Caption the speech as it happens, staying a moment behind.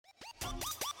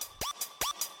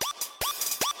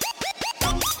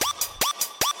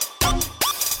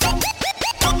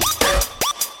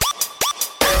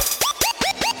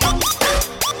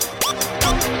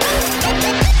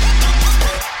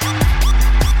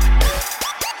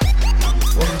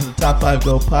Top 5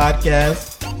 Go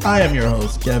podcast. I am your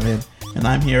host, Kevin, and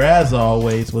I'm here as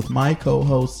always with my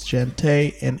co-hosts,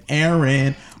 Shantae and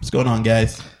Aaron. What's going on,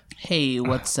 guys? Hey,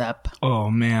 what's up? Oh,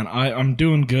 man, I'm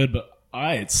doing good, but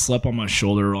I had slept on my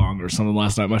shoulder wrong or something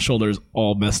last night. My shoulder is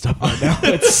all messed up right now.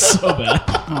 It's so bad.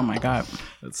 Oh, my God.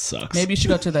 It sucks. Maybe you should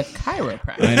go to the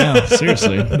chiropractor. I know,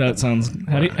 seriously. That sounds...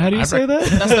 How do you say that?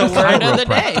 That's the word of the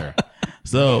day.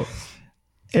 So,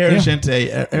 Aaron,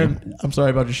 Shantae, Aaron, I'm sorry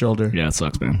about your shoulder. Yeah, it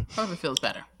sucks, man. Hope it feels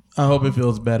better. I hope it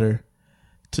feels better.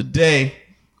 Today,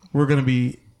 we're going to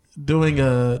be doing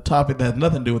a topic that has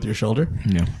nothing to do with your shoulder.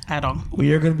 Yeah. At all.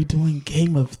 We are going to be doing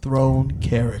Game of Thrones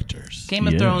characters. Game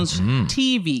of Thrones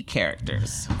TV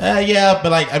characters. Yeah,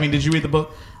 but did you read the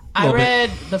book? I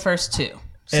read the first two,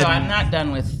 so And- I'm not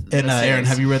done with the And Aaron, series.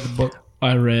 have you read the book?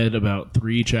 I read about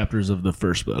 3 chapters of the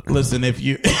first book. Listen, if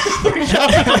you...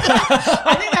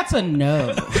 I think that's a no.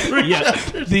 Yeah,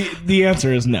 the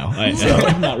answer is no. I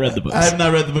have not read the books. I have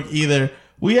not read the book either.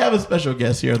 We have a special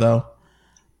guest here, though.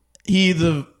 He's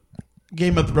a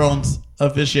Game of Thrones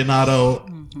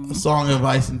aficionado, Song of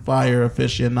Ice and Fire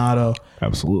aficionado,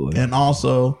 Absolutely. and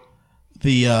also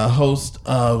the host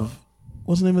of...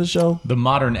 What's the name of the show? The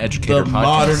Modern Educator The podcast.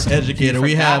 Modern Educator.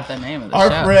 We forgot have the name of the our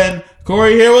show. friend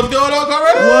Corey here. What's going on,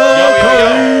 Corey?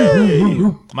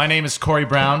 My name is Corey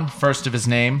Brown, first of his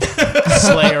name,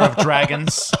 Slayer of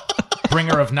Dragons,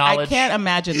 bringer of I knowledge. can't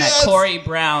imagine that Yes. Corey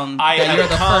Brown, I that have you're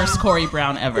the come- first Corey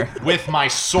Brown ever. With my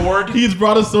sword, He's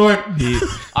brought a sword.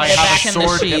 I Get have back a in the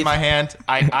sword in sheath. my hand.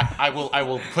 I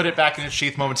will put it back in its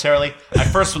sheath momentarily. I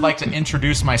first would like to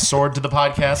introduce my sword to the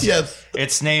podcast. Yes.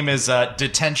 Its name is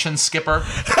Detention Skipper.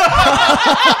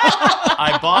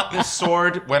 I bought this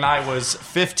sword when I was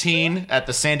 15 at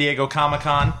the San Diego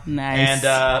Comic-Con. Nice.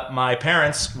 And my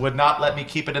parents would not let me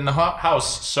keep it in the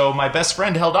house, so my best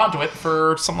friend held on to it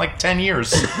for something like 10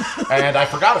 years. And I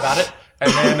forgot about it.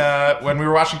 And then when we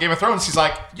were watching Game of Thrones, he's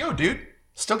like, yo, dude,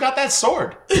 still got that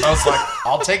sword. I was like,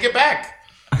 I'll take it back.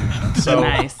 So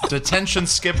Nice. Detention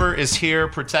Skipper is here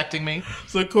protecting me.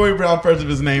 So Corey Brown, first of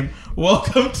his name.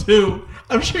 Welcome to...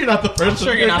 I'm sure you're not the first. I'm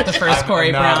sure you're not the first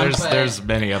Corey no, Brown. there's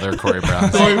many other Corey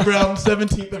Browns. Corey Brown,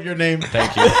 17th of your name.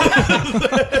 Thank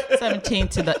you. 17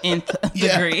 to the nth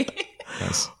Yeah. degree.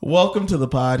 Yes. Welcome to the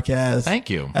podcast. Thank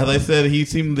you. As I said, he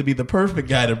seemed to be the perfect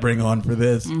guy to bring on for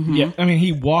this. Yeah, I mean,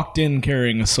 he walked in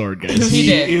carrying a sword, guys. He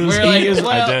did. is- We're like, he is-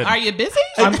 well, I did. are you busy?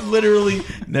 I've literally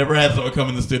never had someone come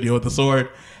in the studio with a sword,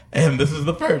 and this is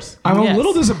the first. I'm Yes. a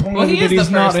little disappointed Well, he that is the he's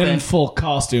not first, in then. full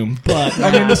costume, but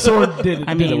I mean, the sword did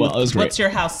I mean, it well. It was great. what's your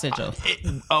house sigil?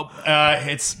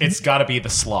 It's got to be the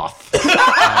sloth.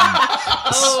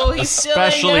 Oh, he's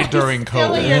Especially during stealing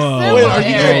COVID. your Whoa. symbol, Wait, are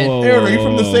you, Aaron. Whoa. Aaron, are you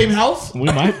from the same house? We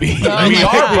might be. Oh We my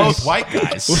are gosh. both white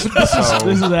guys. This So,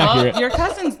 is Well, accurate. your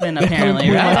cousins then, apparently,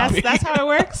 We right? might be. That's how it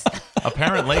works?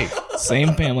 apparently.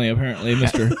 Same family, apparently,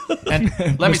 Mister. And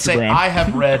let me Mr. say, Brown. I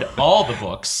have read all the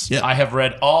books. Yeah. I have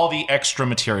read all the extra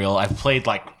material. I've played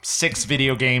like 6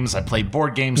 video games. I played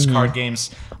board games, card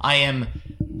games. I am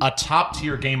a top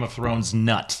tier Game of Thrones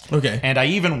nut. Okay. And I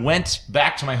even went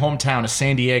back to my hometown of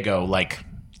San Diego like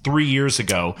 3 years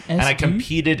ago, and I SB?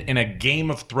 competed in a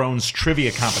Game of Thrones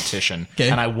trivia competition, Okay.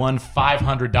 and I won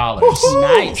 $500.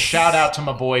 Nice. Shout out to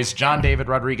my boys, John David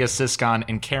Rodriguez Siscon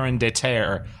and Kieran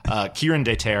Deter,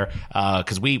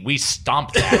 because we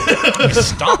stomped that. We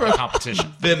stomped the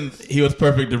competition. Then he was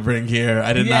perfect to bring here.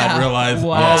 I did not realize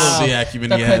Wow. all of the acumen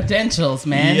The he had. credentials,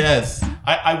 man. Yes.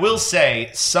 I will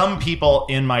say, some people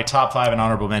in my top 5 and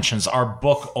honorable mentions are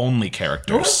book-only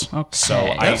characters. Okay.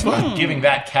 So That's fine. I'm giving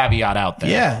that caveat out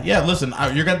there. Yeah. Listen,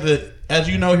 you're going to, as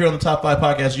you know here on the Top 5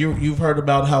 podcast, you've heard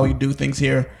about how we do things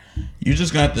here. You're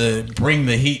just going to have to bring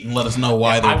the heat and let us know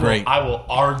why they're great. I will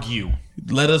argue.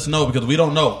 Let us know because we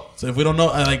don't know. So if we don't know,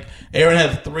 like Aaron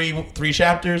has three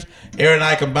chapters. Aaron and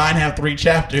I combined have 3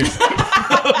 chapters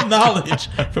of knowledge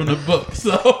from the book.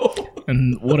 So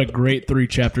And what a great 3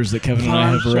 chapters that Kevin and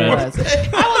I have read.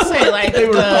 I will say, like, They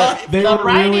the were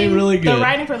writing, really, really good. The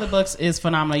writing for the books is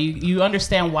phenomenal. You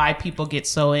understand why people get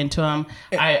so into them.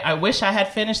 I wish I had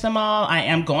finished them all. I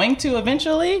am going to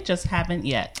eventually, just haven't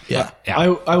yet. yeah.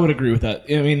 I would agree with that.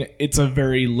 I mean, it's a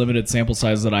very limited sample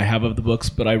size that I have of the books,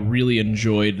 but I really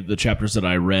enjoyed the chapters that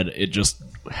I read. It just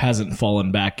hasn't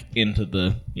fallen back into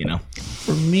the,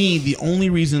 For me, the only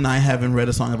reason I haven't read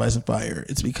A Song of Ice and Fire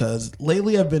is because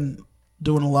lately I've been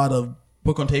doing a lot of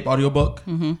book on tape audiobook.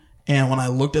 Mm-hmm. And when I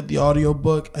looked at the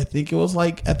audiobook, I think it was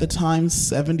like at the time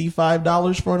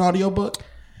 $75 for an audiobook.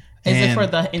 Is it And, for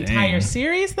the entire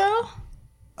series, though?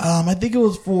 I think it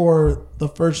was for the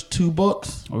first 2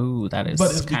 books. Ooh, that is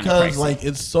But it's kind because of pricey. like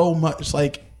it's so much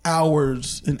like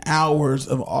hours and hours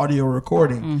of audio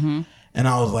recording. And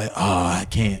I was like, oh, I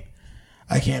can't.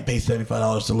 I can't pay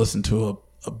 $75 to listen to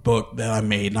a book that I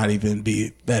may not even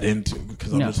be that into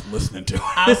because I'm just listening to it.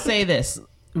 I'll say this.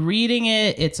 Reading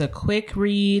it's a quick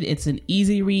read. It's an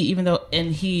easy read,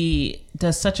 and he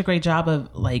does such a great job of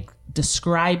like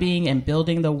describing and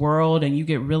building the world, and you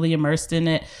get really immersed in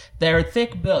it. They're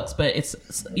thick books, but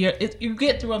you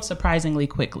get through them surprisingly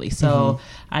quickly. So,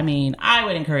 I mean, I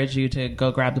would encourage you to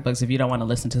go grab the books if you don't want to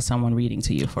listen to someone reading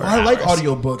to you for I hours. like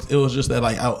audiobooks. It was just that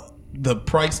like the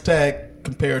price tag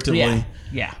comparatively.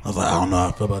 Yeah. I was like, I don't know how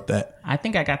I feel about that. I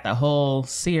think I got the whole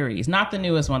series, not the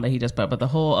newest one that he just put, but the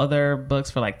whole other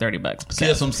books for like $30. See,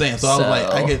 that's what I'm saying. So I was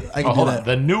like, I can do hold that. on.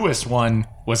 The newest one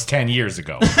was 10 years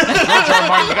ago. George R. R.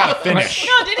 Martin, you gotta finish.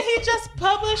 No, didn't he just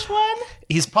publish one?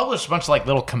 He's published a bunch of like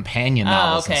little companion Oh,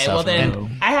 novels. okay. And stuff. Well, then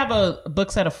And- I have a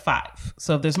book set of 5.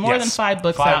 So if there's more than Yes. 5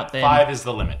 books Five- out, then 5 is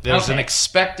the limit. There's Okay. an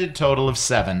expected total of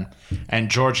 7, and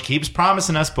George keeps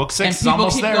promising us book 6 and is people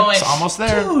almost keep there. going, It's almost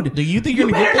there. Dude, Do you think you're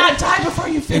you gonna better get there? not die before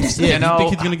you finish Yeah, this. you know, think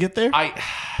he's gonna get there?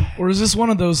 Or is this one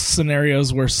of those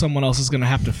scenarios where someone else is going to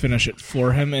have to finish it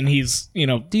for him, and he's, Do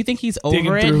you think he's Digging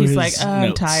over it? through He's his like, I'm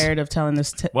notes. tired of telling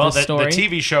this, Well, this the story.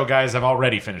 TV show guys have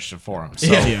already finished it for him. So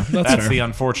Yeah, that's fair. the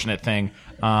unfortunate thing.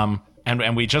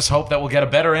 And we just hope that we'll get a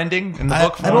better ending in the I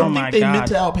book don't form. my think they God. meant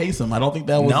to outpace him. I don't think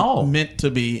that was No. meant to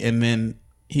be. And then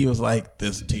he was like,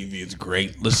 "This TV is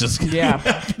great. Let's just yeah.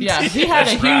 He had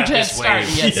a Let's ride huge head this start,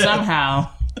 wave. yet somehow.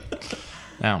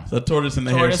 No. the tortoise in the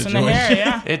Tortoise hair in situation." the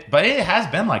hair, yeah. But it has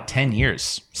been like 10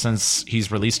 years since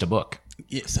he's released a book.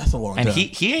 Yes, that's a long And time.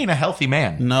 he ain't a healthy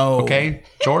man. No. Okay,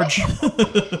 George?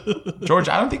 George,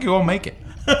 I don't think you're going to make it.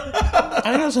 I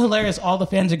think it was hilarious. All the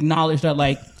fans acknowledged that,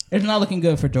 like, it's not looking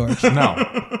good for George. No.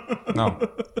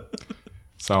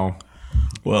 So,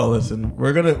 Well, listen,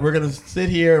 we're gonna sit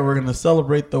here. We're gonna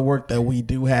celebrate the work that we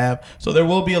do have. So there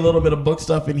will be a little bit of book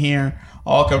stuff in here.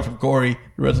 All come from Corey.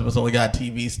 The rest of us only got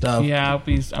TV stuff. Yeah, I'll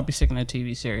be sticking to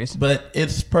TV series. But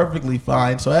it's perfectly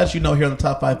fine. So as you know, here on the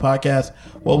Top 5 podcast,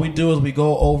 what we do is we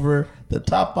go over the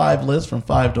top 5 list from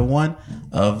 5 to 1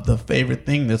 of the favorite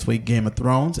thing this week, Game of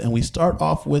Thrones, and we start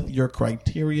off with your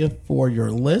criteria for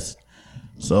your list.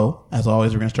 So as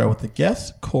always, we're going to start with the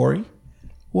guest, Corey.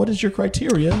 What is your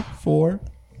criteria for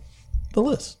the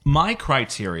list? my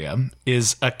criteria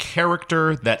is a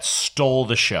character that stole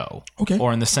the show. Okay.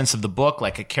 Or in the sense of the book,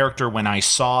 like a character when I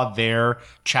saw their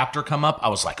chapter come up, I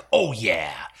was like, "Oh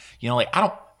yeah." Like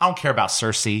I don't care about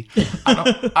Cersei.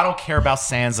 I don't care about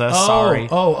Sansa. Sorry.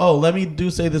 Oh, let me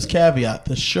say this caveat.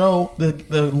 The show,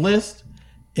 the list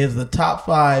is the top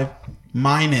 5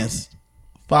 minus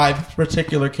 5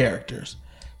 particular characters.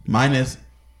 Minus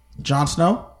Jon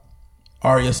Snow,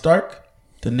 Arya Stark,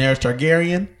 Daenerys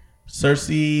Targaryen,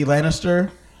 Cersei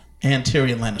Lannister, and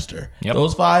Tyrion Lannister. Yep.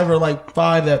 Those 5 are like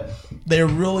 5 that they're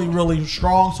really, really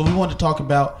strong. So we want to talk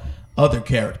about other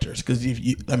characters because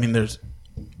there's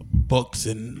books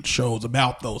and shows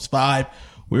about those 5.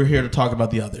 We're here to talk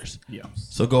about the others. Yeah.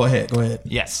 So go ahead.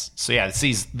 Yes. So yeah,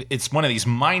 it's one of these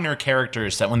minor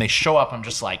characters that when they show up, I'm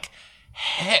just like,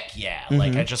 heck yeah.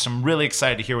 Like I'm really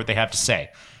excited to hear what they have to say.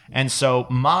 And so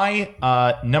my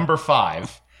number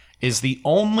 5 is the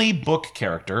only book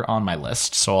character on my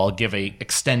list. So I'll give a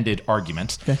extended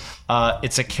argument. Okay.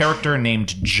 It's a character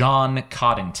named John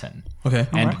Coddington. Okay.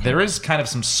 And there is kind of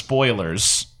some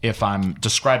spoilers if I'm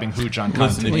describing who John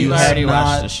Listen, Coddington if We've you is. have already watched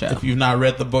not, the show. if you've not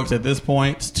read the books at this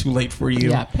point, it's too late for you.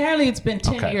 Yeah, apparently it's been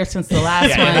 10 Okay. years since the last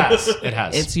Yeah, one. it has. It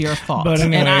has. It's your fault. But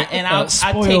anyway, I'll take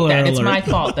spoiler that. It's alert. my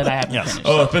fault that I haven't Yes. finished.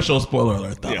 Oh, official spoiler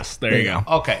alert, though. Yes, there you go.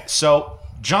 Okay, so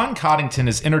John Coddington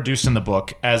is introduced in the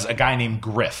book as a guy named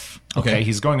Griff. Okay.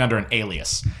 He's going under an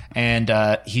alias. And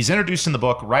he's introduced in the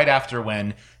book right after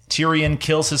when Tyrion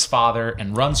kills his father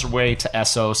and runs away to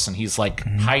Essos, and he's like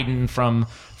hiding from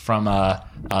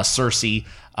Cersei.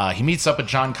 He meets up with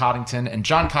John Coddington, and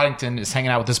John Coddington is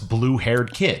hanging out with this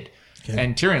blue-haired kid. Okay.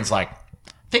 And Tyrion's like,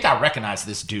 I think I recognize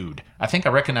this dude.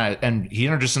 And he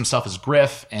introduced himself as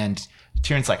Griff, and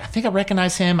Tyrion's like, I think I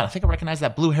recognize him. I think I recognize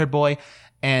that blue-haired boy.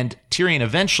 And Tyrion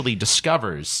eventually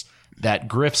discovers that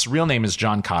Griff's real name is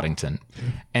John Coddington.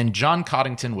 And John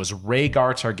Coddington was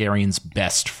Rhaegar Targaryen's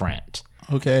best friend.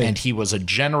 Okay. And he was a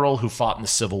general who fought in the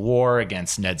Civil War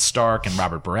against Ned Stark and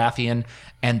Robert Baratheon.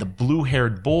 And the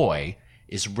blue-haired boy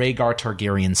is Rhaegar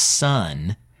Targaryen's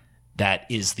son that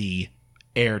is the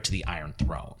heir to the Iron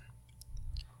Throne.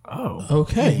 Oh.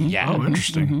 Okay. Yeah. Oh,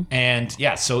 interesting. And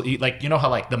yeah, so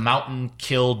how the mountain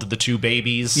killed the 2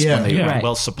 babies Yeah. when they Yeah. Right.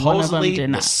 well, supposedly did the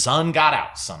not. son got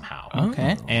out somehow.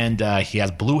 Okay. And he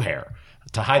has blue hair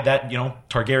to hide that,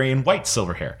 Targaryen white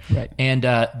silver hair. Right. And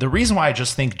the reason why I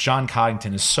just think John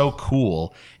Coddington is so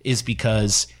cool is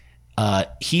because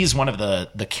he's one of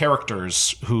the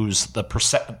characters who's the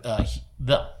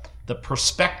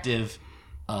perspective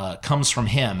comes from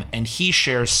him, and he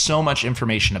shares so much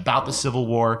information about the Civil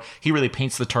War. He really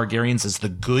paints the Targaryens as the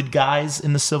good guys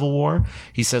in the Civil War.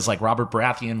 He says like Robert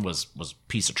Baratheon was a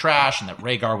piece of trash, and that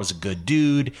Rhaegar was a good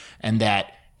dude, and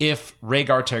that if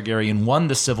Rhaegar Targaryen won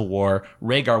the Civil War,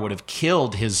 Rhaegar would have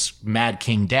killed his Mad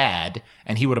King dad,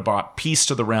 and he would have brought peace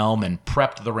to the realm and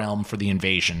prepped the realm for the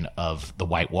invasion of the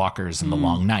White Walkers and the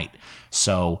Long Night.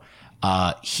 So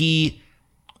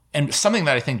and something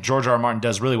that I think George R. R. Martin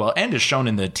does really well, and is shown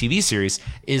in the TV series,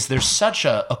 is there's such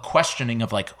a questioning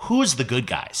of like, who's the good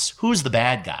guys? Who's the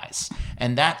bad guys?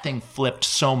 And that thing flipped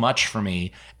so much for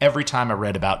me every time I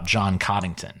read about John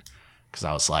Coddington. Because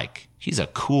I was like, he's a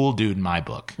cool dude in my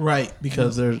book. Right,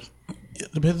 because it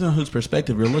depends on whose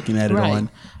perspective you're looking at it Right. on.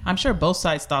 I'm sure both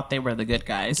sides thought they were the good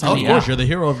guys. Of course, you're the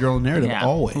hero of your own narrative,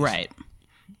 always. Right.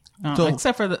 So-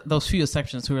 Except for those few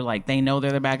exceptions who are like, they know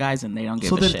they're the bad guys and they don't give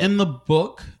So a then shit. in the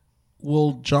book,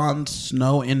 will Jon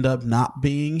Snow end up not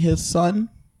being his son?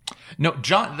 No,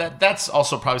 John. That's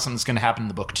also probably something that's going to happen in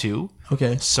the book too.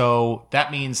 Okay. So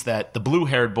that means that the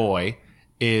blue-haired boy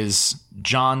is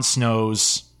Jon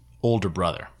Snow's older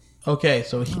brother. Okay,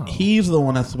 so he's the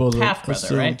one that's supposed to Half brother,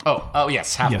 assume. right? Oh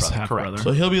yes, half brother. half Correct. brother.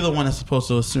 So he'll be the one that's supposed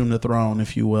to assume the throne,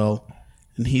 if you will,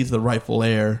 and he's the rightful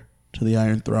heir to the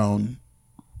Iron Throne,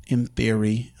 in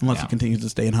theory, unless he continues to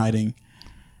stay in hiding.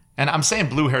 And I'm saying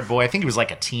blue-haired boy. I think he was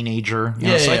like a teenager. You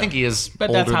Yeah, know, so I yeah. think he is. But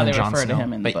older that's how than they Jon refer to Snow.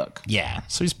 him in the But, book. Yeah,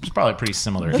 so he's probably pretty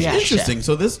similar. That's Yeah, interesting. shit.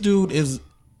 So this dude is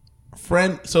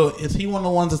so is he one of the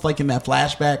ones that's like in that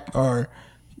flashback or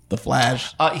the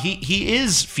Flash? He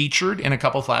is featured in a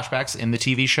couple flashbacks in the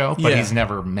TV show, but Yeah. he's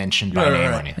never mentioned by Right, name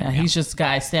or right. anything. Yeah, he's just a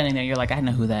guy standing there. You're like, I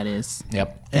know who that is.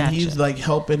 Yep. And Gotcha. he's like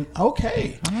helping.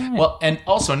 Okay. Well, and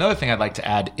also another thing I'd like to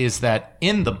add is that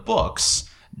in the books,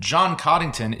 John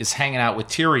Coddington is hanging out with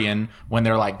Tyrion when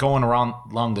they're like going around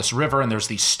along this river, and there's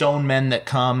these stone men that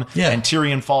come, Yeah. and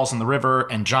Tyrion falls in the river,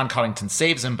 and John Coddington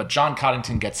saves him, but John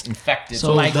Coddington gets infected.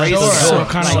 So like that's Jorah. So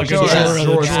kind of like a Jorah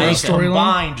Jorah storyline.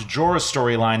 combined Jorah's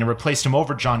storyline and replaced him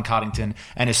over John Coddington.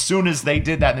 And as soon as they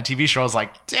did that in the TV show, I was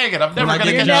like, dang it, I'm never not going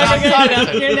to getting get John John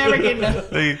Coddington. You're never getting enough.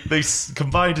 They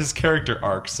combined his character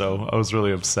arc, so I was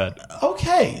really upset.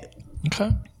 Okay.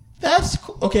 Okay. That's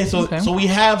cool. Okay. So we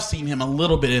have seen him a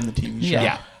little bit in the TV show.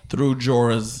 Yeah. Through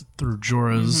Jorah's Through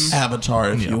Jorah's. avatar,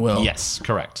 if you will. Yes,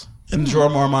 correct. And Jorah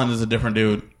Mormont is a different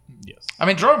dude. I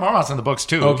mean, Jorah Mormont's in the books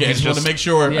too. Okay, I He's just want to make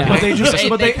sure. Yeah. But they just They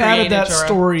added created that Jorah.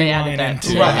 storyline They added that into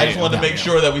too. it. Right, I just wanted to make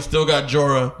sure that we still got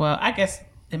Jorah. Well, I guess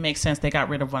it makes sense. They got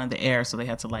rid of one of the heirs, so they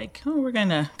had to like, we're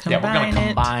gonna we're gonna combine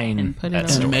combine it and put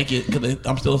that it And on. make it, because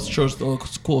I'm still sure it's still a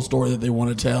cool story that they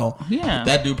want to tell. Yeah.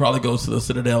 That dude probably goes to the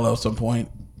Citadel at some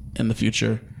point in the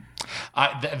future.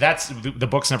 That's the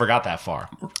books never got that far.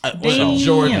 Damn.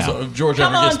 George, so if George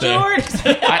Come ever on, gets there.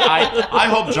 George. I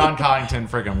hope John Coddington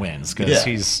friggin' wins because Yeah.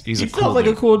 he's He a sounds cool like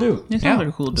dude. a cool dude. He sounds Yeah. like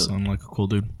a cool dude. Sound like a cool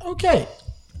dude. Okay.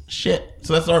 Shit.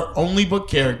 So that's our only book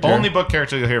character. Only book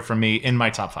character you'll hear from me in my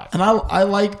top 5. And I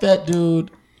like that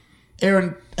dude.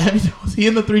 Aaron, was he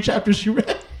in the 3 chapters you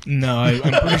read? No, I'm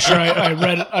pretty sure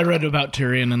I read about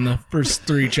Tyrion in the first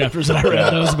 3 chapters that I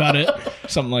read. That was about it.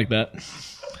 Something like that.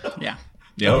 Yeah.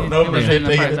 No, It was in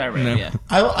the parts I read, No. yeah.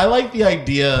 I like the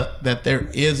idea that there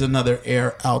is another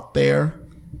heir out there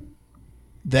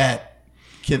that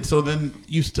can. So then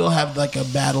you still have like a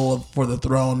battle for the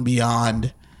throne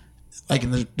beyond. Like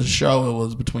in the show, it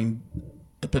was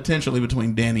potentially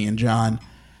between Dany and Jon,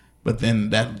 but then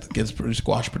that gets pretty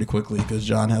squashed pretty quickly because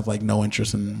Jon has like no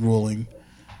interest in ruling.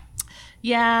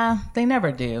 Yeah, they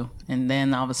never do. And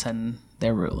then all of a sudden,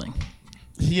 they're ruling.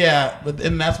 Yeah,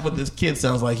 and that's what this kid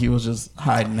sounds like. He was just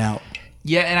hiding out.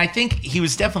 Yeah, and I think he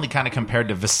was definitely kind of compared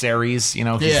to Viserys. You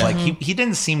know, he's Yeah. like he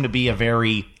didn't seem to be a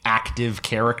very active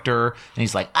character, and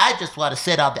he's like, I just want to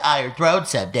sit on the Iron Throne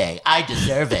someday. I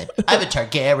deserve it. I'm a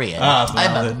Targaryen. Ah,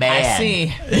 I'm a valid. man. I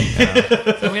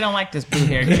see. So we don't like this blue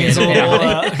haired kid. Needs a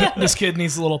little, this kid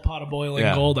needs a little pot of boiling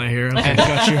Yeah. gold, I hear. I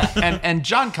got you. And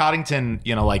John Coddington,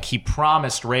 you know, like he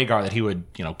promised Rhaegar that he would,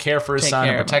 you know, care for his son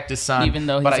and protect his son, Even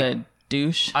though But he's I- a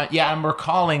douche. yeah, I'm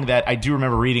recalling that I do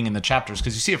remember reading in the chapters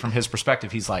because you see it from his perspective.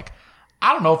 He's like,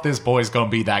 I don't know if this boy's gonna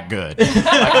be that good. Like,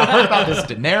 I've heard about this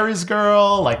Daenerys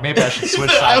girl. Like maybe I should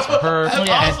switch sides with her. I've And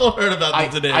also heard about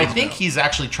this today. I think he's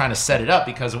actually trying to set it up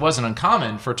because it wasn't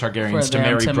uncommon for Targaryens For to them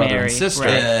marry to brother marry, and sister.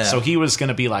 right. Yeah. So he was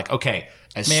gonna be like, okay,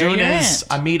 as Marry soon your as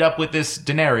aunt. I meet up with this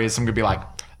Daenerys, I'm gonna be like,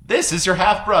 this is your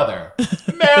half brother.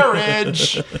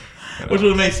 Marriage. which would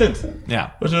have made sense.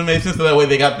 Yeah. Which would have made sense so that way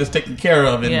they got this taken care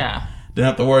of and Yeah. didn't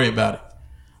have to worry about it.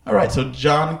 All right, so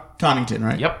John Connington,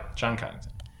 right? Yep. John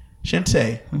Coddington.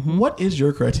 Shantae, what is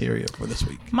your criteria for this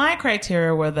week? My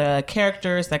criteria were the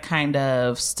characters that kind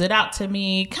of stood out to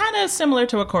me, kind of similar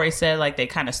to what Corey said. Like, they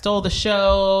kind of stole the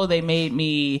show. They made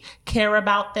me care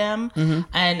about them.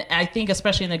 And I think,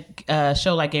 especially in a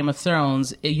show like Game of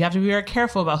Thrones, you have to be very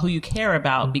careful about who you care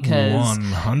about because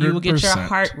 100%. you will get your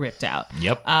heart ripped out.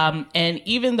 Yep. And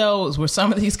even though it were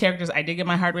some of these characters I did get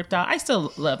my heart ripped out, I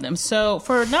still love them. So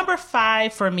for number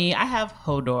 5 for me, I have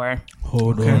Hodor.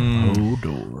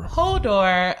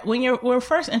 Hodor, when we're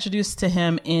first introduced to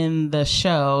him in the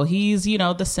show, he's,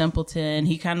 the simpleton.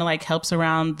 He kind of like helps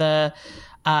around the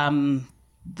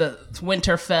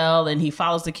Winterfell, and he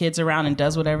follows the kids around and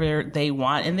does whatever they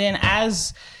want. And then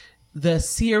as the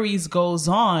series goes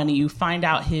on, you find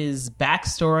out his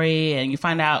backstory and you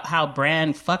find out how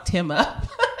Bran fucked him up.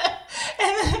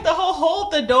 And then the whole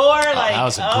hold the door, like, that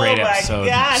was a great episode. Oh my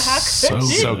God, how could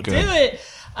you do it?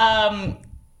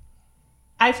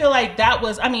 I feel like that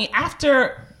was,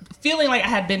 after feeling like I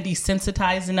had been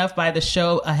desensitized enough by the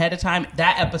show ahead of time,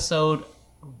 that episode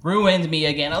ruined me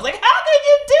again. I was like, how could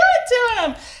you do it to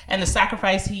him? And the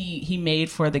sacrifice he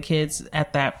made for the kids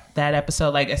at that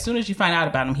episode, like, as soon as you find out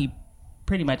about him, he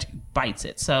pretty much bites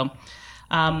it. So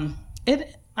I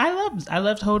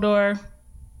loved Hodor,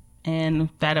 and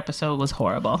that episode was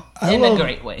horrible in a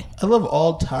great way. I love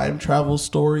all time travel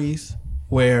stories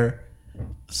where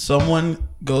someone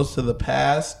goes to the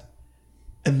past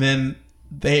and then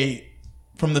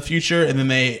from the future, and then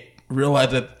they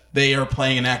realize that they are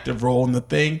playing an active role in the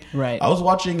thing. Right. I was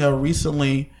watching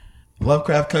recently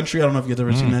Lovecraft Country. I don't know if you've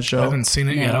ever seen that show. I haven't seen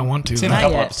it yet. I want to. Seen a Not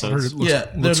couple yet. episodes.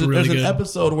 There's really an good.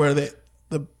 episode where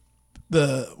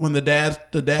when the dad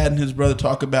and his brother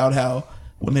talk about how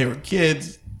when they were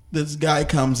kids, this guy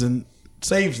comes and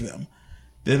saves them.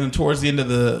 Then towards the end of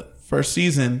the first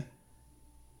season,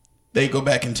 they go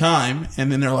back in time, and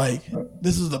then they're like,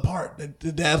 this is the part.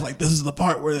 The dad's like, this is the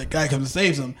part where the guy comes and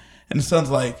saves him. And the son's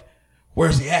like,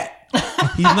 where's he at?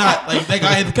 He's not, like, that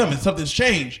guy had to come and something's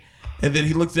changed. And then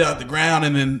he looks down at the ground,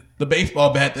 and then the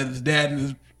baseball bat that his dad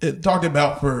has talked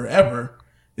about forever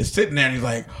is sitting there, and he's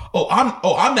like,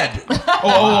 I'm that dude.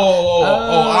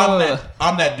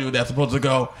 I'm that dude that's supposed to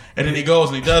go. And then he goes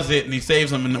and he does it and he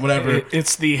saves him and whatever.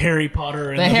 It's the Harry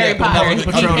Potter. And The Harry Potter.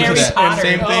 But nothing Harry to that. Potter.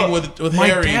 Same thing with my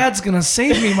Harry. dad's gonna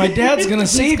save me. My dad's gonna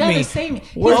save me. He's gonna save me.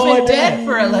 Where's He's my been dad? dead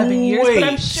for 11 years, but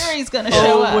I'm Wait. sure he's gonna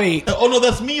show up. Wait. Oh no,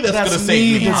 that's me. That's gonna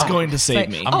save me. That's going to save Like,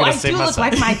 me. oh, gonna I save do look myself.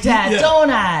 like my dad,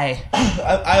 don't I?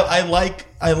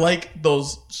 I like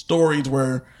those stories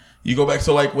where you go back.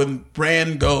 So like when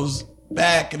Bran goes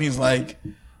back and he's like,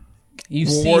 You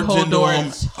see wards into Hodor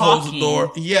him, closes the talking.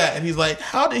 door. Yeah, and he's like,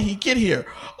 "How did he get here?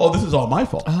 Oh, this is all my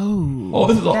fault. This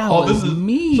is all. that Oh, this was is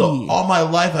me. So all my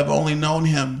life, I've only known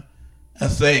him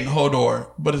as saying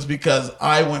Hodor, but it's because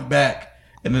I went back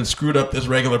and then screwed up this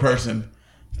regular person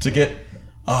to get."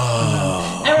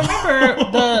 And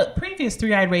remember, the previous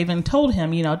Three-Eyed Raven told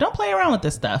him, don't play around with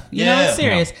this stuff. You know, Yeah. it's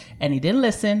serious. And he didn't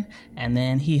listen, and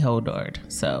then he Hodored.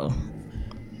 So,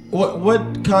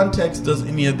 What context does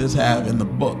any of this have in the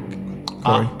book?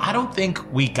 Corey? I don't think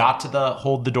we got to the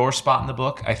hold the door spot in the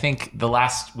book. I think the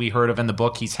last we heard of in the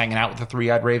book, he's hanging out with the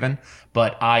Three-Eyed Raven.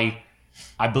 But I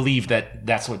believe that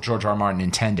that's what George R. R. Martin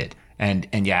intended. And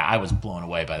yeah, I was blown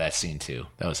away by that scene too.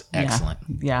 That was excellent.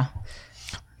 Yeah.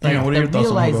 Daniel, what are The your thoughts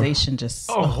on Hodor? realization just...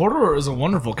 Oh, Hodor is a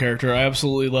wonderful character. I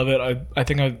absolutely love it. I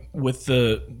think with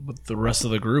the rest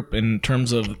of the group in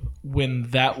terms of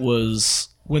when that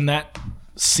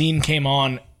scene came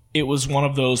on, it was one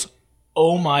of those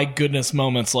oh my goodness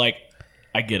moments. Like,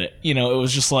 I get it. It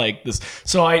was just like this.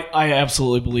 So I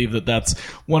absolutely believe that that's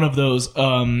one of those.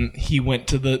 He went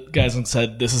to the guys and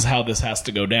said, "This is how this has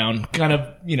to go down." Kind of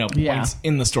points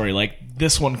in the story. Like,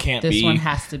 this one can't be. This one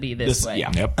has to be this way.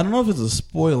 Yeah. Yep. I don't know if it's a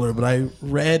spoiler, but I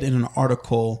read in an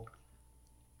article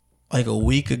like a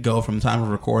week ago from the time of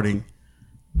recording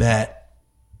that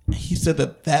he said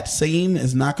that scene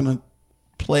is not going to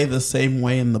play the same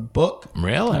way in the book.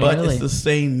 Really? But Really? it's the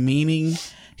same meaning.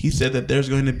 He said that there's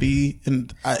going to be,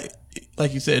 and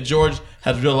like you said, George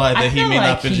has realized I that he feel may like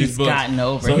not finish he's his books. gotten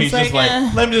over So it. he's He's just like,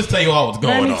 like, let me just tell you all what's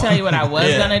going on. Let me tell you what I was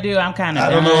Yeah. going to do. I'm kind of I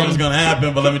done. don't know what's going to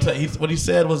happen, but let me tell you. What he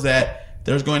said was that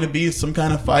there's going to be some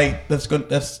kind of fight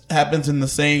that's happens in the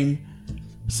same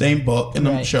book in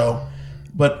the Right. show,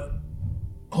 but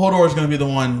Hodor is going to be the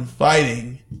one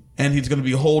fighting, and he's going to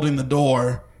be holding the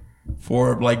door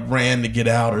for like Bran to get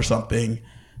out or something.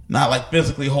 Not like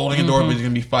physically holding a door, but he's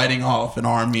going to be fighting off an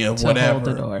army of To whatever. hold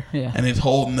the door, yeah. And he's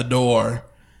holding the door,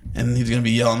 and he's going to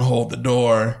be yelling, "Hold the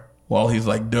door," while he's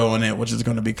like doing it, which is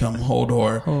going to become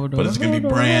Hodor. Hodor, But it's going to be Hodor,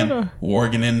 Bran Hodor.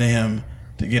 warging into him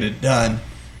to get it done.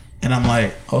 And I'm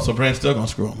like, oh, so Bran's still gonna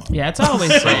screw him up. Yeah, it's always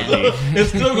Bran. It's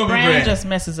still gonna be Bran Bran. just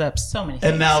messes up so many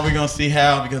things. And now we're gonna see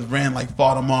how, because Bran like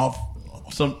fought him off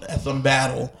at some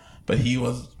battle, but he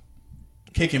was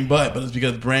kicking butt. But it's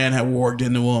because Bran had warged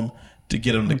into him to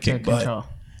get him to kick butt.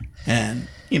 And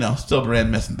still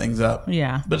Bran messing things up.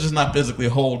 Yeah. But just not physically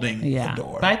holding the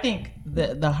door. But I think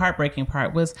the heartbreaking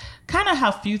part was kind of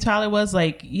how futile it was.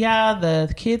 Like, yeah,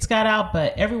 the kids got out,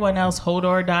 but everyone else,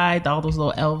 Hodor died, all those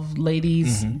little elf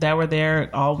ladies that were there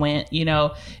all went,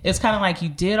 It's kind of like you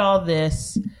did all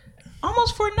this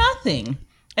almost for nothing.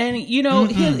 And, he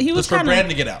was for kind of... Bran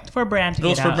to get out. For Bran to It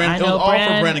was get for out. Bran. It was all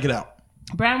for Bran to get out.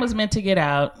 Bran was meant to get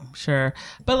out, sure.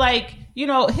 But,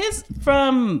 his...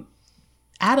 From...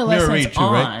 adolescence Mira Reed too,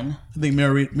 on. right? I think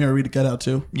Mira Reed got out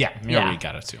too. Yeah, Reed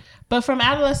got it too. But from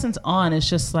adolescence on, it's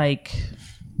just like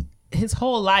his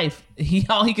whole life.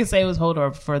 All he could say was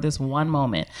Hodor for this one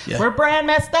moment where Bran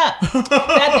messed up.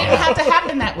 That didn't have to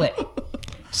happen that way.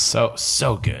 So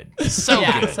good. So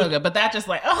good. But that just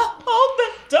like, hold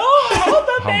the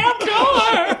damn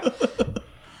door.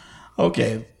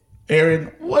 Okay,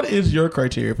 Aaron, what is your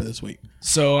criteria for this week?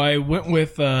 So I went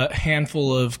with a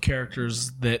handful of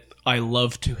characters that I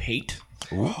love to hate.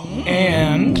 Ooh.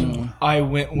 And I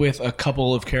went with a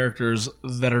couple of characters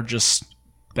that are just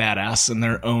badass in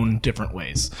their own different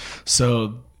ways.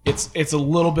 So it's a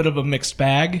little bit of a mixed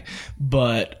bag,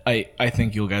 but I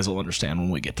think you guys will understand when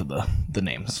we get to the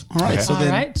names. All right.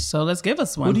 Okay. So let's give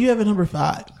us one. Who do you have at number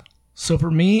 5? So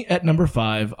for me, at number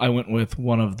 5, I went with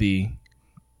one of the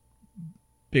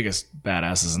biggest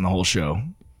badasses in the whole show,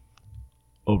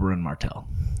 Oberyn Martell.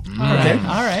 All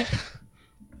right.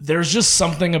 There's just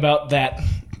something about that,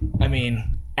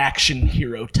 action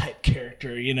hero type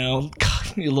character, a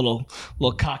little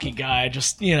cocky guy,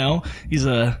 just, he's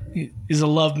a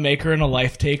love maker and a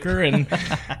life taker. And,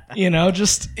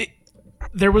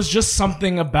 there was just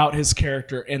something about his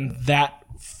character and that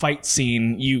fight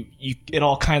scene.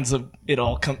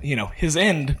 His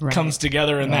end comes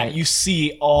together in that you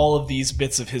see all of these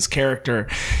bits of his character,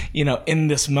 in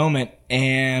this moment.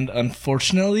 And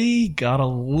unfortunately got a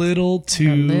little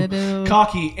too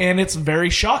cocky, and it's very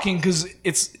shocking because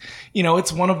it's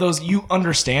one of those you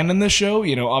understand in this show,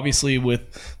 obviously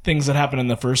with things that happen in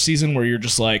the first season where you're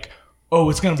just like, oh,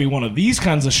 it's going to be one of these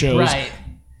kinds of shows. Right.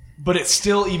 But it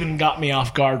still even got me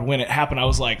off guard when it happened. I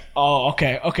was like, oh,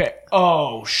 okay.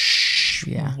 Oh,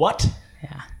 what?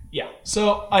 Yeah.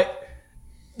 So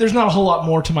there's not a whole lot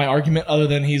more to my argument other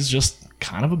than he's just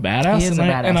kind of a badass. He is a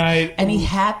badass. And he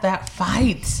had that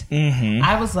fight. Mm-hmm.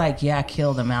 I was like,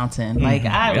 kill the mountain. Mm-hmm. Like,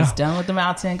 I was done with the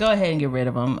mountain. Go ahead and get rid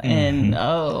of him.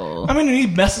 Mm-hmm. And, he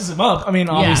messes him up.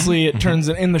 Obviously, it turns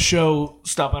in the show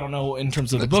stuff. I don't know in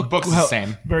terms of the book's the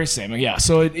same. Very same. Yeah.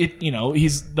 So,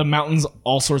 he's the mountain's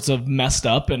all sorts of messed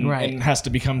up and has to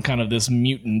become kind of this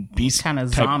mutant beast kind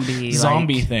of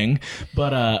zombie thing.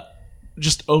 But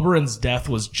just Oberyn's death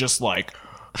was just like,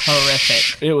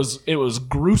 horrific. It was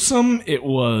gruesome.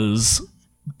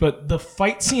 But the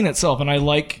fight scene itself, and I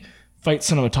like fight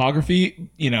cinematography.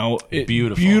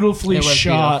 Beautifully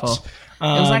shot. Beautiful.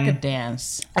 It was like a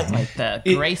dance, like the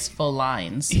graceful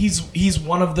lines. He's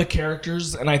one of the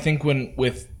characters, and I think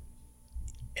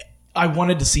I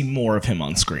wanted to see more of him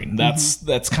on screen.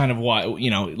 That's kind of why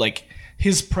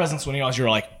his presence when he was,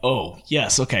 you're like, oh,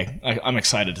 yes, okay. I'm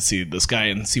excited to see this guy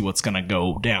and see what's going to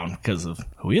go down because of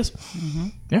who he is. Mm-hmm.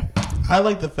 Yeah. I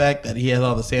like the fact that he has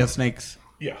all the sand snakes.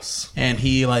 Yes. And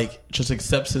he, just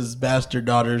accepts his bastard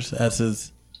daughters as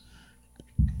his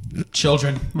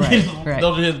children. Right.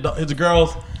 Those are his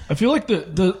girls. I feel like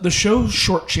the show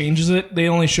shortchanges it. They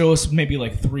only show us maybe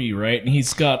 3, right? And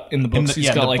he's got in the books. He's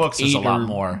got books 8 a lot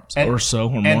more, or so,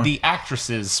 or more. And the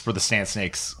actresses for the Sand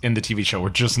Snakes in the TV show were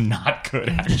just not good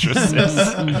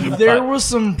actresses. There was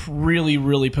some really,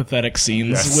 really pathetic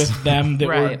scenes with them that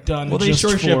were done. Well, they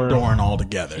sure shipped Dorne all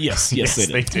together. Yes, they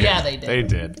did. Yeah, they did. They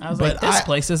did. I was this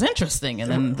place is interesting, and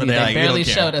then they barely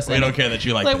showed us. We don't care that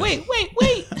you like.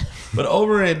 Wait. But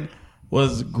Oberyn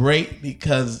was great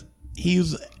because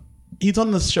he's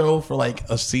on the show for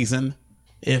a season,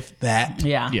 if that.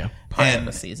 Yeah. Part of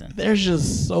the season. There's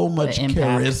just so much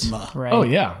charisma. Right. Oh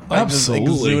yeah, absolutely.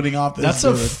 Just exuding off this. That's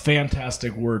a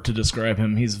fantastic word to describe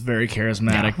him. He's very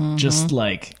charismatic. Yeah.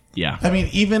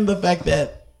 Just even the fact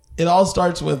that it all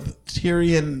starts with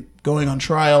Tyrion going on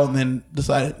trial and then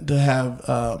decided to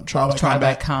have trial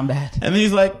by combat. And then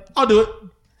he's like, I'll do it.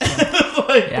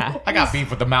 I got beef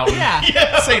with the mountain.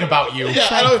 Say it about you.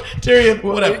 Tyrion,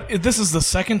 whatever. This is the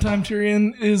second time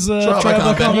Tyrion is trial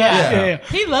by combat. Yeah.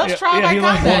 He loves trial by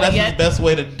combat. Well, that's the best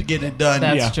way to get it done.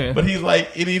 That's true. But he's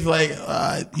like, you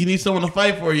need someone to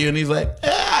fight for you, and he's like,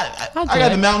 I'll do I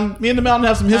got it. the mountain. Me and the mountain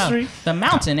have some history. The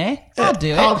mountain, eh? I'll do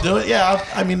it. I'll do it. Yeah.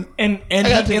 I mean, And I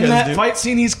gotta take in this, that dude. fight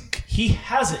scene, he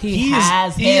has it. He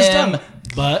has he is him. done.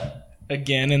 But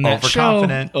again, in that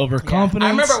Overconfident. show, overconfidence. I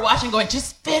remember watching, going,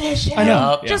 just finish him. I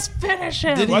know. Just finish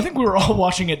him. Well, I think we were all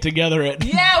watching it together at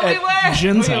Yeah, we at were.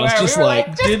 Jin's We house, were. just We were like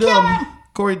like, just did kill him.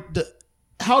 Corey?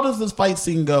 How does this fight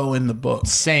scene go in the book?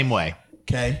 Same way.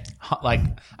 Okay. Like,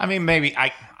 I mean, maybe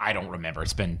I don't remember.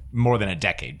 It's been more than a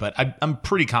decade, but I'm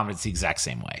pretty confident it's the exact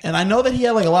same way. And I know that he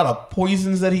had like a lot of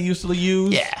poisons that he used to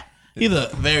use. Yeah. He's a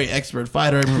very expert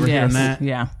fighter. I remember hearing that.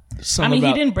 Yeah. Something I mean,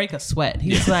 about- he didn't break a sweat.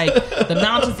 He's like, the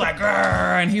mountain's like,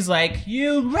 "Grr," and he's like,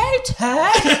 you raped her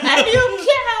and you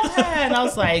killed her. And I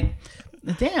was like,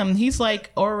 damn, he's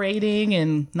like orating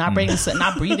and not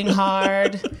breathing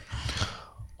hard.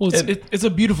 Well, it's a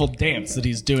beautiful dance that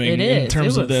he's doing It in is.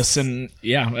 terms It of was- this, and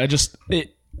yeah,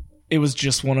 it was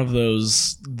just one of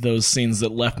those scenes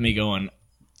that left me going,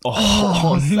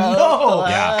 oh no,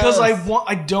 Yeah. because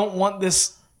I don't want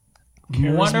this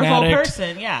Wonderful charismatic,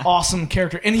 person, yeah. awesome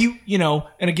character, and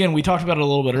and again, we talked about it a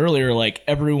little bit earlier. Like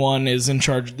everyone is in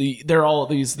charge. They're all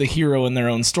the hero in their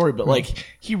own story, but like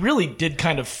he really did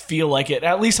kind of feel like it.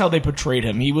 At least how they portrayed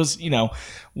him, he was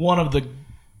one of the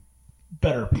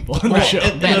better people in the show.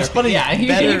 And it's funny. Yeah,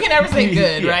 better- you can never say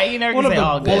good, right? You never One can of say the-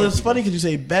 all good. Well, it's funny because you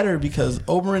say better because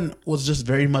Oberyn was just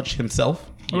very much himself.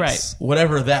 Right.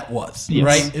 Whatever that was. Yes.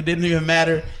 Right. It didn't even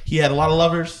matter. He had a lot of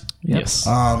lovers. Yes.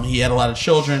 He had a lot of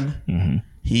children.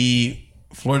 He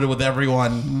flirted with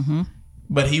everyone.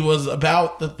 But he was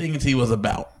about the things he was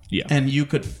about. Yeah. And you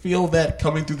could feel that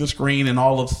coming through the screen in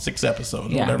all of 6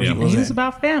 episodes. Yeah. Whatever Yeah. he was He was in.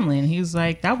 about family, and he was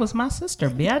like, that was my sister,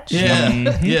 bitch.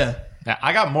 Yeah. Yeah. Now,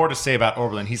 I got more to say about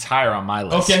Oberlin. He's higher on my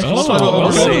list. Okay. Oh, We'll talk about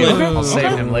well, Oberyn okay. later. I'll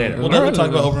save him later. We'll definitely talk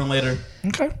about Oberyn later.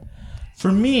 Okay.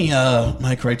 For me,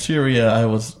 my criteria, I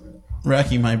was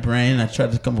racking my brain. I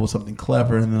tried to come up with something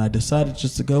clever, and then I decided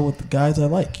just to go with the guys I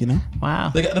like. Wow.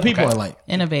 The people I like.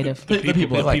 Innovative. The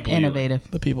people I like. Innovative.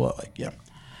 The people I like. Yeah.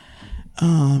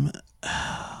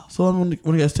 So I'm going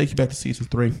to guys take you back to season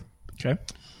 3. Okay.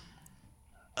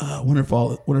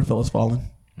 Winterfell has fallen.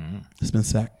 It's been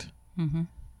sacked.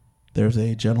 There's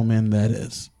a gentleman that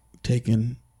has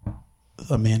taken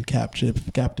a man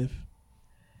captive,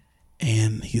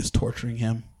 and he is torturing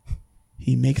him.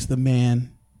 He makes the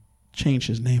man change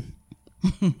his name.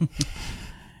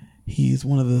 He's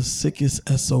one of the sickest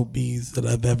SOBs that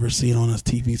I've ever seen on a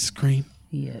TV screen.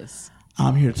 Yes.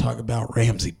 I'm here to talk about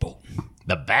Ramsay Bolton,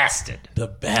 The bastard. the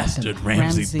bastard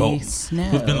Ramsay Ramsay Bolton, Snow.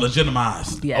 who's been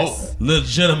legitimized. Yes.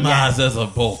 Legitimized as a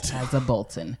Bolton. As a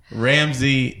Bolton.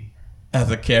 Ramsay,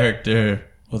 as a character,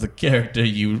 was a character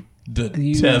you You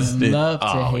detested, love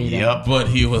to hate him. Yep. but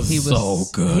he was, He was so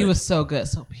good. He was so good.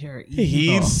 So pure evil.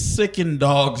 He's sicking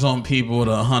dogs on people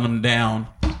to hunt them down,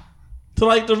 to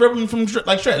rip them from shreds.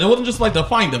 It wasn't just like to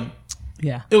find them.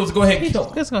 Yeah. It was go ahead and kill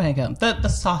them. Let's go ahead and kill him. The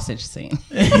sausage scene.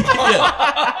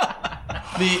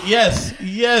 Yes.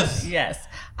 Yes.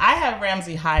 I have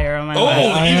Ramsay higher on my Oh,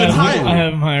 list. even higher. I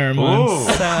have him higher in mine. Ooh.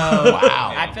 So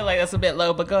Wow. I feel like that's a bit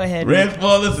low, but go ahead.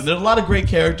 Well, listen, there's a lot of great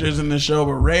characters in this show,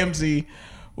 but Ramsay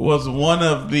was one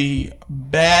of the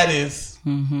baddest,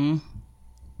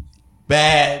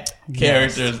 bad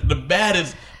characters. The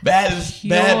baddest, bad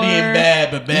being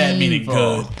bad, but bad meaning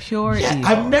good. Pure Yeah, evil.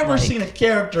 I've never Like, seen a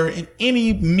character in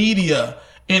any media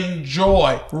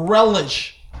enjoy,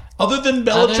 relish, other than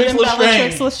Bellatrix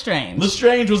Lestrange. Lestrange.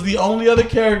 Lestrange was the only other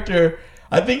character.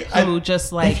 I think Who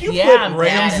just like, if you yeah, put I'm bad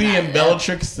Ramsay and and I-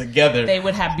 Bellatrix together, They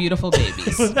would have beautiful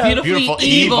babies. have Beautifully beautiful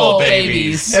evil evil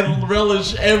babies. babies. and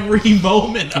relish every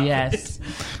moment of Yes. it.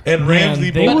 And Man,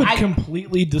 Ramsay they Bolton. would I-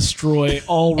 completely destroy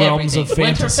all realms of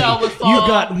Everything. fantasy. Winterfell would fall, You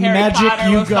got Harry magic. Potter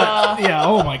You would got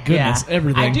fall. Oh my goodness,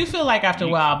 everything. I do feel like after a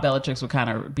while, Bellatrix would kind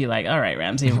of be like, all right,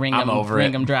 Ramsay, wring I'm over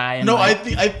it. them dry. And No, like,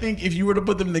 I think if you were to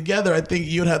put them together, I think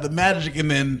you'd have the magic, and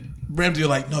then Ramsay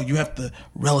like, no, you have to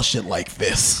relish it like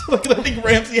this. Like, I think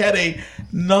Ramsay had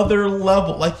another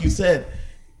level, like you said,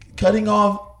 cutting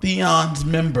off Theon's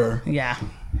member yeah.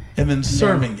 and then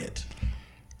serving it.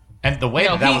 And the way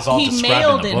No, that was all he described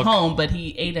mailed in it the book. home, but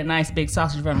he ate a nice big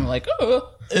sausage from him. Like, oh,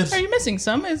 It's- are you missing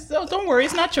some? Don't worry,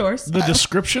 it's not yours. the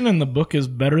description in the book is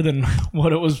better than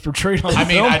what it was portrayed on. I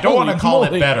mean, film. I don't want to Holy call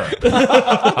moly. it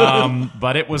better,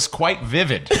 but it was quite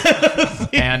vivid.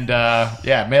 And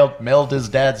mailed his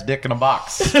dad's dick in a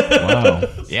box. Wow.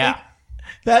 Yeah,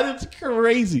 That is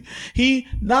crazy. He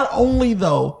not only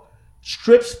though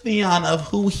strips Theon of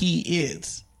who he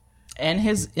is. And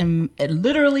it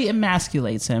literally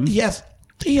emasculates him. Yes,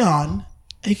 Theon,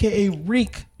 aka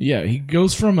Reek, Yeah, he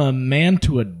goes from a man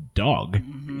to a dog.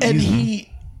 and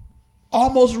he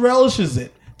almost relishes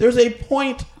it. There's a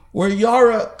point where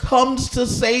Yara comes to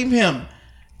save him,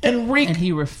 and Reek, And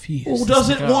he refuses. who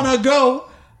doesn't to go. want to go,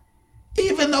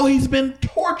 even though he's been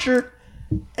tortured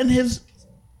and his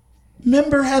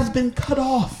member has been cut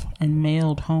off. And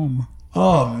mailed home.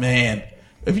 Oh man,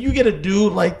 if you get a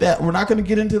dude like that, we're not going to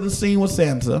get into the scene with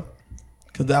Sansa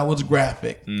because that was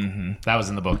graphic. That was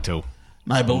in the book too.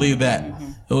 And I believe that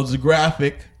it was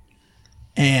graphic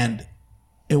and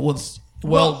it was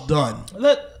well done.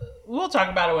 We'll talk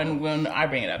about it when I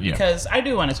bring it up Yeah. because I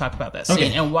do want to talk about that scene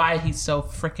Okay. and why he's so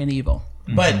freaking evil.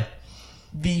 But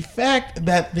the fact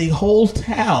that the whole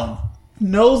town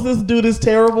knows this dude is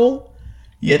terrible,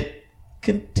 yet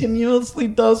continuously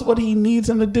does what he needs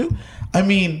him to do. I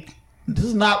mean, this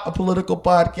is not a political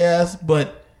podcast,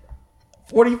 but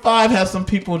 45 has some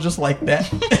people just like that.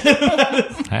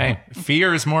 Hey,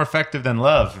 fear is more effective than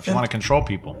love if you want to control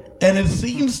people. And it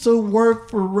seems to work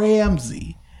for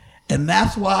Ramsay. And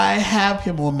that's why I have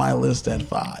him on my list at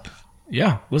 5.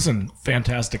 Yeah, listen,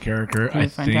 fantastic character. I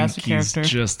fantastic think he's character.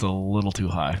 just a little too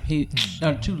high. He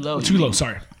too low. Too low,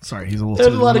 sorry, he's a little There's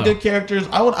too a lot low. of good characters.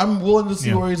 I'm willing to see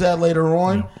Yeah. where he's at later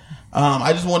on.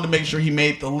 I just wanted to make sure he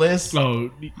made the list.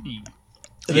 Oh, he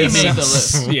There's- made the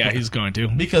list. Yeah, he's going to.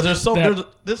 Because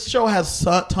this show has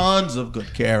tons of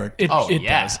good characters.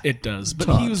 It does. But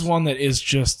Tons. he was one that is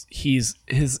just his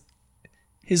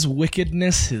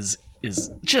wickedness is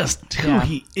just who Yeah.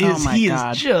 he is. Oh my he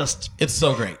God. is just It's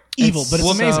so great. evil, but it's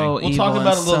so amazing. We'll talk evil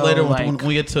about it a and little so, later like- when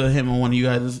we get to him on one of you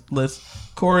guys' list.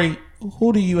 Corey,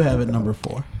 who do you have at number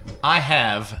 4? I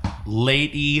have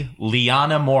Lady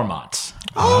Lyanna Mormont,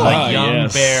 Oh, a young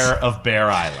yes. bear of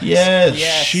Bear Island. yes.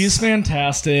 Yes. She's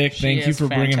fantastic. Thank you is for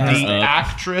bringing her fantastic. The up.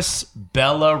 actress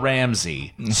Bella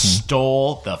Ramsey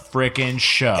stole the frickin'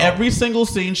 show. Every single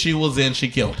scene she was in, she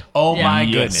killed. Oh Yeah. my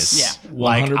Yes. goodness. Yeah.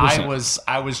 Like 100%.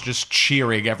 I was just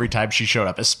cheering every time she showed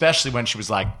up, especially when she was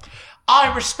like,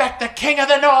 I respect the king of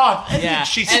the north. And Yeah. then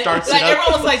she And, starts like it up.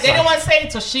 everyone was like, they didn't want to say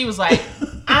it, so she was like,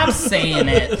 I'm saying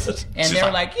it. And they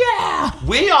were like, yeah.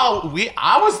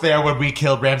 I was there when we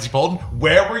killed Ramsay Bolton.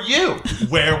 Where were you?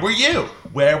 Where were you?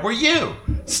 Where were you?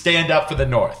 Stand up for the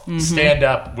North. Mm-hmm. Stand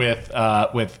up with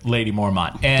Lady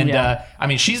Mormont. And Yeah. I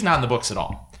mean, she's not in the books at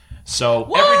all. So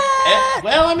What?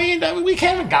 we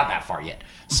haven't got that far yet.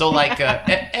 So like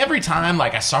every time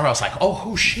like I saw her, I was like, oh,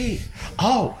 who's she?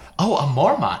 Oh, a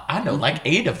Mormont. I know like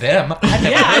 8 of them. I never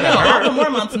Yeah, I heard know. of her. All the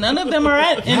Mormonts. None of them are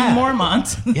in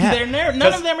Mormont. Yeah.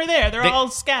 None of them are there. They're They- all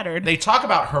scattered. They talk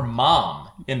about her mom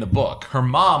in the book. Her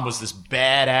mom was this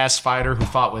badass fighter who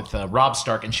fought with Robb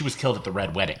Stark, and she was killed at the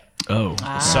Red Wedding. Oh,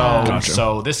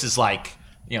 So this is like,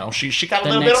 you know, she got a The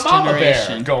little bit of next mama bear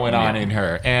generation. going on in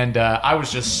her, and I was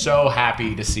just so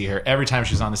happy to see her every time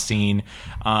she was on the scene.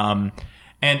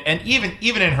 And even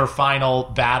in her final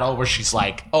battle where she's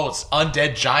like, "Oh, it's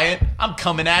undead giant. I'm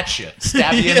coming at you.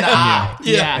 Stab you in the eye."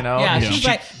 Yeah, you know. yeah. She- She's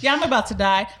like, yeah, I'm about to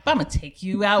die, but I'm gonna take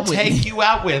you out with me. take you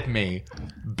out with me.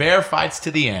 Bear fights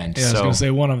to the end. yeah, I was so going to say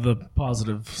one of the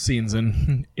positive scenes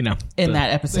in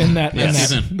that episode. in that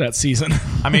season. that season.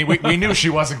 I mean, we knew she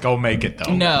wasn't gonna make it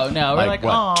though. No. We're like,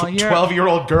 oh, you're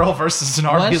 12-year-old girl versus an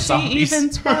army of was she zombies. even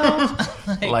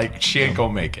 12? Like she ain't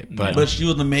gonna make it, but But she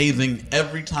was amazing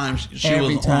every time she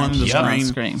Every was time on the she was on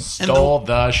screen. screen. stole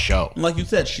the show. Like you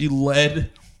said, she led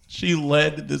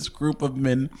this group of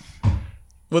men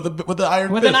with the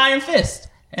iron With fist. an iron fist.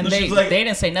 And So they she's like- they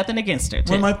didn't say nothing against her.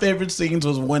 One of my favorite scenes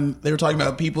was when they were talking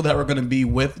about people that were going to be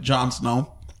with Jon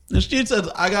Snow. And she says,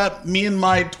 I got me and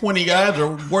my 20 guys are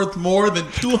worth more than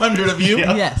 200 of you.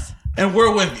 Yes. And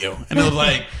we're with you. And it was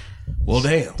like, well,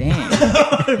 damn.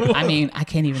 Damn. I mean, I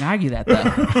can't even argue that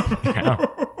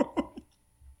though.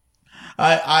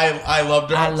 I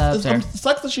loved her. I loved her. It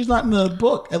sucks that she's not in the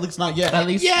book, at least not yet. At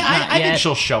least Yeah, not I think yet.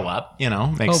 she'll show up. You know,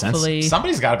 makes Hopefully. sense.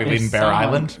 Somebody's got to be leading There's Bear someone.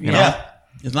 Island. You know? Yeah.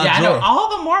 It's not Yeah, I know. Jorah.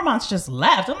 All the Mormonts just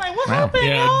left. I'm like, what happened?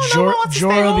 Yeah, No one wants to stay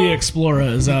Jorah the home. Explorer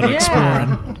is out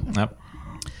exploring. Yep.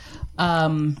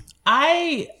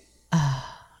 I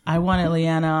wanted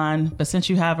Lyanna on, but since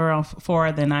you have her on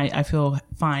 4, then I feel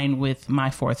fine with my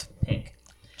 4th pick.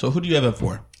 So who do you have it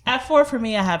for? At 4 for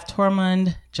me, I have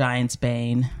Tormund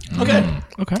Giantsbane. Okay.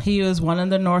 Okay. He was one of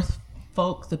the North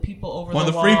folk, the people over One the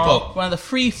of the wall. free folk. One of the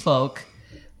free folk,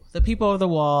 the people over the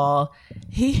wall.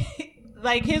 He,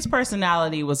 like, his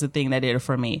personality was the thing that did it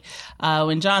for me.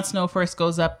 When Jon Snow first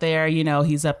goes up there, you know,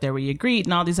 he's up there where you greet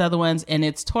and all these other ones, and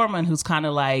it's Tormund who's kind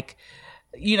of like,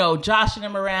 joshing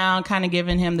him around, kind of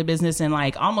giving him the business and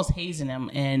like almost hazing him.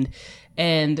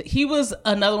 And he was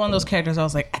another one of those characters I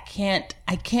was like,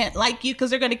 I can't like you because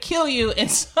they're going to kill you.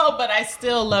 And so, but I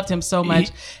still loved him so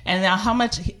much. And now how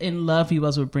much in love he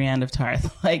was with Brienne of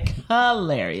Tarth. Like,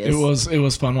 hilarious. It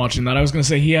was fun watching that. I was going to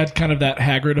say he had kind of that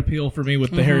Hagrid appeal for me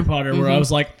with the Harry Potter where I was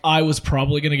like, I was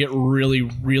probably going to get really,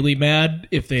 really mad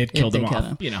if they had killed him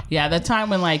off. Yeah, the time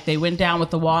when like they went down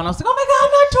with the wall and I was like, oh my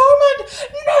God, not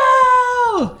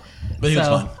Tormund! No! But he was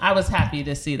fun. I was happy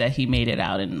to see that he made it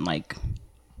out and like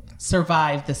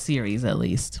survived the series at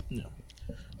least. Yeah.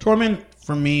 Tormund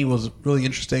for me was really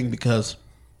interesting because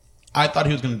I thought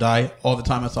he was going to die all the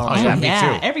time I saw him. Me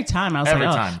too. Every time I was Every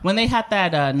like, time. when they had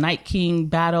that Night King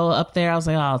battle up there, I was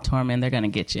like, oh, Tormund, they're going to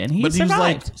get you. And he But he was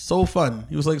survived. like so fun.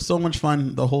 He was like so much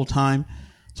fun the whole time.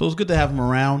 So it was good to have him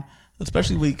around,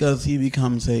 especially because he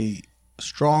becomes a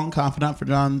strong confidant for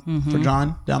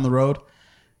John down the road.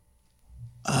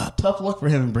 Tough luck for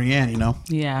him and Brienne,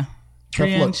 Yeah. Tough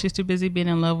Brienne, luck. she's too busy being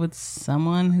in love with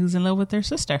someone who's in love with their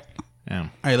sister. Yeah.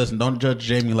 Hey, listen, don't judge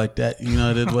Jamie like that. You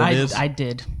know it is what it is. I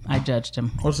did. I judged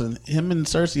him. Listen, him and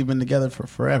Cersei have been together for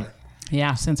forever.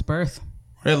 Yeah, since birth.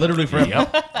 Yeah, literally forever.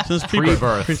 Yep. Since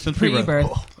Pre-birth. Since Pre-birth.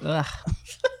 Oh. Ugh.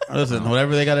 Listen,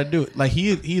 whatever they got to do. Like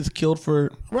he's killed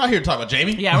for. We're out here to talk about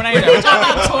Jamie. Yeah, we're not here. We're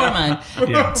talking about Tormund.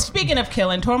 Yeah. Speaking of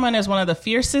killing, Tormund is one of the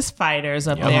fiercest fighters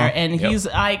up there, and he's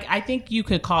like, I think you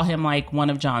could call him like one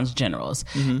of Jon's generals,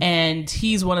 and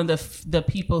he's one of the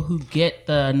people who get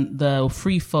the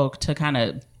free folk to kind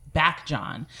of back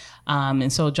Jon.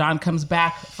 And so Jon comes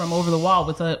back from over the wall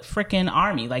with a freaking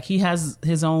army. Like he has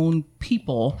his own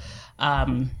people,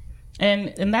 and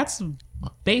that's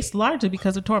based largely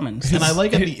because of Tormund. And I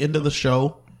like at the end of the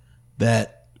show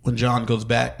that when Jon goes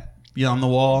back beyond the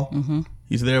wall,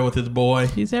 he's there with his boy.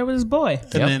 He's there with his boy.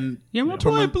 And then You're my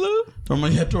boy, Blue.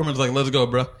 Tormund's like, let's go,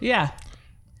 bro. Yeah,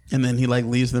 And then he like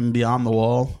leads them beyond the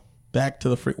wall back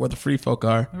to where the free folk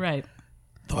are. right.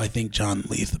 Though I think Jon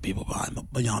leaves the people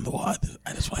beyond the wall.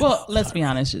 I just want Well, let's be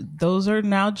honest. Those are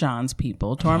now Jon's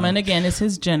people. Tormund again is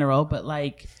his general, but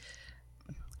like,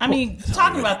 I mean,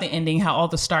 talking about the ending, how all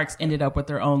the Starks ended up with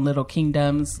their own little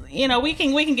kingdoms. We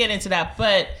can get into that,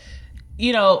 but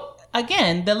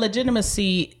again, the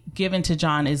legitimacy given to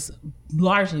Jon is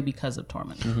largely because of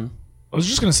Tormund. I was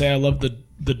just going to say I love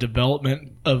the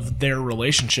development of their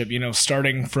relationship,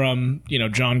 starting from,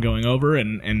 Jon going over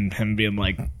and him being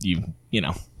like,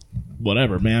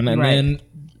 whatever, man. And Right. then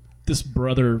this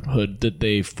brotherhood that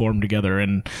they form together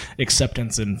and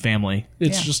acceptance and family.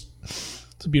 It's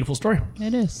a beautiful story.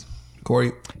 It is.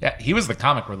 Corey. Yeah, he was the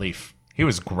comic relief. He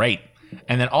was great.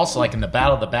 And then also, like in the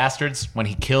Battle of the Bastards, when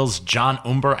he kills Jon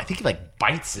Umber, I think he like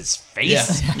bites his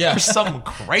face Yeah. or something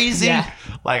crazy. Yeah.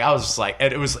 Like I was just like,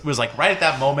 and it was like right at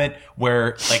that moment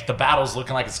where like the battle's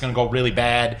looking like it's gonna go really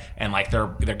bad, and like they're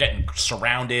getting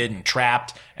surrounded and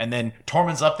trapped, and then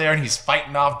Tormund's up there and he's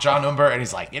fighting off Jon Umber, and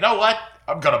he's like, you know what?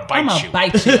 I'm gonna bite I'm you. gonna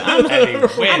bite you. And he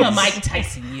wins. I'm a Mike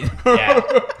Tyson you.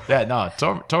 No,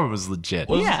 Tormund was legit.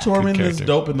 Was Yeah. Tormund Good this character.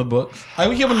 dope in the books?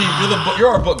 You're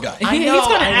our book guy. I He's know,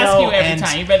 gonna I ask know, you every and-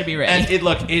 time. You better be ready. And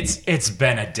it's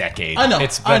been a decade. I know.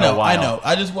 It's been a while. I know.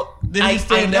 I just did he I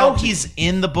stand know out to you? he's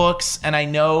in the books, and I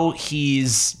know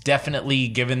he's definitely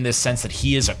given this sense that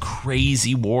he is a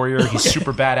crazy warrior. He's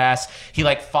super badass. He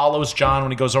like follows Jon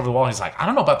when he goes over the wall. He's like, I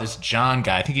don't know about this Jon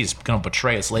guy. I think he's going to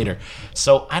betray us later.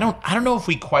 So I don't know if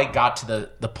we quite got to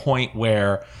the point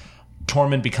where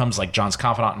Tormund becomes like Jon's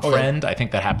confidant and friend. I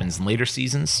think that happens in later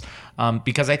seasons,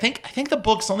 because I think the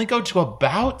books only go to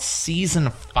about season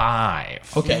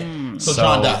 5. Okay. So So-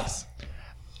 Jon dies.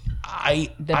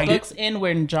 the books end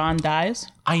when Jon dies.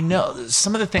 I know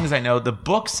some of the things I know. The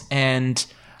books end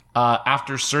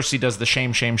after Cersei does the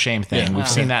shame thing. Yeah. We've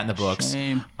seen that in the books.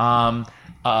 Shame.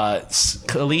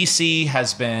 Khaleesi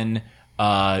has been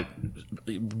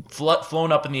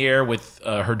flown up in the air with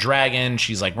her dragon.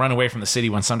 She's like run away from the city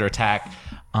when it's under attack.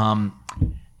 And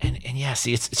yeah,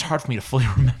 see, it's hard for me to fully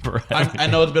remember. I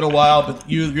know it's been a while, but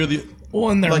you're the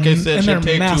And they're, like I said, and should they're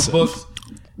take massive. 2 books.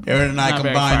 Aaron and I Not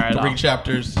very far combined at 3 all.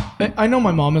 chapters. I know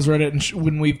my mom has read it, and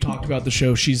when we've talked about the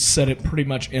show, she's said it pretty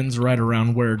much ends right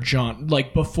around where Jon,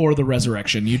 like before the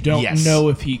resurrection. You don't Yes. know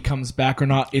if he comes back or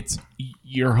not.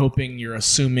 You're hoping, you're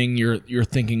assuming, you're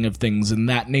thinking of things in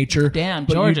that nature. Damn,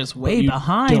 but George you- is but way you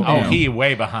behind. don't Oh, know. he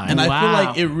way behind. And I feel Wow.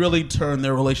 like it really turned,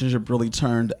 their relationship really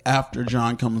turned after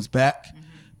Jon comes back,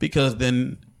 because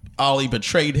then Ollie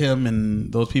betrayed him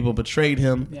and those people betrayed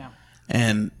him. Yeah.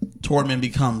 And Tormund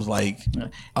becomes like,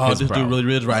 oh, His this bro. dude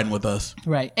really is riding with us.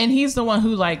 Right. And he's the one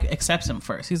who like accepts him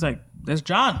first. He's like, there's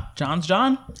John. John's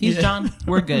John. He's Yeah. John.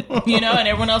 We're good. And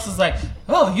everyone else is like,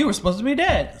 oh, you were supposed to be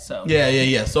dead. So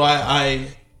Yeah. So I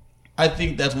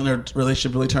think that's when their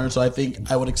relationship really turns. So I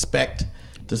think I would expect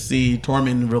to see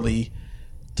Tormund really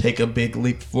take a big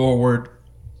leap forward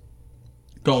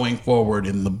going forward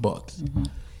in the books. Mm-hmm.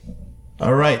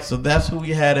 All right, so that's who we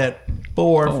had at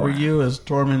 4 for you as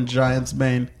Tormund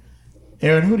Giantsbane.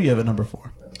 Aaron, who do you have at number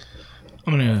 4?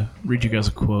 I'm going to read you guys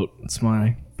a quote. It's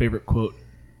my favorite quote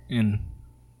in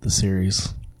the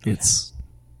series. It's,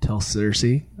 "Tell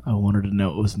Cersei I want her to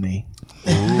know it was me."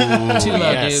 too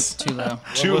low, yes. dude. Too low.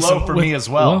 Too low for me as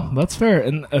well. That's fair,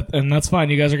 and that's fine.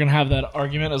 You guys are gonna have that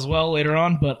argument as well later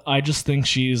on, but I just think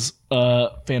she's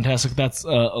fantastic. That's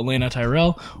Olenna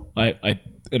Tyrell. I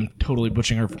am totally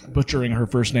butchering her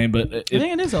first name, but I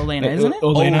think it is Olenna, isn't it?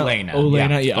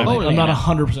 Olenna. Yeah, Olenna. I'm not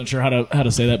 100% sure how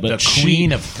to say that, but The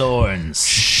Queen of Thorns.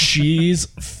 she's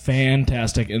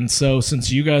fantastic. And so, since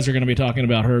you guys are going to be talking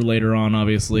about her later on,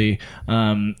 obviously,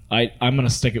 I'm going to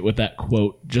stick it with that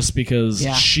quote just because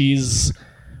she's.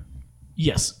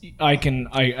 Yes,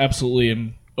 I absolutely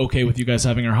am okay with you guys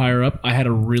having her higher up. I had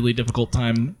a really difficult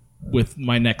time with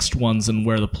my next ones and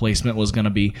where the placement was going to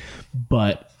be,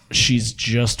 but she's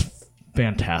just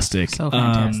fantastic. So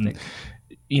fantastic.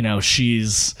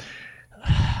 She's.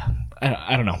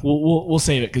 I don't know. We'll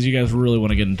save it because you guys really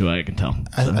want to get into it. I can tell.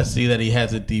 I see that he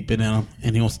has it deep in him,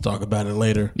 and he wants to talk about it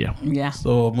later. Yeah. Yeah.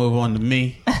 So we'll move on to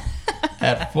me.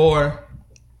 At 4,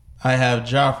 I have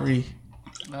Joffrey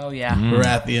Oh yeah.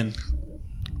 Baratheon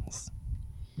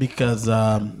because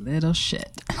Little shit.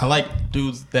 I like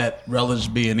dudes that relish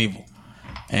being evil,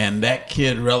 and that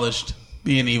kid relished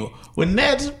being evil. When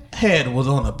Ned's head was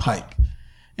on a pike,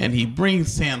 and he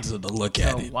brings Sansa to look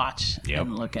at So it, watch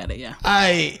and look at it. Yeah.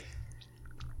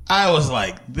 I was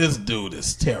like, this dude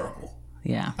is terrible.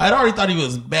 Yeah. I'd already thought he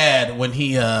was bad when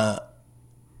he helped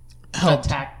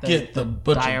Attack get the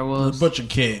direwolves. butcher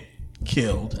kid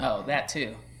killed. Oh, that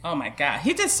too. Oh my god,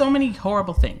 he did so many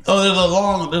horrible things. Oh,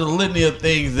 there's a litany of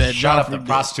things that Shot up Joffrey the did.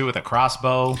 prostitute with a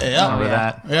crossbow. Yep. Remember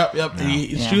Yeah. that? Yep.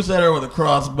 He shoots at her with a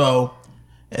crossbow,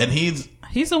 and he's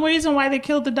He's the reason why they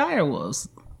killed the direwolves.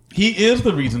 he is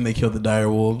the reason they killed the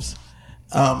direwolves.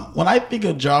 When I think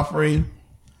of Joffrey,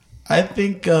 I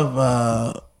think of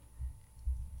a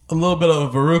little bit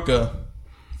of Veruca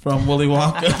from Willy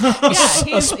Wonka, Yeah,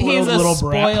 he's spoiled a little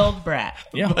brat. spoiled brat.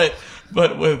 Yeah.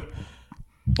 but with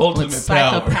ultimate With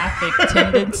power. psychopathic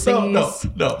tendencies.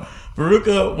 No.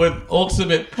 Veruca with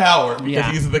ultimate power because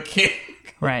Yeah. he's the king.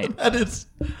 Right. That is,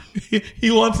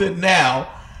 he wants it now,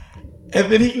 and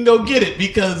then he can go get it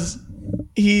because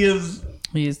he is.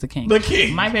 He is the king. The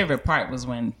king. My favorite part was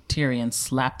when Tyrion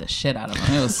slapped the shit out of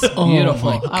him. It was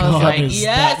beautiful. my I was God, like, is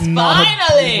yes, that not a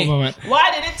finally. beautiful moment?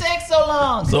 Why did it take so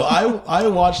long? So I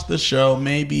watched the show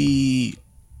maybe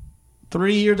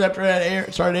 3 years after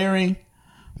it started airing,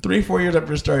 3-4 years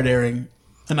after it started airing,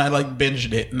 and I like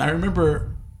binged it. And I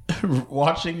remember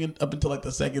watching it up until like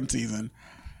the second season,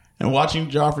 and watching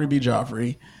Joffrey be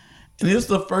Joffrey. And this is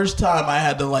the first time I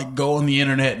had to like go on the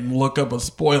internet and look up a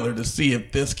spoiler to see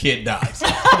if this kid dies.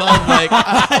 'Cause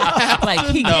I was like,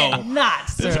 like he No. cannot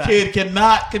this survive. kid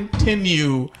cannot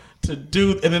continue to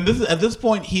do. And then at this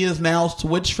point, he is now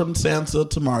switched from Sansa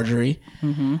to Marjorie,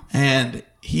 and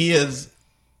he has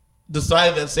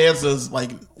decided that Sansa's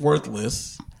like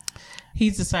worthless.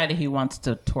 He's decided he wants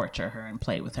to torture her and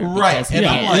play with her. Right, because and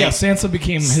he I'm is like- Sansa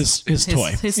became his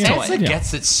toy. his Sansa toy.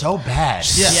 gets it so bad.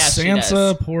 Yes, she Sansa,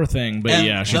 does. poor thing, but And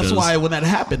yeah, she that's does. why when that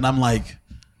happened, I'm like,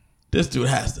 this dude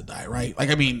has to die, right? Like,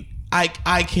 I mean, I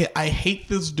can't. I hate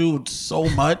this dude so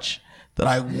much that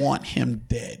I want him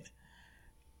dead.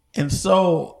 And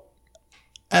so,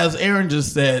 as Aaron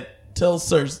just said, tell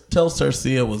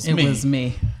Cersei it was It me. was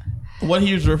me. What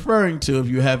he was referring to, if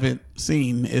you haven't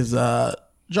seen, is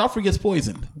Joffrey gets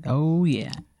poisoned. Oh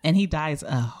yeah, and he dies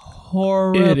a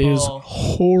horrible, It is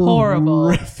horrible,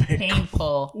 horrific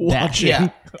painful watching. Yeah.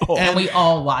 Oh. And we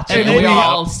all watch it. and And we we-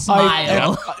 all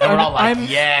smile. And we're all like, I'm-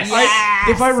 yes.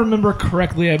 If I remember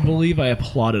correctly, I believe I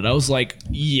applauded. I was like,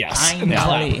 yes. I And know.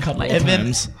 clapped a couple Like- of And then,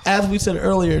 times. as we said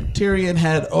earlier, Tyrion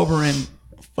had Oberyn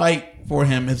fight for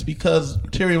him. It's because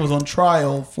Tyrion was on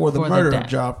trial for the For the murder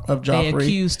death. of They Joffrey,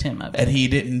 accused him of it. and he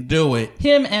didn't do it.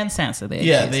 Him and Sansa.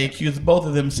 They accused both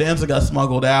of them. Sansa got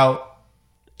smuggled out,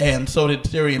 and so did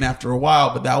Tyrion after a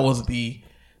while. But that was the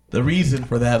reason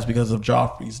for that is because of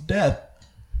Joffrey's death.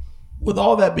 With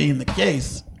all that being the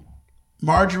case,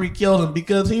 Marjorie killed him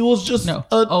because he was just Olenna.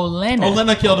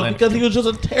 Olenna killed him because he was just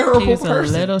a terrible He's a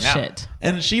person, little Yeah. shit.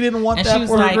 and she didn't want And that she was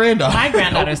for her like, granddaughter. my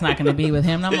granddaughter's not going to be with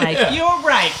him. And I'm like, Yeah. you're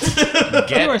right.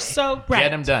 Get, You are so right.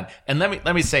 Get him done. And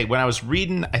let me say, when I was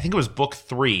reading, I think it was book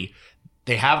 3,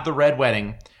 they have the Red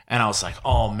Wedding, and I was like,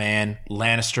 oh man,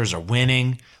 Lannisters are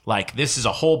winning. Like, this is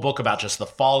a whole book about just the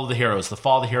fall of the heroes,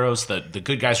 the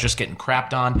good guys just getting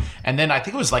crapped on. And then I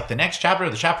think it was like the next chapter, or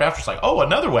the chapter after, it's like, oh,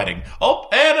 another wedding. Oh,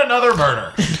 and another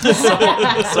murder.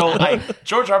 so like,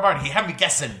 George R. R. Martin, he had me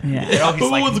guessing. Yeah. You know, he's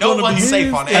like, no one's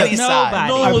safe on any side.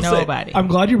 Nobody. I'm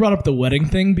glad you brought up the wedding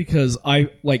thing, because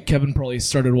I, like Kevin, probably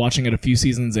started watching it a few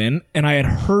seasons in, and I had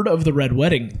heard of the Red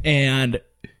Wedding, and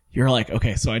you're like,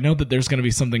 okay, so I know that there's going to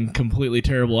be something completely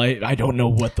terrible. I don't know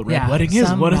what the Red Wedding is.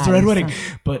 What is the Red Wedding?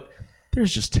 But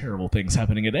there's just terrible things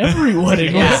happening at every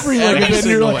wedding. Every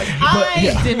single wedding.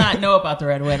 I did not know about the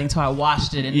Red Wedding until I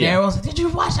watched it, and Daryl was like, "Did you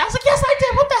watch it?" I was like, "Yes, I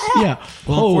did. What the hell?" Yeah.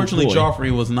 Well, unfortunately,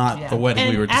 Joffrey was not the wedding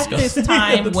and we were discussing. At this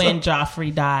time, when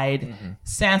Joffrey died,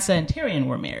 Sansa and Tyrion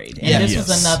were married, and this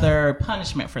was another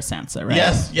punishment for Sansa, right?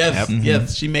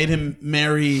 Yes. She made him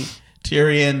marry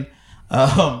Tyrion.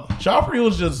 Joffrey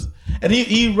was just, and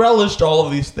he relished all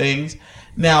of these things.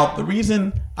 Now, the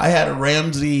reason I had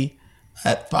Ramsay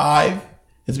at 5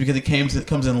 is because it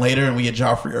comes in later, and we get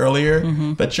Joffrey earlier.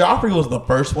 But Joffrey was the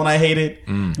first one I hated.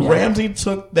 Ramsay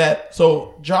took that.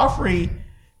 So Joffrey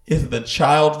is the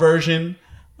child version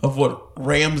of what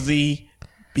Ramsay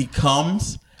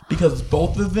becomes, because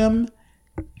both of them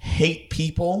hate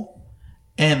people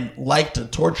and like to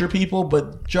torture people.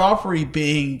 But Joffrey,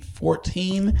 being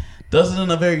 14, does it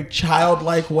in a very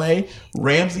childlike way.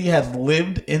 Ramsay has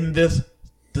lived in this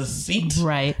deceit,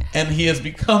 right? And he has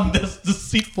become this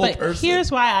deceitful person.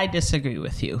 Here's why I disagree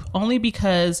with you. Only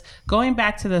because going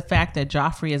back to the fact that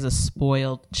Joffrey is a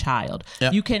spoiled child,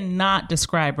 you cannot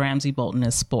describe Ramsay Bolton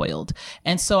as spoiled.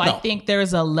 And so I think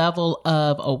there's a level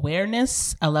of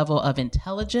awareness, a level of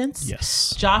intelligence.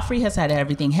 Yes. Joffrey has had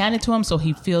everything handed to him, so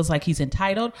he feels like he's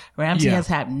entitled. Ramsay has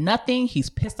had nothing. He's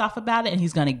pissed off about it, and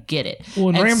he's going to get it. Well,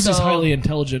 and Ramsay's highly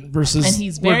intelligent versus, and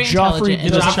he's very intelligent.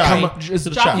 And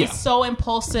Joffrey's so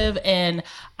impulsive. And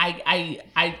I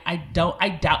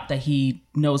doubt that he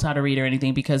knows how to read or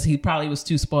anything, because he probably was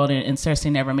too spoiled, and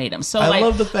Cersei never made him. So I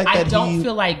love the fact I that don't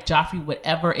feel like Joffrey would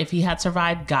ever, if he had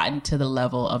survived, gotten to the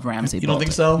level of Ramsay. You don't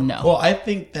think so? No. Well, I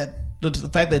think that the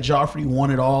fact that Joffrey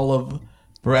wanted all of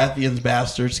Baratheon's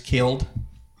bastards killed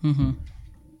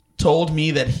told me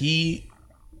that he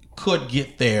could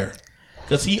get there,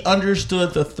 because he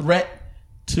understood the threat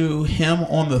to him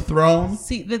on the throne.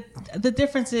 See, the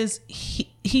difference is he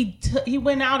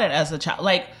went out as a child.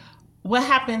 Like, what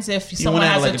happens if someone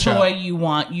has a toy you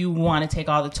want to take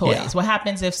all the toys? Yeah. What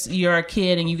happens if you're a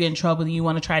kid and you get in trouble and you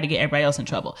want to try to get everybody else in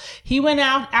trouble? He went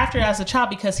out after as a child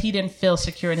because he didn't feel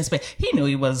secure in his space. He knew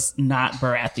he was not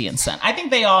Baratheon's son. I think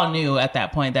they all knew at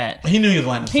that point that he knew he was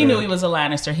Lannister. He knew he was a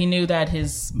Lannister. He knew that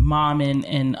his mom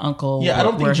and uncle I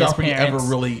don't think Joffrey ever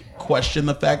really questioned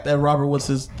the fact that Robert was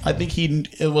his. I think he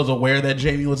was aware that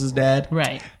Jaime was his dad.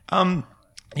 Right.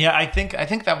 Yeah, I think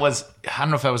that was, I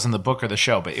don't know if that was in the book or the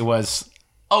show, but it was,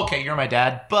 okay, you're my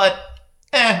dad, but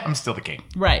I'm still the king.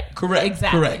 Right. Correct.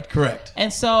 Exactly. Correct.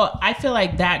 And so I feel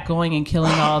like that going and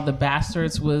killing all the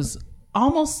bastards was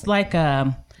almost like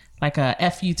a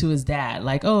F you to his dad.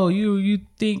 Like, oh, you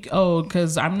think,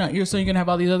 because I'm not your son, you're going to have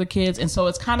all these other kids. And so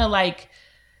it's kind of like,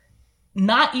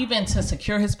 not even to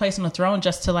secure his place on the throne,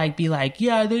 just to like be like,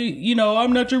 yeah,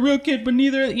 I'm not your real kid, but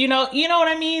neither, you know what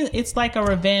I mean? It's like a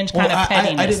revenge kind of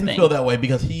pettiness I didn't thing. feel that way,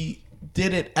 because he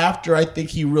did it after I think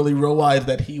he really realized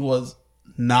that he was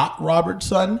not Robert's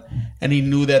son, and he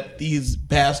knew that these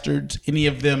bastards, any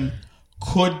of them,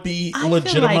 could be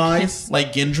legitimized,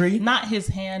 like Gendry. Not his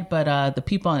hand, but the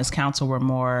people on his council were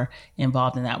more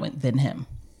involved in that than him.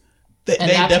 They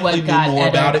definitely knew more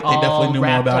about it. They definitely knew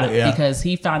more about it, because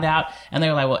he found out, and they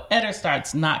were like, well, Eddard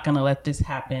Stark's not going to let this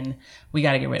happen. We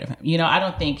got to get rid of him. I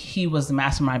don't think he was the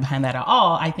mastermind behind that at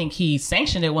all. I think he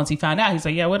sanctioned it once he found out. He's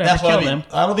like, yeah, whatever, kill him.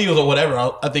 I don't think it was a whatever.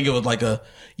 I think it was like a,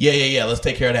 yeah, let's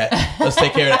take care of that. Let's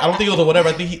take care of that. I don't think it was a whatever.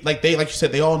 I think like you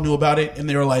said, they all knew about it, and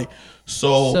they were like,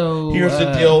 so here's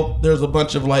the deal. There's a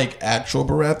bunch of like actual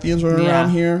Baratheons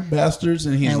around here, bastards,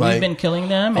 and he's like, we've been killing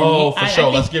them. And for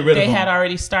sure, let's get rid of them. They had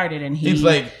already started, and he's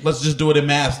like, let's just do it in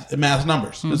mass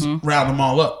numbers. Let's round them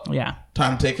all up. Yeah,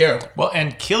 time to take care of them. Well,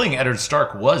 and killing Eddard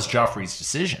Stark was Joffrey's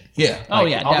decision. Yeah. All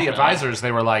definitely. the advisors,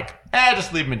 they were like,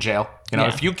 just leave him in jail.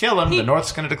 If you kill him, the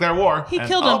North's going to declare war. He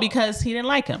killed him because he didn't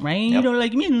like him, right? Yep. You don't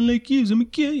like me, I don't like you, so I'm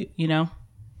going to kill you,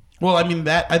 Well, I mean,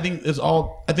 that I think is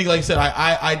all. I think, like I said,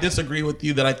 I disagree with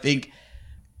you that I think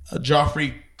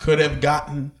Joffrey could have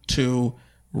gotten to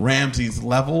Ramsay's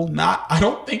level. I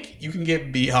don't think you can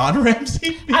get beyond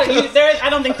Ramsay. I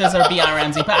don't think there's a beyond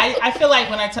Ramsay, but I feel like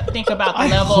when I think about the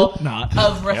level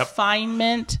of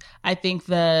refinement, I think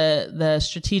the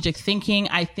strategic thinking,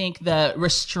 I think the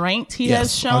restraint he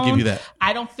has shown. I'll give you that.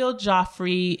 I don't feel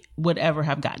Joffrey would ever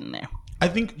have gotten there. I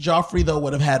think Joffrey, though,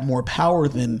 would have had more power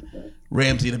than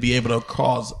Ramsay to be able to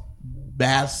cause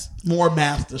more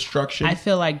mass destruction. I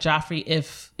feel like Joffrey,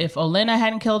 if Olenna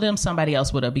hadn't killed him, somebody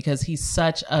else would have, because he's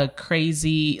such a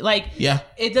crazy,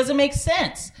 it doesn't make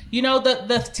sense. You know,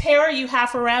 the terror you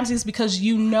have for Ramsay is because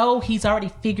you know he's already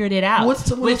figured it out. With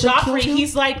Joffrey,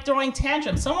 he's like throwing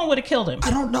tantrums. Someone would have killed him.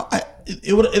 I don't know.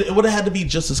 It would have had to be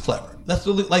just as clever. That's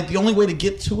really, the only way to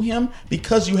get to him,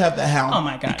 because you have the Hound. Oh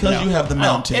my God! Because you have the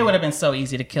Mountain. It would have been so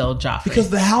easy to kill Joffrey because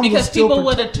the Hound. Because was still people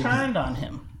would have protecting turned him. on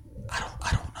him. I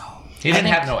don't know. He didn't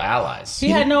have no allies. He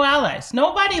had no allies.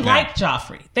 Nobody liked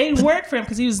Joffrey. They worked for him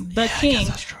because he was the king.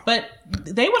 But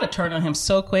they would have turned on him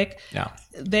so quick. Yeah.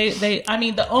 I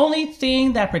mean, the only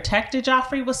thing that protected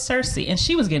Joffrey was Cersei, and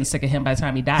she was getting sick of him by the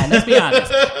time he died. Let's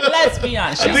be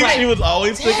honest. She was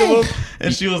always sick of him,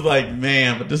 and she was like,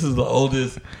 "Man, but this is the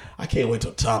oldest. I can't wait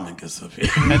till Tommen gets up here."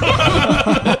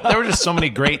 There were just so many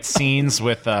great scenes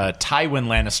with Tywin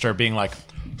Lannister being like,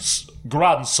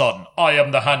 "Grandson, I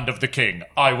am the hand of the king.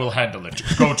 I will handle it.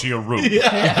 Go to your room."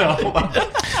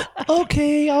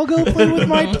 Okay, I'll go play with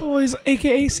my toys,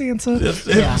 aka Sansa.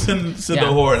 Send the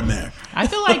whore in there. I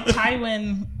feel like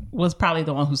Tywin was probably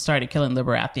the one who started killing the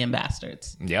Baratheon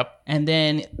bastards. Yep. And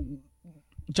then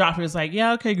Joffrey was like,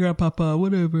 "Yeah, okay, Grandpapa,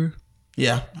 whatever."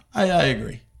 Yeah, I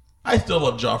agree. I still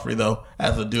love Joffrey, though.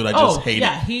 As a dude, I just hate it.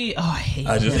 I hate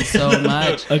him so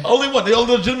much. The only one that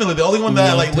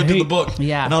I looked at the book.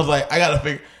 Yeah. And I was like, I gotta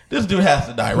figure, this dude has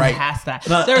to die, right? He has to.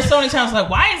 There were so many times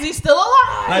like, why is he still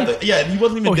alive? And he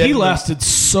wasn't even dead. He lasted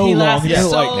so long. He lasted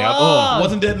so long.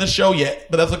 Wasn't dead in the show yet,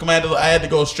 but that's what I had to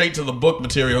go straight to the book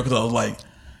material because I was like,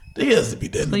 he has to be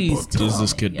dead in the book. Does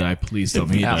this kid die? Please tell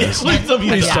me he Please dies. tell me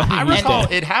he dies. I recall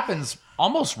it happens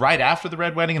almost right after the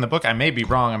Red Wedding in the book. I may be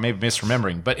wrong. I may be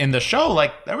misremembering. But in the show,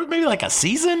 there was maybe a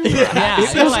season.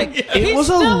 It was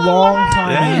a long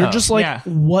time. Yeah. You're just like,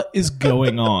 what is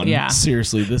going on? Yeah.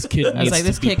 Seriously, this kid needs I was like,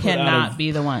 this to be kid put out cannot of-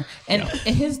 be the one. And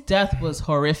his death was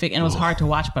horrific, and it was hard to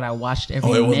watch, but I watched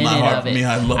every it was minute not hard of for it. me.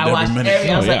 I loved every watched minute.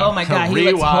 I was like, yeah. oh my God,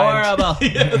 he looks Rewind. horrible.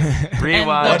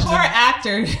 Rewind. And the poor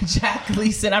actor, Jack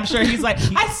Gleason, I'm sure he's like,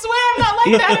 I swear I'm not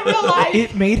like that in real life.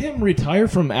 It made him retire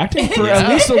from acting for at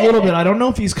least a little bit. I don't know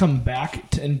if he's come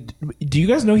back. And do you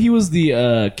guys know he was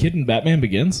the kid in Batman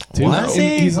Begins too? Was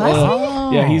he? He's,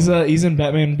 Was he? yeah, he's in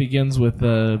Batman Begins with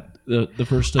the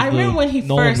first of I remember when he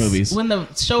Nolan movies. when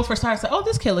the show first started, I was like, oh,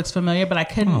 this kid looks familiar, but I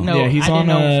couldn't know. Yeah, he's I didn't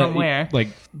on know from where. Like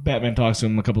Batman talks to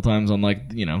him a couple times on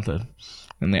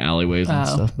in the alleyways and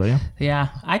stuff. But yeah. Yeah,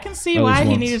 I can see At why least he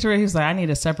once. needed to. He was like, I need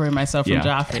to separate myself from Yeah.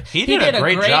 Joffrey. He did a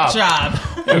great job.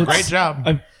 Great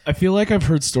job. I feel like I've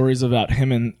heard stories about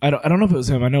him, and I don't know if it was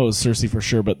him. I know it was Cersei for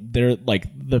sure, but they're like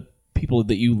the people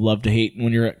that you love to hate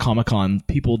when you're at Comic-Con.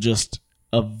 People just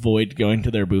avoid going to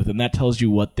their booth, and that tells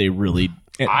you what they really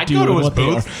I'd do go to and his what they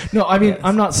booth. are. No, I mean,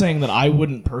 I'm not saying that I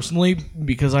wouldn't personally,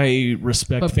 because I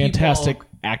respect But fantastic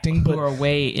acting, Who but are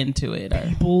way into it.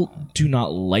 people do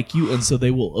not like you, and so they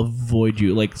will avoid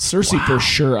you. Like Cersei for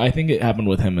sure. I think it happened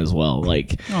with him as well.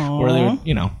 Like where they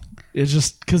would, it's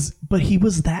just because, but he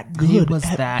was that good. He was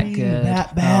at that being good.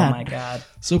 that bad. Oh my God.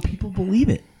 So people believe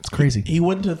it. It's crazy. He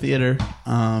went to theater,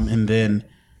 and then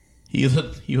he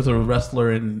was a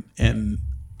wrestler in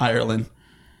Ireland.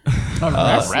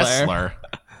 A Wrestler.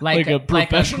 Like a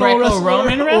professional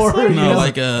Greco-Roman wrestler? wrestler? No,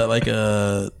 like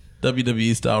a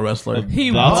WWE style wrestler. He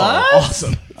That's was?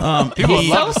 awesome. People would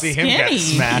He- love so to see him get skinny.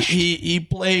 smashed. He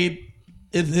played.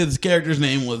 His character's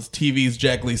name was TV's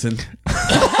Jack Gleason.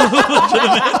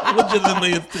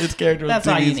 Legitimately, his character was That's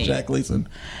all you TV's need. Jack Gleason.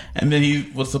 And then he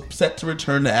was set to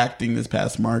return to acting this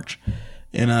past March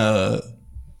in a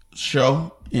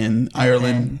show in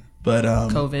Ireland, but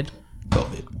COVID.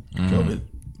 COVID.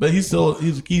 But he's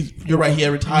you're right. He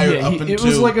had retired up until it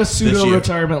was like a this pseudo year.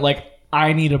 retirement. Like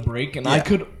I need a break, and I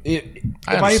could.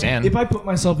 I understand. If I put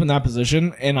myself in that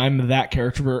position, and I'm that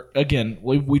character, again,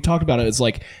 we talked about it. It's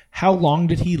like, how long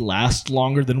did he last?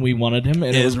 Longer than we wanted him,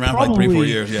 and It was around like 3-4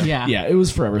 years. Yeah. Yeah, it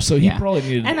was forever. So he probably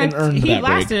needed and earned he that break.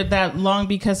 lasted that long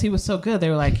because he was so good. They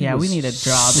were like, yeah, we need to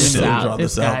draw this so out. draw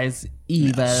This this out. guy's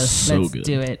evil. so Let's good.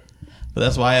 do it. But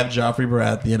that's why I have Joffrey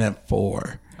Baratheon at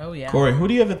 4. Oh, yeah. Corey, who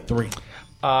do you have at 3?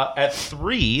 At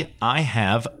 3, I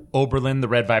have Oberlin the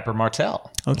Red Viper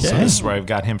Martell. Okay. So this is where I've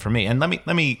got him for me. And let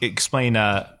me explain.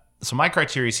 So my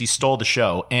criteria is he stole the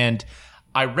show, and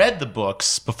I read the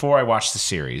books before I watched the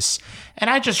series, and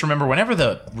I just remember whenever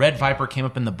the Red Viper came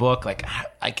up in the book, like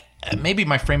maybe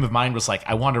my frame of mind was like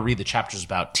I wanted to read the chapters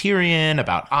about Tyrion,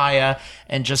 about Arya,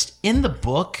 and just in the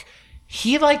book,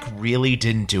 he like really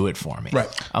didn't do it for me. Right.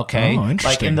 Okay. Oh, interesting.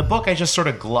 Like in the book, I just sort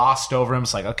of glossed over him.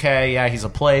 It's like, okay, yeah, he's a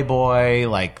playboy.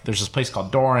 Like there's this place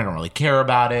called Dorne. I don't really care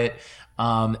about it.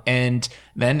 And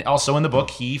then also in the book,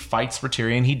 he fights for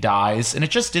Tyrion, he dies, and it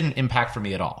just didn't impact for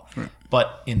me at all. Right.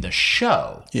 But in the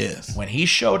show, Yes. when he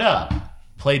showed up,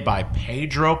 played by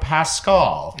Pedro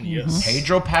Pascal,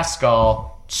 Pedro Pascal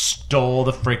stole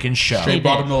the freaking show. He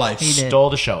brought him to life. He did. Stole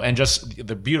the show, and just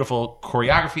the beautiful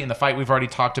choreography in the fight we've already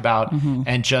talked about,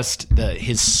 and just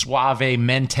his suave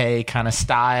mente kind of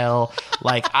style.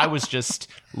 Like I was just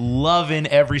loving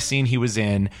every scene he was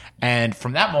in, and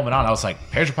from that moment on, I was like,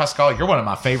 Pedro Pascal, you're one of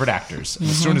my favorite actors. And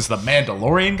as soon as the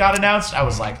Mandalorian got announced, I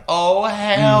was like, oh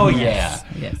hell yeah!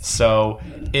 Yes. So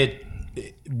it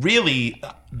really.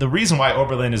 The reason why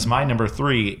Oberlin is my number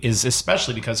 3 is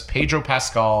especially because Pedro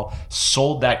Pascal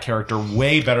sold that character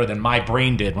way better than my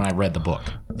brain did when I read the book.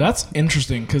 That's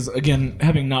interesting because, again,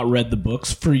 having not read the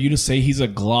books, for you to say he's a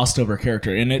glossed over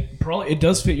character, and it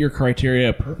does fit your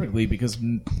criteria perfectly because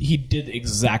he did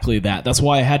exactly that. That's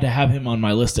why I had to have him on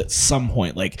my list at some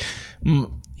point. Like,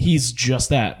 he's just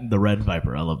that, the Red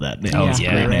Viper. I love that name. Yeah,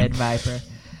 yeah. the Red Viper.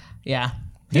 Yeah.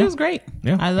 He was great.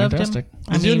 Yeah, I loved fantastic.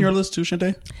 him. Is he on your list too,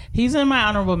 Shante? He's in my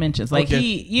honorable mentions. Like Okay.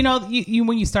 he, you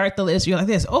when you start the list, you're like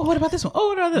this. Oh, what about this one? Oh,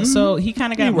 what about this? So he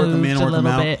kind of got You work him moved in, a work him little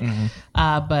out.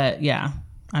 bit. But yeah,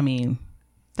 I mean,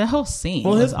 the whole scene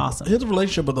Well, was awesome. His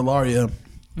relationship with Ilaria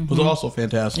was also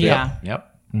fantastic. Yeah.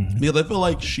 Yep. Because I feel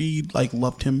like she like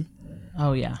loved him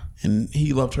Oh yeah. and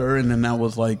he loved her, and then that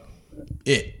was like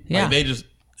it. Yeah. Like, they just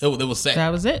it was set. That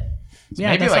was it.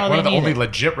 Yeah, Maybe that's like all one of they the only needed.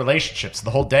 legit relationships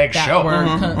the whole dang that show. were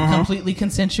completely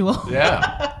consensual.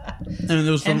 Yeah. and it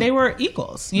was from, And they were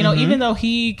equals, you know, even though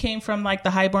he came from like the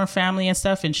highborn family and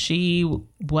stuff, and she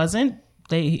wasn't.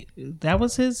 That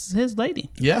was his lady.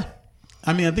 yeah.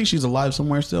 I mean, I think she's alive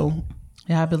somewhere still.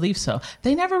 Yeah, I believe so.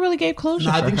 They never really gave closure.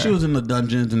 No, I for think her. she was in the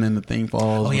dungeons, and then the thing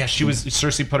falls. Oh yeah, she was.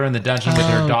 Cersei put her in the dungeon with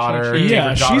her daughter. true. gave Yeah,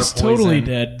 her daughter she's totally poison.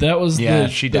 dead. That was Yeah,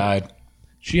 she died.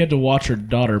 She had to watch her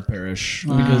daughter perish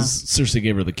because Cersei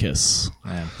gave her the kiss.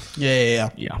 Man. Yeah.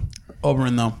 Yeah.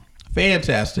 Oberyn though,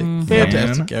 fantastic,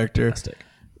 fantastic character.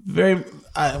 Very.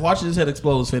 Watching his head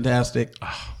explode was fantastic.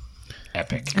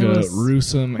 Epic. It was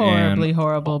Gruesome horribly and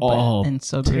horrible, but and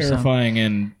so gruesome. terrifying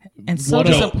and And so what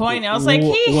a- disappointing. I was like,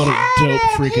 what a dope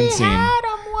freaking scene.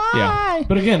 Why? Yeah,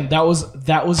 but again, that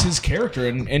was his character,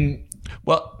 and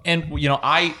Well, and you know,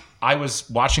 I was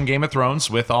watching Game of Thrones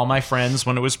with all my friends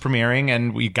when it was premiering,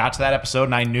 and we got to that episode,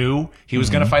 and I knew he was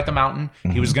going to fight the Mountain.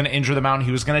 He was going to injure the Mountain.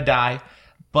 He was going to die.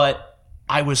 But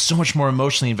I was so much more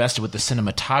emotionally invested with the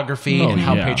cinematography and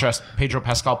how yeah. Pedro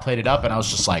Pascal played it up, and I was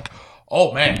just like,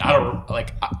 oh man,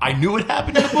 I knew it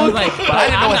happened in the book, Like, but I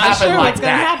didn't know I'm it not happened sure like what's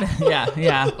gonna that. happen.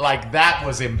 Yeah. Like that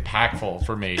was impactful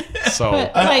for me. So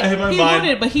But I like have my he mind-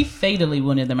 wounded, but he fatally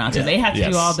wounded the Mountain. Yeah. They had to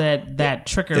Yes. do all that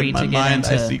trickery In my to get mind,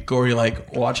 him I to. see Corey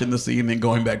like watching the scene, then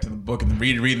going back to the book and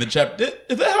reading the chapter.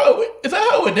 Is that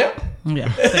how it went down?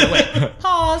 Yeah. Say, wait.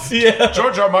 Pause. Yeah.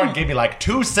 George R. R. Martin gave me like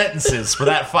 2 sentences for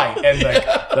that fight, and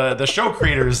the show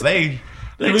creators they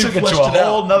took it to a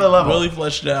whole nother level. Really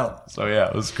fleshed it out. So yeah,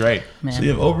 it was great. Man. So you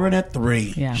have Oberyn at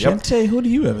 3. Yeah. Shante, who do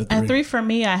you have at 3? At 3 for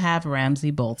me, I have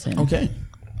Ramsay Bolton. Okay.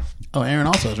 Oh, Aaron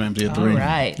also has Ramsay at 3. All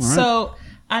right. So,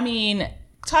 I mean,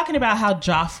 talking about how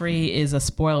Joffrey is a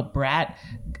spoiled brat,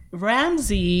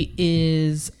 Ramsay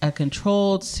is a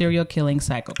controlled serial killing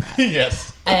psychopath.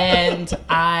 Yes. And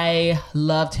I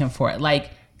loved him for it.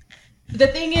 Like, the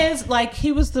thing is, like,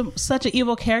 he was such an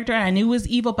evil character, and I knew he was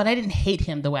evil, but I didn't hate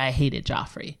him the way I hated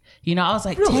Joffrey. You know, I was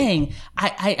like, dang,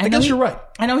 I know guess you're right.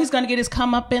 I know he's going to get his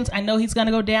comeuppance. I know he's going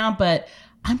to go down, but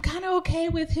I'm kind of okay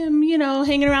with him, you know,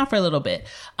 hanging around for a little bit.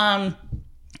 And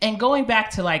going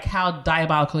back to like how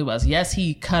diabolical he was. Yes,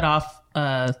 he cut off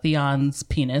Theon's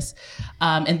penis,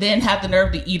 and then had the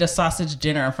nerve to eat a sausage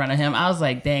dinner in front of him. I was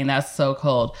like, dang, that's so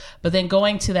cold. But then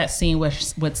going to that scene with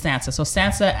Sansa. So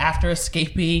Sansa, after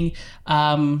escaping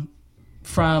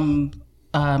from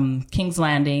King's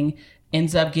Landing,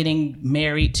 ends up getting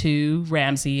married to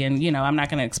Ramsay. And, you know, I'm not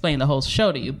going to explain the whole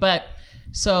show to you. But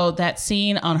so that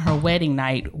scene on her wedding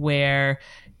night where,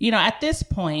 you know, at this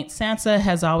point, Sansa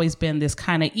has always been this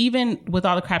kind of, even with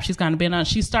all the crap she's kind of been on,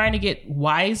 she's starting to get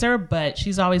wiser, but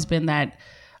she's always been that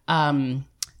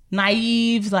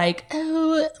naive, like,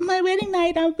 oh, my wedding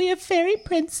night, I'll be a fairy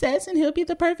princess and he'll be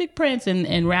the perfect prince.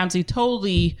 And Ramsay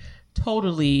totally,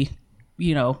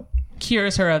 you know,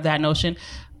 cures her of that notion.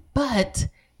 But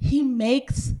he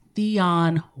makes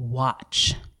Theon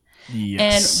watch.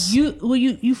 Yes. And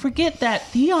you forget that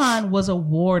Theon was a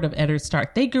ward of Eddard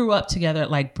Stark. They grew up together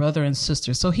like brother and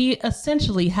sister. So he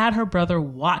essentially had her brother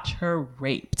watch her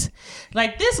raped.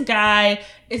 Like, this guy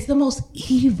is the most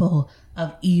evil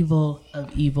of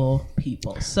evil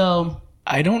people. So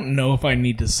I don't know if I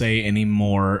need to say any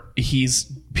more. He's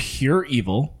pure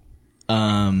evil.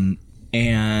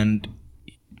 And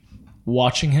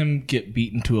watching him get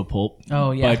beaten to a pulp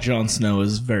by Jon Snow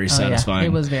is very satisfying. Yeah.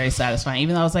 It was very satisfying.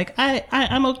 Even though I was like,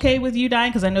 I'm okay with you dying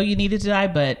because I know you needed to die,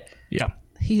 but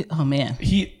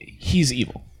he's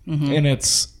evil. And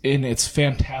it's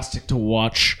fantastic to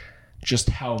watch just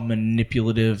how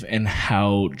manipulative and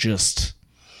how just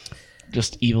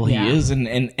evil he is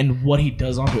and what he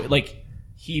does onto it. Like,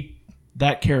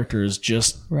 that character is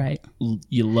just right.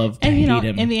 You love to hate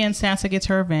him. In the end, Sansa gets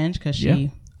her revenge because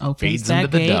she opens Feeds that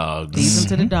them to the gate, dogs. feeds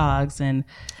them to the dogs, and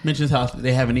Mentions how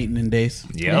they haven't eaten in days.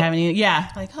 they haven't even,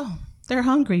 like, oh, they're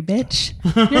hungry, bitch.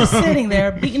 You're sitting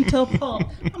there beaten to a pulp.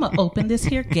 I'm gonna open this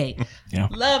here gate. Yeah.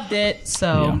 Loved it.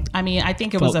 So I mean, I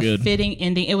think it was Felt a good. fitting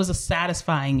ending. It was a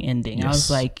satisfying ending. I was Yes.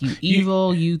 like, you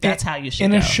evil, that's how you should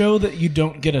in go. a show that you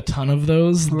don't get a ton of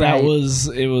those. Right.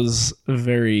 It was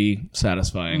very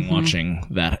satisfying watching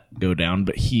that go down.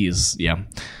 But he's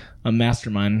a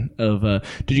mastermind of.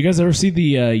 Did you guys ever see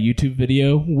the YouTube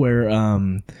video where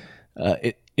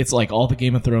it's like all the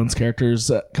Game of Thrones characters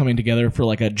coming together for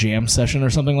like a jam session or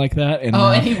something like that? And,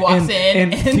 and he walks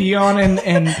in and Theon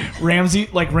and Ramsay,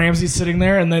 like Ramsay's sitting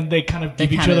there, and then they kind of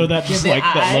give each kind other of that give just the like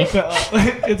eye. that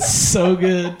look. It's so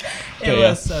good. It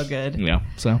was so good. Yeah.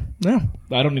 So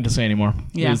I don't need to say anymore.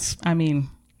 Yeah. It's- I mean,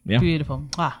 beautiful.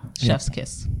 Chef's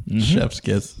kiss. Chef's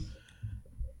kiss.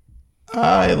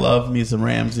 I love me some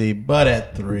Ramsay, but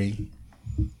at 3,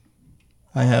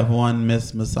 I have one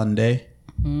Miss Missandei.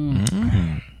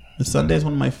 Missandei is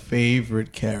one of my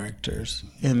favorite characters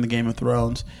in the Game of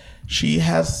Thrones. She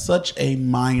has such a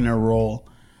minor role,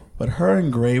 but her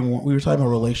and Grey Worm, we were talking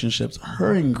about relationships.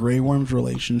 Her and Grey Worm's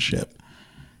relationship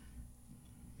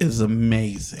is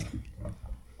amazing.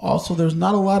 Also, there's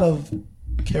not a lot of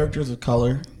characters of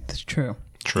color It's true.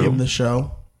 in the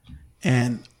show,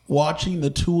 and watching the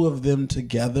two of them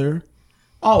together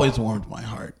always warmed my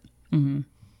heart.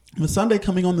 Missandei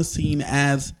coming on the scene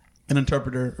as an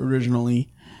interpreter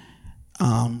originally,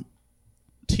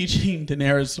 teaching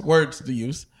Daenerys words to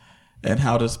use and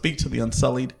how to speak to the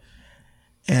Unsullied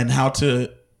and how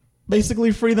to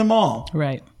basically free them all,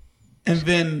 Right. and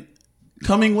then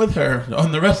coming with her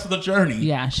on the rest of the journey.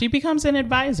 Yeah. She becomes an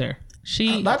advisor.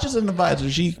 She Not just an advisor,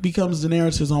 she becomes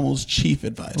Daenerys' almost chief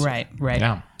advisor. right.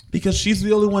 Yeah. Because she's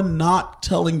the only one not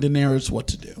telling Daenerys what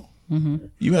to do.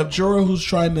 You have Jorah, who's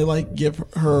trying to like give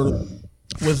her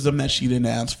wisdom that she didn't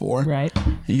ask for. Right.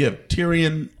 And you have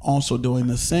Tyrion also doing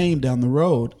the same down the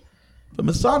road. But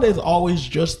Missandei is always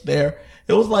just there.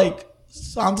 It was like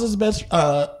Sansa's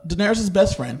Daenerys'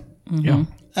 best friend, Yeah.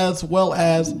 as well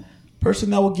as person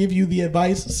that will give you the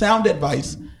advice, sound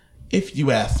advice, if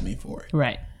you ask me for it.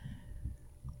 Right.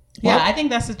 Yeah, Well- I think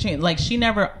that's the change. Like, she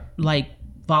never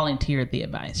volunteered the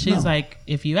advice. She's like,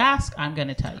 if you ask, I'm going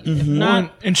to tell you. If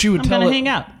not, and she would I'm tell gonna it hang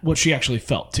out. what she actually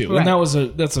felt too, Right.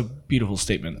 and that's a beautiful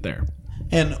statement there.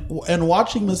 And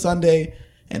watching Missandei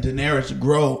and Daenerys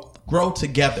grow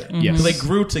together. Yes. They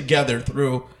grew together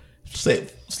through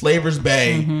Slaver's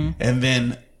Bay, and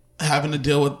then having to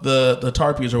deal with the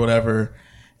Tarpies or whatever,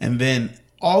 and then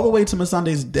all the way to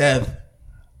Missandei's death,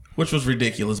 which was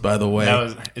ridiculous, by the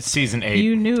way. It's season 8.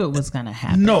 You knew it was going to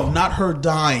happen. No, not her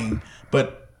dying,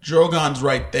 but Drogon's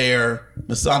right there.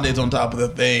 Missandei's on top of the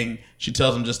thing. She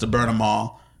tells him just to burn them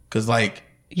all because,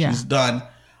 she's done.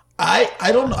 I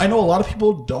don't know. I know a lot of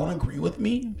people don't agree with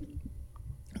me,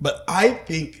 but I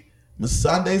think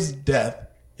Missandei's death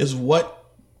is what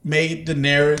made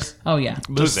Daenerys Oh, yeah.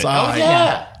 Lose it. decide Oh,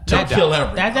 yeah. to kill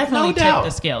everyone. That definitely No doubt. tipped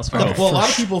the scales for Well, her. a lot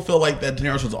of people feel like that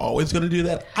Daenerys was always going to do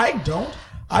that. I don't.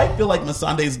 I feel like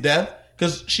Missandei's death,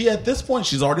 because at this point,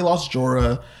 she's already lost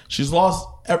Jorah. She's lost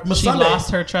Missandei. She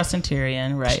lost her trust in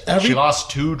Tyrion, right? She lost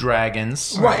 2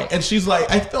 dragons. Right, and she's like,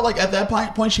 I felt like at that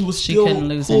point she was still couldn't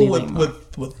lose cool anything more.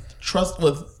 with trust,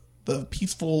 with the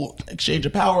peaceful exchange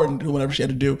of power and do whatever she had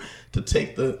to do to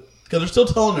take because they're still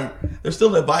telling her, they're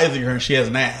still advising her, and she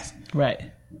hasn't asked.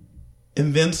 Right.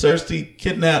 And then Cersei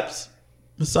kidnaps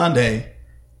Missandei,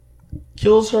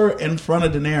 kills her in front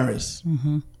of Daenerys.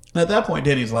 And at that point,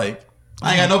 Dany's like,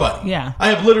 I ain't got nobody. Yeah. I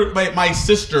have literally my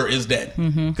sister is dead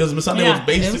because Missandei was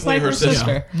basically her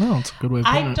sister. No, it's a good way of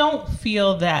putting I it. don't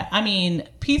feel that. I mean,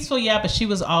 peaceful, yeah, but she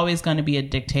was always going to be a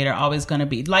dictator, always going to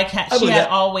be like she believe had that.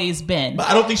 always been. But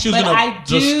I don't think she was But going I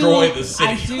to destroy the city.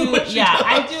 I do, when she yeah,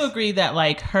 died. I do agree that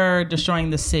like her destroying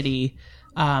the city,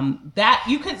 that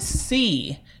you could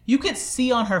see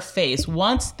on her face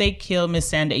once they kill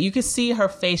Missandei. You could see her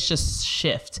face just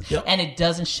shift, Yep. and it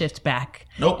doesn't shift back.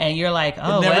 Nope. And you're like,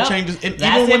 oh, It never well, changes. And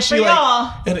that's even when it she for like,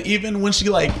 y'all. and even when she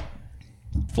like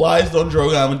flies on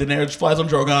Drogon, when Daenerys flies on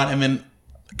Drogon, and then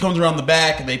comes around the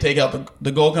back, and they take out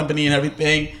the gold company and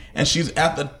everything, and she's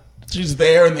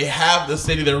there, and they have the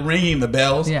city. They're ringing the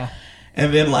bells. Yeah.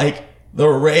 And then like the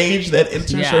rage that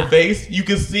enters Yeah. her face, you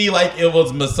can see like it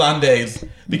was Missandei's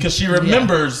because she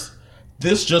remembers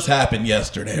this just happened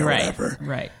yesterday or whatever.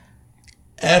 Right.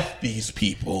 F these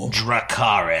people.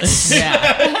 Dracarys.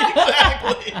 Yeah.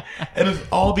 Exactly. And it's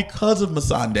all because of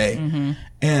Missandei.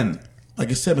 And like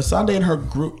I said, Missandei and her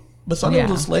group, Missandei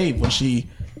was a slave when she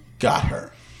got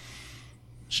her.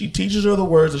 She teaches her the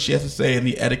words that she has to say and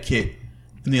the etiquette,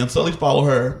 and the Unsullied follow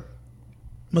her.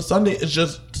 Missandei is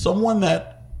just someone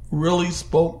that really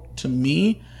spoke to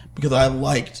me because I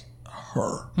liked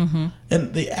her.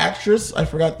 And the actress, I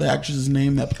forgot the actress's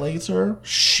name that plays her.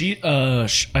 She, I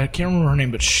can't remember her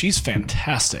name, but she's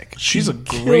fantastic. She's a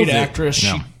kills great it. actress.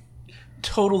 She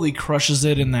totally crushes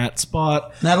it in that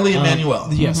spot. Natalie Emmanuel.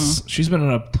 Yes, she's been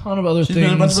in a ton of other She's things.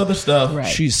 been in a bunch of other stuff. Right.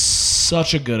 She's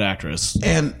such a good actress.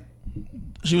 And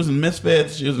she was in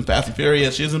Misfits. She was in Fast and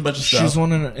Furious. She was in a bunch of stuff. She's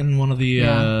one in one of the.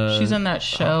 Yeah. She's in that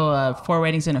show, 4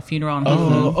 Weddings and a Funeral on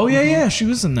Hulu. Oh yeah, she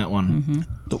was in that one.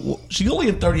 She's only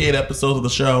in 38 episodes of the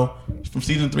show from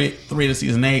season 3 to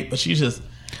season 8, but she's just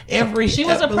every She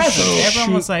was a episode, presence.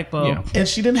 Everyone was like, well, Yeah. and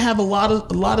she didn't have a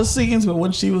lot of scenes, but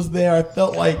when she was there, I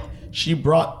felt like she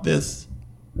brought this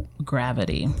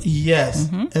gravity.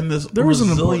 and this There was an importance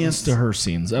resilience to her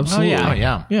scenes. Absolutely. yeah. Oh,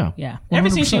 yeah. Yeah. Yeah. Every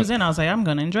scene she 100%. was in, I was like, I'm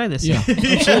going to enjoy this. Yeah,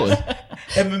 absolutely.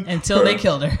 and then Until they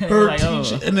killed her. Her Like, oh.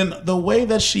 teaching, and then the way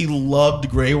that she loved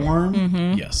Grey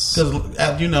Worm, Yes. because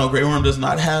as you know, Grey Worm does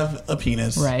not have a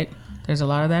penis. Right. There's a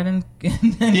lot of that in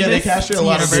Yeah, they castrate a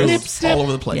lot of universe. girls all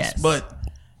over the place. Yes. But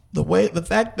the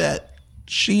fact that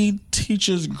she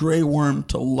teaches Grey Worm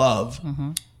to love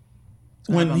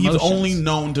when Have he's emotions. only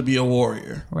known to be a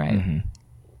warrior Right.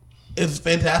 is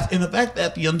fantastic. And the fact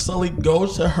that the Unsullied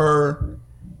goes to her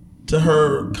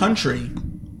country,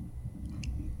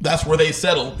 that's where they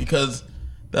settle because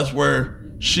that's where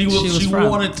she was from.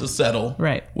 wanted to settle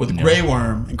Right. with Grey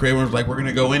Worm, and Grey Worm's like, we're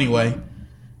gonna go anyway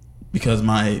because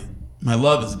my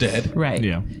love is dead. Right.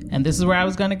 Yeah. And this is where I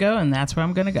was going to go, and that's where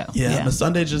I'm going to go. Yeah, but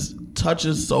Sunday just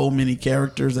touches so many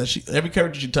characters that every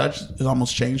character she touched is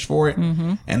almost changed for it,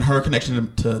 and her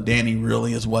connection to Danny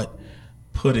really is what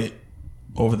put it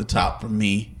over the top for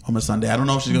me on Miss Sunday. I don't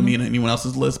know if she's gonna be in anyone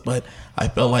else's list, but I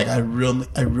felt like I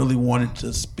really wanted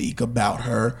to speak about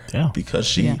her because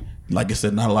she, like I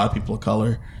said, not a lot of people of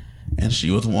color, and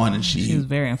she was one, and she was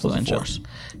very influential. Was a force.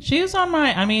 She was on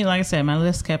my, I mean, like I said, my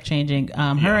list kept changing.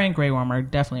 Her and Grey Worm are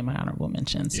definitely my honorable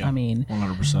mentions. I mean,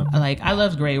 100%. like, I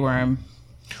loved Grey Worm.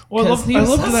 Well, Because he was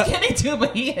so that. skinny too,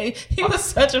 but he was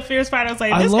such a fierce fighter. I was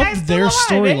like, I this guy's loved still their alive,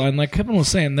 storyline. Like Kevin was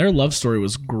saying, their love story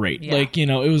was great. Yeah. Like, it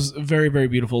was very, very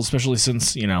beautiful, especially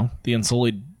since, the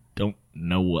Unsullied don't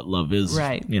know what love is.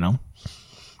 Right.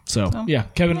 So, yeah,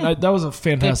 Kevin, that was a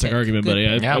fantastic pick. argument, Good buddy.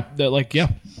 pick.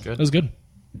 That was good.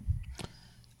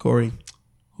 Corey,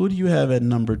 who do you have at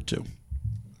number 2?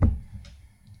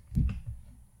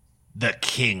 The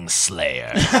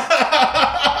Kingslayer.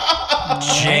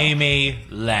 Jamie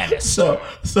Lannister.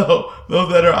 So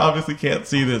those that are obviously can't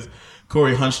see this,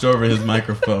 Corey hunched over his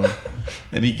microphone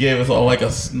and he gave us all like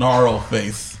a snarl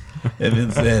face and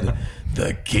then said,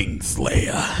 "The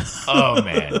Kingslayer." Oh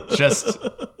man, just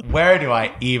where do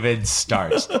I even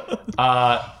start?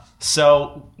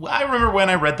 So I remember when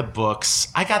I read the books,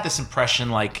 I got this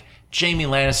impression like Jamie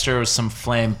Lannister was some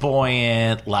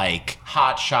flamboyant, like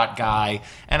hotshot guy,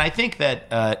 and I think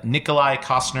that Nikolai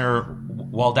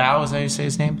Kostner-Waldau, is that how you say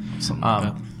his name? Something like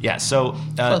that. Yeah. So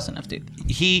Close enough, dude.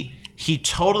 he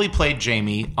totally played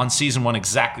Jamie on season 1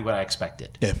 exactly what I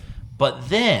expected. Yeah. But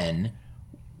then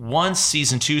once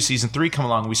season 2, season 3 come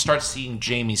along, we start seeing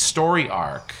Jamie's story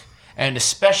arc. And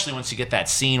especially once you get that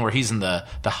scene where he's in the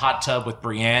hot tub with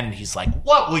Brienne and he's like,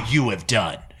 "What would you have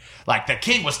done? Like, the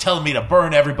king was telling me to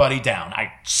burn everybody down.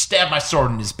 I stabbed my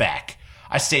sword in his back.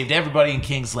 I saved everybody in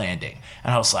King's Landing."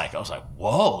 And I was like,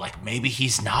 whoa, like maybe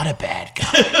he's not a bad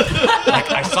guy.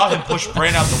 Like I saw him push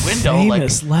Bran out the window.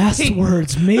 last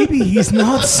words. Maybe he's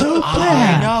not so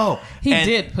I know. He And-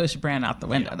 did push Bran out the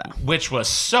window, though. which was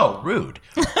so rude.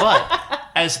 But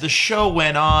as the show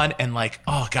went on, and like,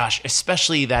 oh gosh,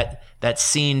 especially that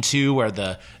scene too, where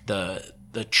the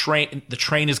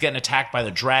train is getting attacked by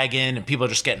the dragon, and people are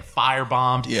just getting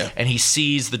firebombed. Yeah. And he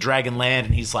sees the dragon land,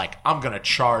 and he's like, I'm gonna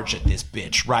charge at this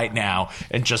bitch right now,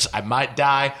 and I might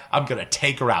die. I'm gonna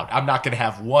take her out. I'm not gonna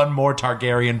have one more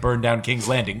Targaryen burn down King's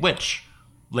Landing, which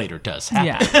later does happen.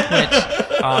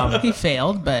 Yeah, which he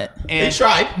failed, but He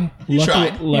tried. He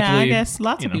tried. yeah, I guess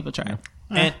lots of people tried.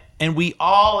 And we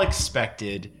all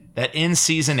expected that in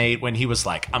season 8, when he was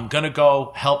like, I'm gonna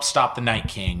go help stop the Night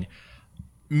King,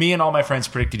 me and all my friends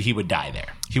predicted he would die there.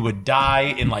 He would die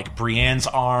in like Brienne's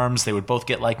arms. They would both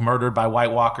get like murdered by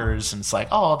White Walkers, and it's like,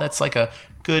 oh, that's like a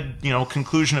good,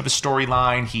 conclusion of his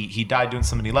storyline. He died doing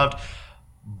something he loved.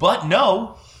 But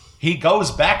no, he goes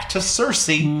back to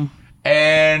Cersei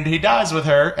and he dies with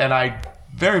her, and I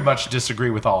very much disagree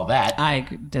with all that. I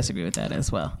disagree with that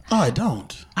as well. Oh, I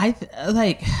don't.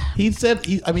 He said.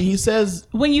 He says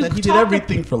When you that he did talk-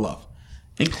 everything for love,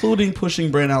 including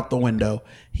pushing Bran out the window.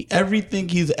 Everything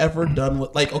he's ever done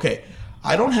with, like, okay,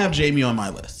 I don't have Jaime on my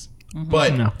list,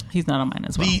 but He's not on mine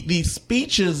as well. the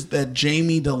speeches that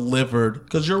Jaime delivered,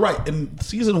 because you're right, in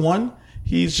season 1,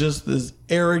 he's just this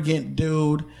arrogant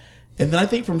dude, and then I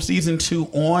think from season 2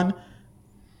 on,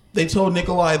 they told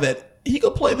Nikolai that he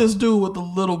could play this dude with a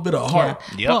little bit of heart.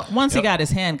 Yep. Well, once he got his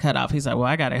hand cut off, he's like, well,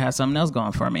 I got to have something else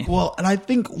going for me. Well, and I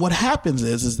think what happens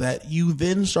is that you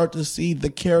then start to see the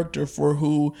character for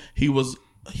who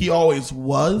he always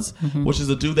was, which is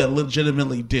a dude that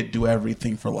legitimately did do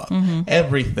everything for love.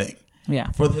 Everything. Yeah.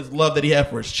 For his love that he had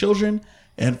for his children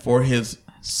and for his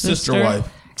sister wife.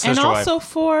 And Sister wife. also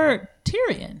for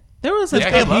Tyrion. There was a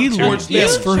Yeah, he loved Tyrion.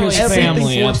 Yes, for his choice family, for his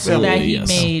family. that absolutely. he Yes.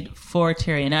 made for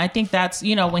Tyrion. And I think that's,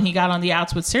 when he got on the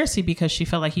outs with Cersei because she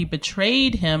felt like he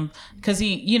betrayed him because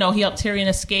he helped Tyrion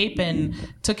escape and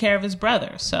took care of his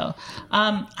brother. So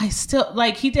I still,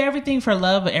 he did everything for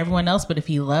love of everyone else, but if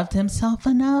he loved himself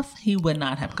enough, he would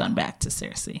not have gone back to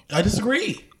Cersei. I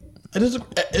disagree.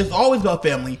 It's always about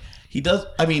family. He does.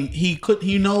 I mean, he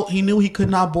knew he could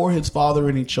not bore his father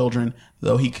any children,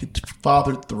 though he could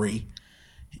father 3.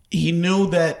 He knew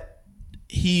that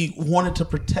he wanted to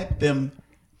protect them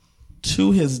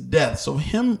to his death. So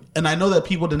him, and I know that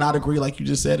people did not agree, like you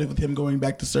just said, with him going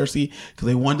back to Cersei because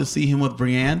they wanted to see him with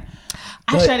Brienne.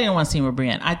 Actually, I didn't want to see him with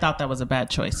Brienne. I thought that was a bad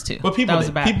choice too. But people that was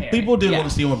did. a bad pairing. People did Yeah. want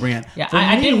to see him with Brienne. Yeah, For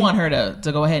I me, didn't want her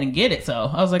to go ahead and get it, so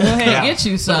I was like, go ahead and get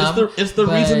you some. But it's the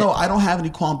reason But- though I don't have any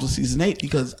qualms with season 8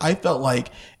 because I felt like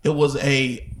it was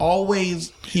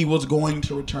always he was going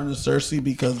to return to Cersei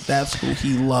because that's who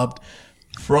he loved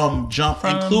from jump,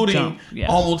 including jump, yeah.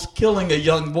 almost killing a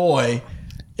young boy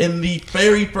in the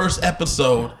very first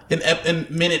episode in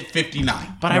minute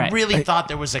 59. But I Right. really thought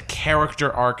there was a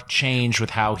character arc change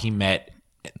with how he met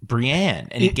Brienne,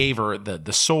 and he gave her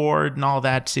the sword and all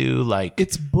that too. Like,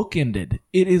 It's bookended.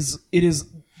 It is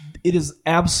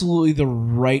absolutely the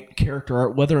right character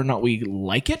art, whether or not we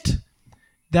like it.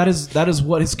 That is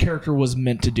what his character was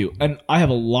meant to do. And I have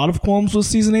a lot of qualms with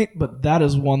season 8, but that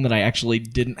is one that I actually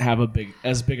didn't have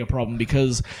as big a problem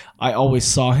because I always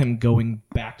saw him going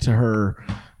back to her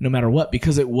no matter what,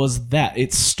 because it was that.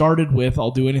 It started with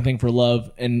I'll do anything for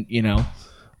love and,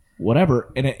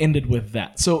 whatever, and it ended with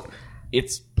that. So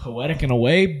it's poetic in a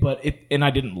way, and I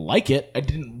didn't like it. I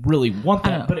didn't really want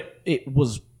that, but it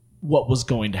was what was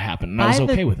going to happen, and I was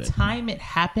okay with it. By the time it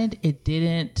happened, it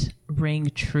didn't ring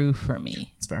true for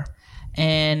me. It's fair.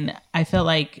 And I felt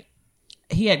like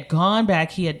he had gone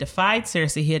back. He had defied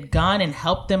Cersei. He had gone and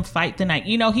helped them fight the night.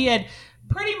 He had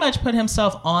pretty much put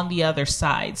himself on the other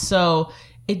side. So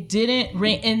it didn't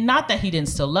ring. And not that he didn't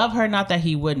still love her, not that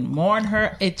he wouldn't mourn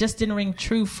her. It just didn't ring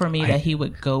true for me that he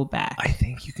would go back. I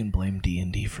think you can blame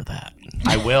D&D for that.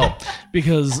 I will.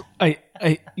 Because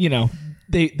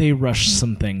they rushed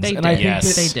some things. They and did. I think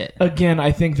Yes. that, They did. Again,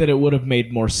 I think that it would have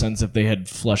made more sense if they had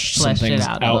fleshed some Fleshed it things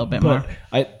out a little bit but more.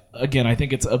 I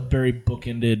think it's a very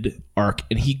bookended arc,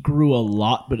 and he grew a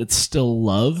lot, but it's still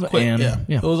love. And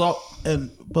It was all,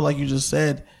 but like you just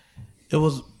said, it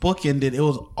was bookended. It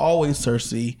was always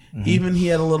Cersei. Even he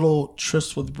had a little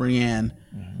tryst with Brienne,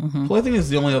 who I think is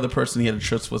the only other person he had a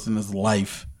tryst with in his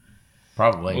life.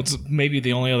 Probably. it's maybe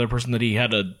the only other person that he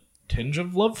had a tinge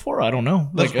of love for. I don't know.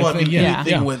 That's what I mean. yeah.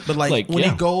 Anything with, but when he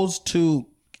goes to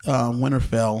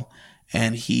Winterfell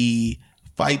and he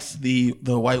fights the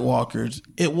White Walkers,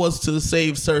 it was to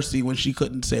save Cersei when she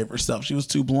couldn't save herself. She was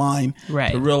too blind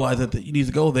Right. to realize that you need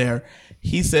to go there.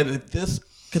 He said,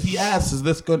 because he asked,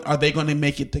 are they going to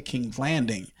make it to King's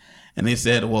Landing? And they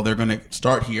said, well, they're going to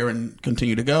start here and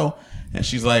continue to go. And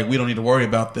she's like, we don't need to worry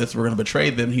about this. We're going to betray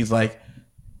them. He's like,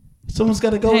 Someone's got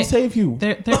to go and save you.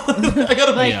 They're I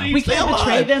gotta make sure you we stay can't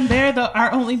betray alive. them. They're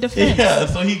our only defense. Yeah,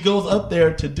 so he goes up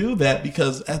there to do that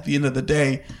because at the end of the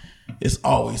day, it's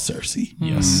always Cersei.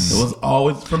 Yes. It was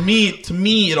always to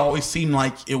me. It always seemed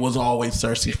like it was always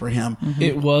Cersei for him,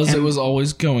 It was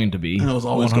always going to be. and it was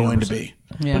always going to 100%. be.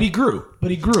 Yeah. But he grew. And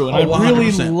Oh, I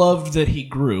really 100%. loved that he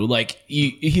grew. Like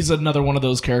he's another one of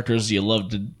those characters you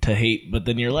love to hate, but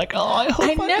then you're like, oh,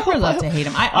 I never loved to hate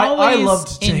him. I always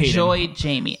loved to hate him. enjoyed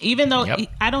Jamie, even though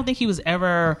I don't think he was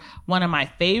ever one of my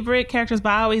favorite characters.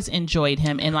 But I always enjoyed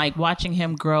him, and like watching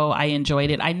him grow, I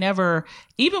enjoyed it. I never,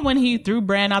 even when he threw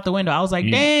Bran out the window, I was like,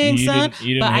 "Dang, son!"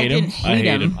 But I didn't hate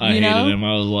him. I you know? hated him.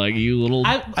 I was like, you little.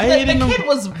 I the hated him. kid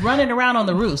was running around on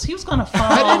the roofs. He was gonna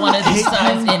fall on one of these hate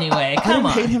sons him. anyway. I Come didn't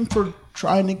on. hate him for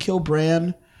trying to kill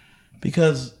Bran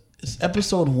because it's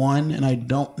episode 1, and I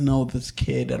don't know this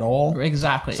kid at all.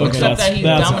 Exactly. Okay, Except that he's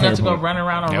that's a dumb enough fair to go point. run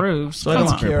around on roofs. So I Come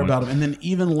don't on. care point. about him. And then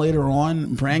even later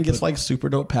on, Bran gets like super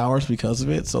dope powers because of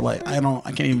it. So like I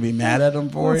can't even be mad at him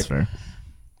for That's it fair.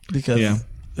 because Yeah.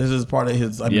 this is part of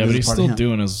his. I mean, Yeah, but this he's is part still of him.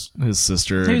 doing his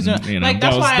sister. He was and, doing- you know, like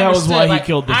that's why I that was understood, why he like,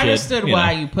 killed the kid. I understood you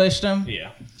why know. you pushed him.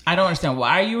 Yeah. I don't understand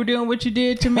why you were doing what you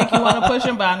did to make you want to push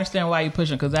him, but I understand why you push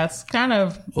him because that's kind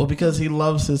of Well, because he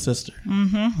loves his sister.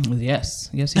 yes,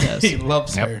 he does. He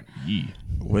loves her Yeah.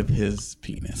 with his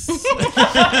penis.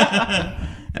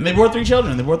 And they bore 3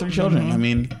 children. I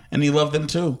mean, and he loved them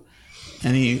too.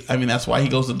 And that's why he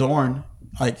goes to Dorne,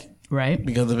 like Right.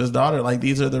 because of his daughter. Like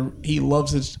he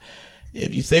loves his.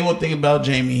 If you say one thing about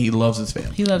Jamie, he loves his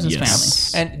family. He loves his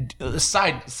Yes. And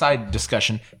side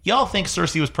discussion. Y'all think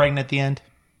Cersei was pregnant at the end?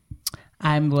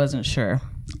 family. I wasn't sure.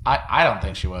 I don't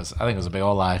think she was. I think it was a big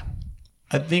old lie.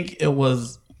 I think it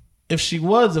was. If she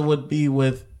was, it would be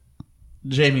with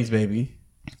Jamie's baby.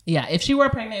 Yeah, if she were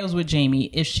pregnant, it was with Jamie.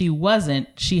 If she wasn't,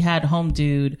 she had home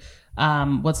dude,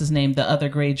 what's his name, the other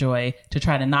Greyjoy, to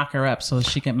try to knock her up so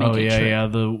she could make Oh it yeah, true. yeah.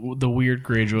 The weird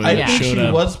Greyjoy I that think showed she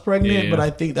up. was pregnant, Yeah. but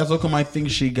I think that's how come I think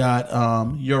she got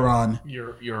Euron.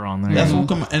 You're on there. That's what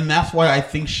come, and that's why I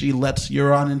think she lets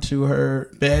Euron into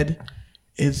her bed,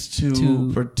 is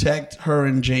to protect her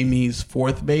and Jamie's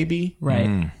 4th baby.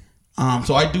 Right.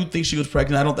 So I do think she was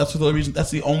pregnant. That's the reason.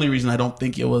 That's the only reason I don't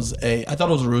think it was a. I thought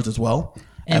it was a ruse as well.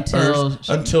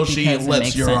 Until she because it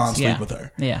lets makes Euron sense. sleep Yeah. with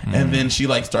her. Yeah. And then she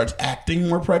like starts acting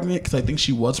more pregnant because I think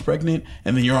she was pregnant.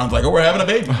 And then Euron's like, "Oh, we're having a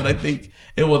baby," but I think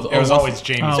it was always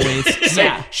Jamie's. Always.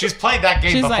 Yeah. She's played that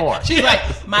game before. She's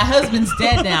like, my husband's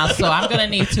dead now, so I'm gonna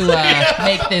need to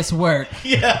make this work.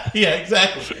 Yeah,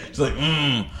 exactly. She's like,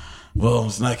 well,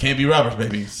 can't be Robert's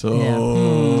baby. So,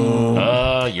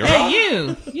 You're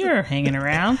Hey, you're hanging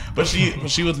around. but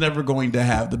she was never going to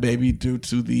have the baby due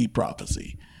to the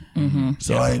prophecy.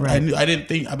 So I didn't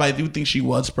think, but I do think she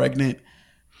was pregnant.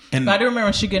 And But I do remember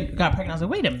when she got pregnant. I was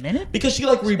like, wait a minute. because she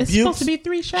like rebukes, It's supposed to be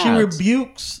 3 shots. She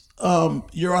rebukes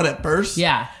Euron at first.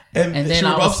 Yeah. and then she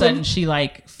all of a rebuffs sudden him. she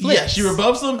like flips. Yeah, she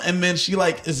rebuffs him, and then she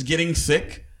like is getting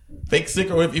sick, fake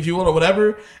sick, or if you will, or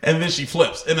whatever. And then she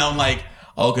flips, and I'm like,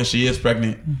 oh, because she is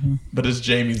pregnant, but it's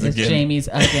Jamie's It's again. Jamie's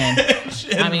again.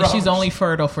 And I mean, she's Robert's- only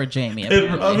fertile for Jamie. and,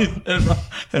 apparently.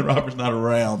 and Robert's not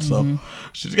around, so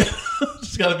she's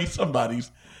got to be somebody's.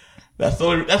 That's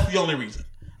the only reason.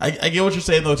 I get what you're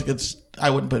saying though. I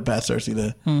wouldn't put past Cersei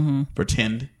to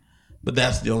pretend, but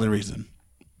that's the only reason.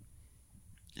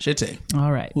 Shite,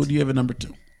 All right. who do you have at number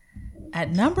 2?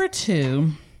 At number 2,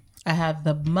 I have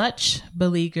the much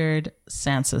beleaguered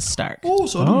Sansa Stark. Oh,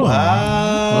 so do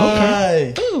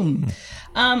I. Boom.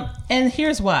 And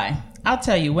here's why. I'll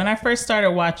tell you, when I first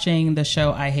started watching the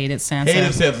show, I hated Sansa.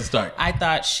 Hated Sansa Stark. I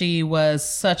thought she was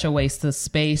such a waste of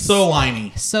space. So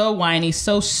whiny. So whiny,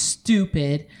 so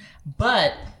stupid.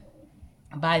 But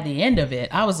by the end of it,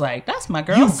 I was like, that's my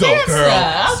girl You Sansa. go, girl.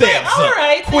 I was Sansa, like, all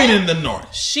right, Queen then. in the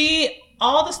North.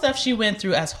 All the stuff she went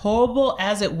through, as horrible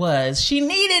as it was, she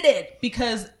needed it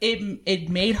because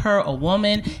it made her a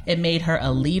woman. It made her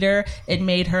a leader. It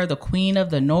made her the queen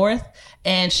of the North.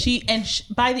 And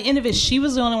by the end of it, she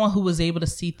was the only one who was able to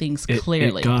see things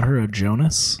clearly. It got her a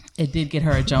Jonas. It did get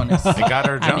her a Jonas. It got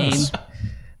her Jonas.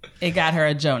 It got her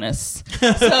a Jonas.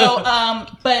 So,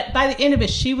 but by the end of it,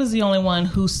 she was the only one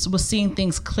who was seeing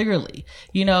things clearly.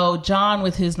 You know, Jon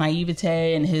with his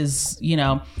naivete and his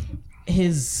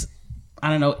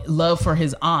love for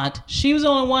his aunt. She was the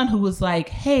only one who was like,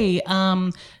 hey,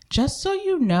 just so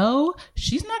you know,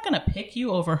 she's not going to pick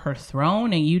you over her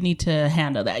throne and you need to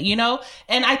handle that, you know?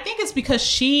 And I think it's because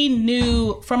she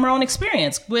knew from her own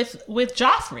experience with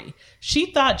Joffrey. She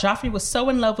thought Joffrey was so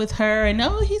in love with her and,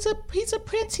 oh, he's a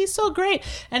prince. He's so great.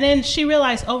 And then she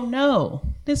realized, oh no,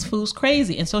 this fool's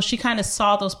crazy. And so she kind of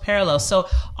saw those parallels. So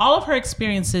all of her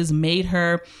experiences made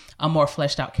her a more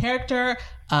fleshed out character,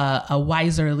 a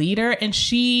wiser leader. And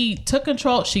she took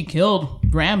control. She killed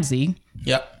Ramsay.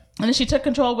 Yep. And then she took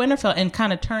control of Winterfell and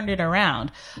kind of turned it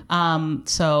around.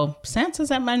 So Sansa's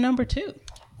at my number 2.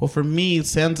 Well, for me,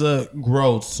 Sansa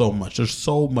grows so much. There's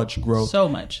so much growth. So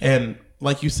much. And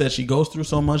like you said, she goes through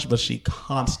so much, but she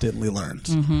constantly learns.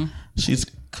 Mm-hmm. She's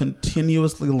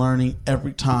continuously learning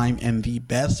every time. And the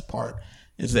best part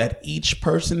is that each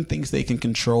person thinks they can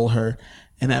control her.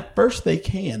 And at first they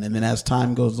can. And then as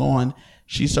time goes on,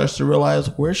 she starts to realize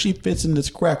where she fits in this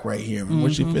crack right here and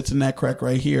where she fits in that crack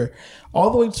right here. All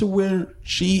the way to where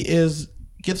she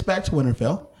gets back to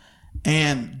Winterfell.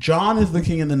 And Jon is the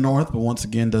king in the north, but once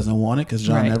again doesn't want it because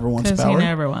Jon never wants power. He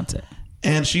never wants it.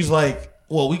 And she's like,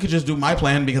 well, we could just do my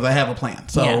plan because I have a plan.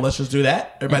 So let's just do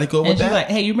that. Everybody cool with and she's that? like,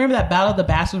 hey, you remember that Battle of the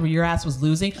Bastards where your ass was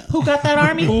losing? Who got that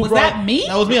army? Was that me?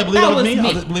 That was me. I believe that was me.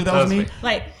 I believe that was me.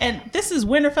 Like, and this is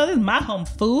Winterfell. This is my home,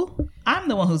 fool. I'm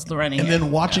the one who's running And here.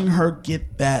 then watching her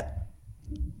get that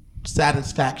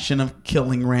satisfaction of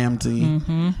killing Ramsay,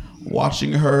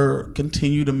 watching her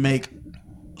continue to make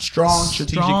strong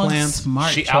strategic plans.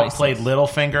 Smart She choices. outplayed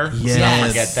Littlefinger. Yes. Don't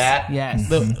forget that. Yes.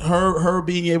 Her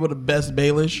being able to best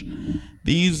Baelish,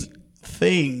 these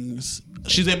things,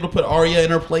 she's able to put Arya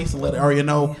in her place and let Arya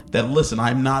know that, listen,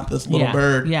 I'm not this little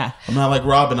bird. Yeah. I'm not like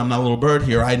Robin. I'm not a little bird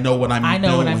here. I know what I'm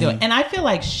doing. And I feel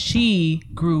like she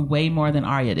grew way more than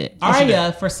Arya did. Oh, she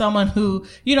Arya, did. for someone who,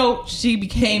 she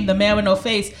became the man with no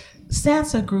face,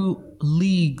 Sansa grew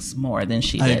leagues more than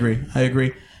she did. I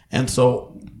agree. And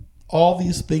so all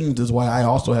these things is why I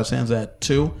also have Sansa at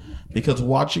 2, because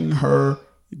watching her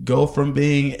go from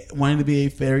wanting to be a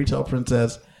fairy tale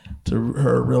princess to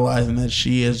her realizing that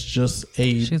she is just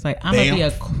She's like, I'm going to be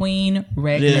a queen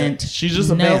regnant. Yeah, she's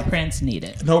just a no vamp. prince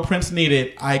needed. No prince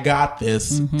needed. I got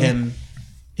this. And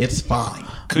it's fine.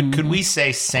 Could we say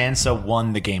Sansa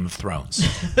won the Game of Thrones?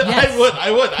 Yes. I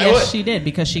would. Yes, she did,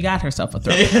 because she got herself a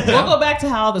throne. We'll go back to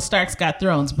how all the Starks got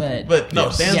thrones, but no,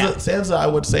 Sansa, Yeah. Sansa, I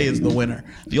would say, is the winner,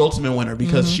 the ultimate winner,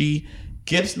 because she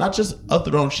gets not just a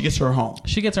throne, she gets her home.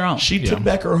 she gets her own. She took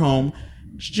back her home.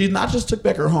 She not just took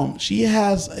back her home. She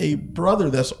has a brother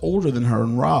that's older than her,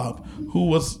 and Robb, who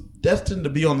was destined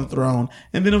to be on the throne,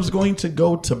 and then it was going to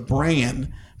go to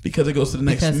Bran because it goes to the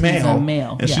next Because he's male. a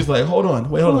male, And yeah. she's like, hold on.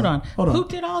 Hold on. Who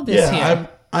did all this yeah, here?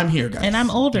 I'm here, guys. And I'm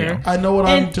older. I know what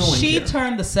I'm doing She here.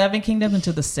 turned the 7 kingdoms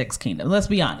into the 6 kingdom. Let's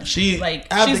be honest. She she's like,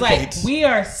 advocates. we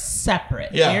are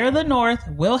separate. Yeah. You're the North.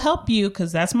 We'll help you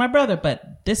because that's my brother,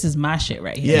 but this is my shit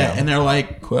right here. Yeah, and they're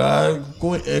like, Queen of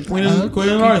Queen of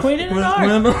the North. Queen of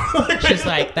the North. She's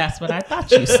like, that's what I thought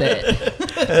you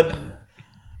said.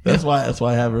 That's why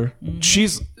I have her.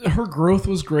 Her growth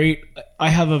was great. I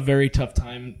have a very tough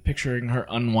time picturing her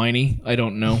unwhiney. I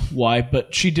don't know why,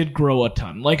 but she did grow a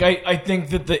ton. Like I think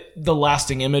that the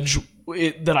lasting image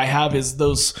that I have is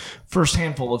those first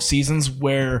handful of seasons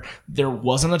where there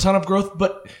wasn't a ton of growth,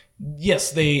 but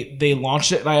yes, they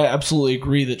launched it, and I absolutely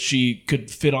agree that she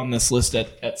could fit on this list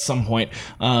at some point.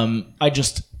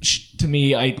 To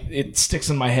me, it sticks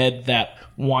in my head that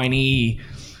whiny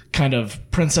kind of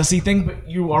princessy thing, but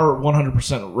you are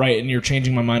 100% right, and you're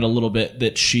changing my mind a little bit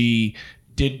that she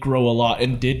did grow a lot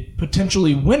and did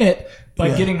potentially win it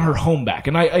by getting her home back,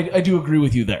 and I do agree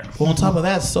with you there. Well, on top of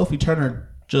that, Sophie Turner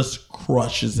just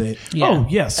crushes it. Yeah. Oh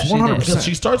yes, She 100%. did. Because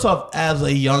she starts off as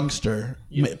a youngster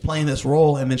playing this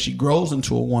role, and then she grows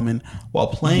into a woman while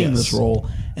playing this role,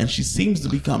 and she seems to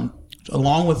become,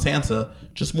 along with Sansa,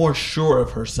 just more sure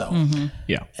of herself.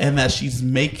 Yeah. And that she's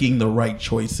making the right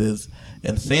choices,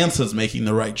 and Sansa's making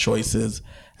the right choices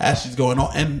as she's going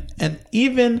on. And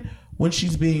even when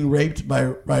she's being raped by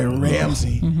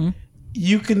Ramsay,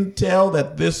 you can tell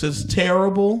that this is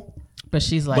terrible. But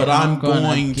she's like, But I'm gonna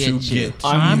going get to you. get-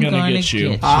 I'm gonna get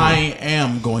you. I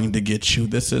am going to get you.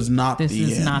 This is not This the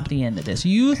is end. not the end of this.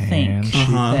 You think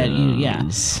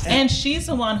that and she's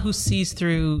the one who sees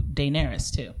through Daenerys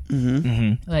too.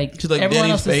 Like, She's like, everyone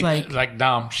Dany's else fake. is like, Like,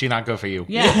 no, she not good for you.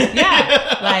 yeah.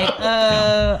 Like,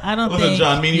 I don't Listen, think.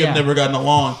 John, me and you have never gotten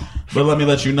along, but let me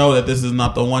let you know that this is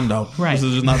not the one, though. Right. This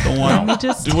is just not the one. Let me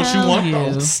just Do what you tell want, you.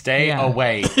 though. Stay Yeah.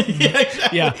 away.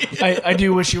 Yeah, I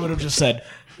do wish you would have just said,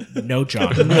 no,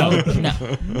 John, no.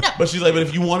 But she's like, but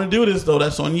if you want to do this, though,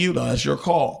 that's on you, though. That's your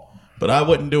call. But I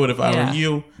wouldn't do it if I Yeah. were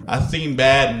you. I've seen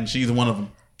bad, and she's one of them.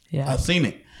 Yeah. I've seen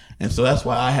it. And so that's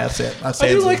why I have said. I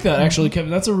do like that, actually,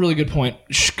 Kevin. That's a really good point,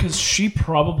 because she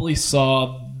probably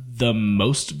saw the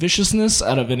most viciousness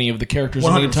out of any of the characters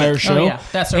in the 100%. entire show. Oh, yeah.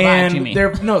 That survived, you mean.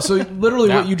 So literally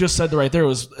what you just said right there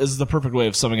is the perfect way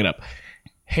of summing it up.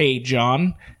 Hey,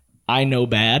 John, I know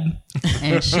bad.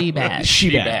 And she bad.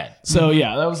 She bad. So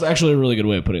yeah, that was actually a really good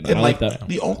way of putting that. And I like like that.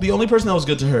 the only person that was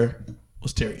good to her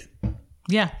was Tyrion.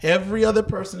 Yeah. Every other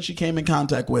person she came in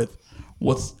contact with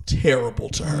was terrible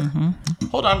to her.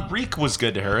 Hold on, Reek was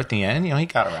good to her at the end. You know, he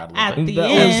got her out a little At bit. the That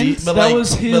end, was- that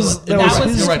was his- but that that was was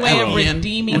his his you're right, way at of the end,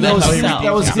 redeeming and that's how he himself.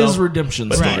 That was his himself. redemption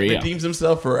But story. he Yeah. redeems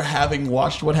himself for having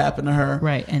watched what happened to her.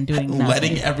 Right, and doing nothing.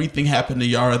 letting everything happen to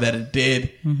Yara that it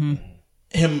did.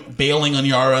 Him bailing on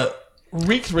Yara.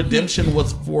 Reek's redemption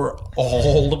was for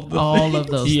all of the all things. of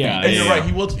those Yeah, things. And you're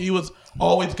right. He was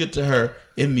always good to her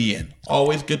in the end.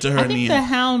 Always good to her I in the think the end.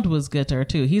 Hound was good to her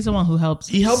too. He's the one who helps.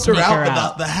 He helped her sneak out,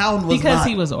 but the Hound was because not.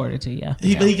 he was ordered to. Yeah,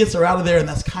 But he gets her out of there, and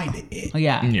that's kind of it.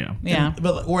 yeah, Yeah. yeah,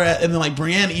 But whereas, and then like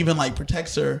Brienne even like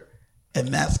protects her, and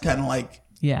that's kind of like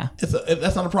yeah.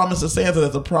 that's not a promise to Sansa.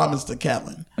 That's a promise to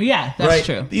Catelyn. Yeah, that's Right?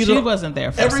 true. These She are- wasn't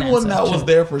there for Everyone Sansa, that was true.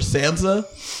 there for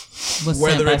Sansa, was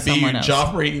whether sent by it be someone else.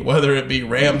 Joffrey, whether it be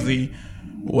Ramsay,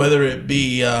 whether it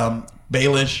be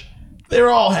Baelish, they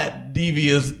all had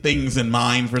devious things in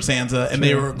mind for Sansa, and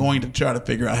they were going to try to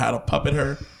figure out how to puppet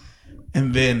her.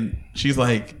 And then she's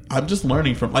like, I'm just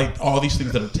learning from like all these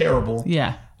things that are terrible.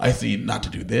 Yeah. I see not to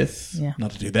do this, Yeah. not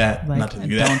to do that, Like, not to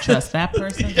do that. don't trust that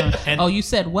person. Oh, you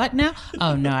said what now?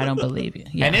 Oh no, I don't believe you.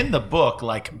 Yeah, And in the book,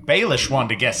 like, Baelish wanted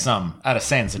to get some out of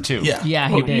Sansa, too. Yeah. yeah,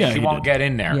 he did. yeah, He he won't get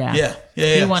in there. Yeah.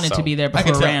 Yeah. He wanted So, to be there I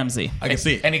can before tell. Ramsay. I can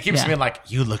see it. And he keeps Yeah. being like,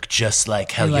 you look just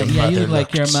like how Like, your yeah, mother you look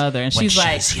like your looked mother. And when she's she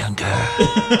like, was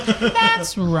younger.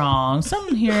 that's wrong.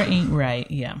 Something here ain't right.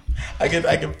 Yeah. I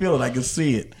can feel it. I can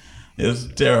see it. It was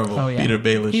terrible. Oh yeah. Peter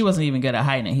Baelish. He wasn't even good at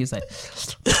hiding it. He's like,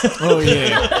 Oh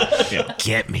yeah.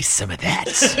 Get me some of that.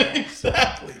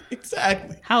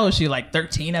 exactly. how was she? Like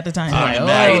 13 at the time. I Like,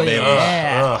 know, oh baby.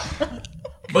 yeah.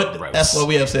 But Gross. that's why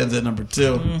we have Sansa at number 2.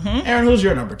 Mm-hmm. Aaron, who's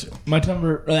your number 2?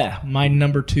 My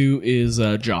number 2 is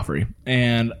Joffrey,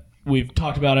 and we've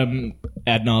talked about him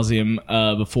ad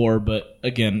nauseum before. But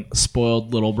again,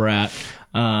 spoiled little brat.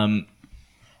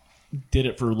 Did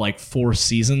it for like 4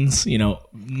 seasons. You know,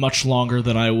 much longer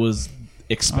than I was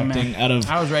expecting out of.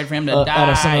 I was ready for him to Out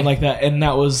die. of something like that, and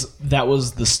that was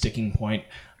the sticking point.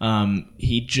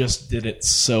 He just did it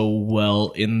so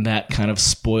well in that kind of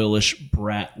spoilish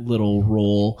brat little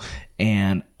role,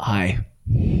 and I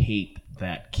hate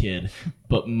that kid.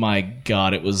 But my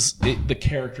God, the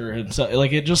character himself.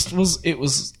 Like it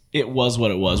was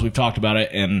what it was. We've talked about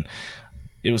it, and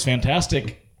it was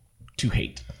fantastic to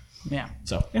hate. Yeah.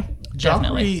 So yeah,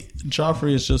 Definitely.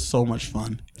 Joffrey is just so much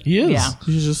fun. he is. Yeah.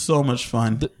 He's just so much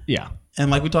fun. Yeah. And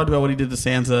like we talked about what he did to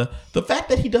Sansa, the fact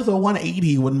that he does a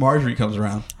 180 when Marjorie comes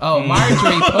around. Oh,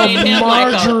 Marjorie played him like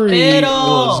a Marjorie fiddle.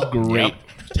 was great.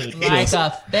 Like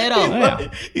a fiddle.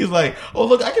 Yeah. He's like, oh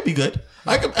look, I could be good.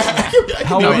 I could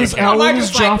How be old good. is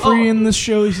Joffrey like, oh. in this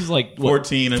show? She's like what,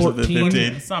 14 or something,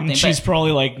 15. Something, And she's but-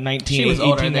 probably like 19, She was 18,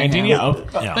 older than 19. him.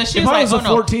 Yeah. But she If was I like, was oh a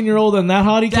no, 14-year-old and that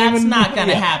hottie came that's in, not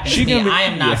gonna happen She to me. gonna be- I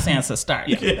am not yeah. Sansa Stark.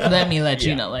 Let me let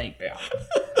you know. Like,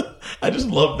 I just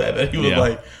love that he was Yeah.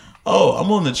 like, oh, I'm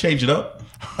willing to change it up.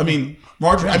 I mean,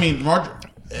 Marjorie. Have what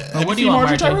you do you seen want, Marjorie?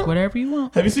 Marjorie? Tyrell? Whatever you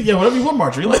want. Have you seen? Yeah, whatever you want,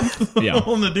 Marjorie. Like, Yeah. I'm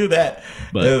willing to do that.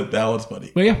 But- that was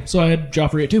funny. But yeah, so I had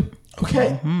Joffrey at 2.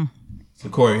 Okay. So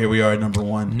Corey, here we are at number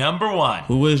 1. Number 1.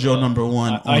 Who is your number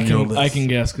 1 on I your list? can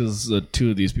guess because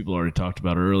 2 of these people already talked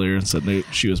about her earlier and said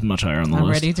she was much higher on the I'm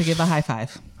list. ready to give a high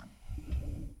five.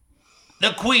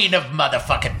 The Queen of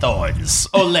Motherfucking Thorns,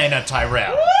 Olenna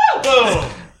Tyrell. Boom.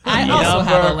 I also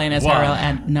have Number Olenna one. Tyrell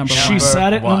at number She 1.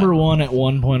 sat at one. number 1 at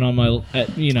one point on my,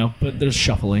 but there's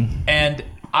shuffling. And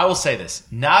I will say this: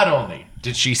 not only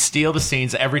did she steal the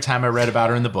scenes every time I read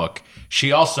about her in the book,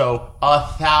 she also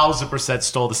 1,000%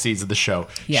 stole the scenes of the show.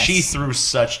 Yes. She threw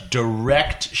such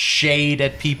direct shade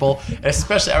at people.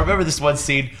 Especially, I remember this one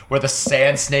scene where the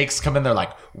sand snakes come in. They're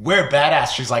like, "We're badass."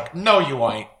 She's like, "No, you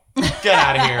ain't. Get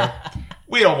out of here.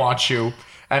 We don't want you."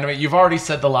 And I mean, you've already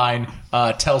said the line,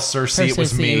 "Tell Cersei it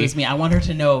was me." It was me. I want her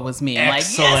to know it was me. I'm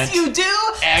Excellent. like, yes, you do.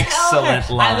 Excellent Tell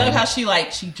her. line. I love how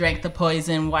she drank the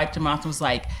poison, wiped her mouth, and was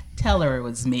like, tell her it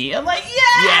was me. I'm like,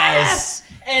 yes.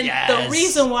 And Yes. the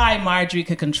reason why Marjorie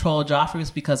could control Joffrey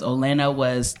was because Olenna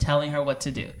was telling her what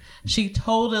to do. She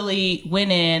totally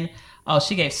went in. Oh,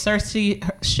 she gave Cersei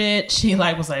her shit. She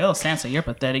was like, oh, Sansa, you're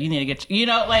pathetic. You need to get,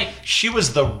 She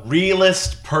was the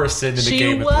realest person in the She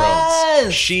Game of was.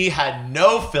 Thrones. She had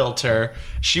no filter.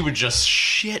 She would just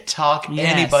shit talk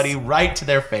Yes. anybody right to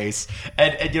their face.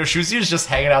 And she was usually just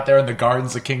hanging out there in the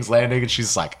gardens of King's Landing, and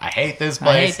she's like, I hate this place.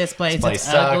 I hate this place. It's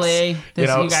sucks. ugly. You You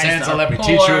guys Sansa, are let me poor.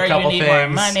 teach you a couple need things. more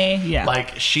money. Yeah.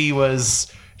 Like, she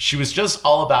was just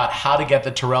all about how to get the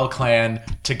Tyrell clan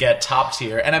to get top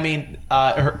tier. And I mean,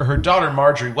 her daughter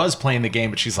Marjorie was playing the game,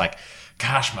 but she's like,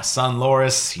 gosh, my son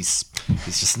Loris, he's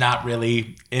just not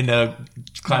really into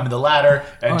climbing the ladder,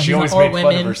 and she always made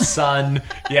fun of her son.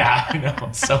 Yeah, I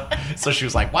know. So she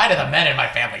was like, why do the men in my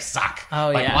family suck?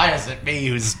 Why is it me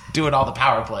who's doing all the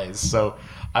power plays? So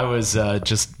I was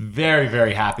just very,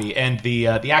 very happy. And the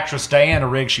actress Diana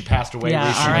Rigg, she passed away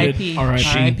recently.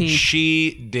 R.I.P.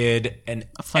 She did an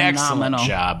excellent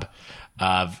job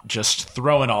of just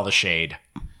throwing all the shade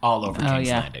all over King's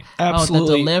Landing. Absolutely.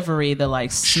 Oh, the delivery, the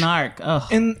snark. Oh.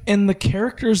 And the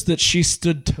characters that she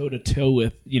stood toe to toe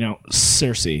with,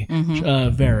 Cersei,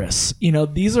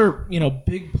 Varys, these are,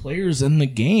 big players in the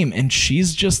game. And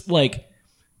she's just like,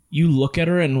 you look at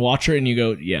her and watch her and you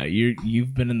go, yeah,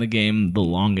 you've been in the game the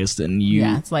longest, and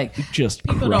it's like just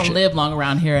people don't live long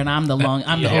around here, and I'm the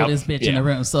oldest bitch in the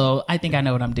room, so I think I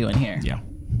know what I'm doing here.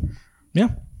 Yeah,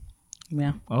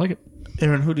 I like it.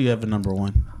 Aaron, who do you have at number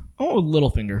one? Oh,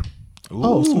 Littlefinger.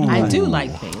 Oh, I do like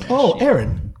Baelish. Oh,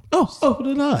 Aaron. So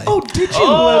did I. Oh, did you?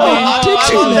 Did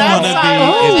you?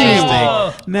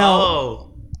 That's interesting.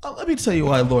 Now, let me tell you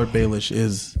why Lord Baelish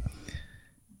is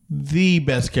the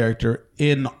best character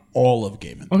in all of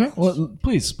Game of Thrones. Okay, well,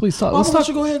 please talk. Let's let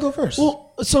you go ahead and go first.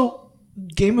 Well, so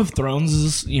Game of Thrones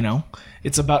is,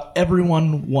 it's about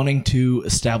everyone wanting to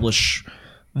establish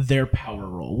their power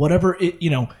role, whatever it,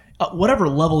 whatever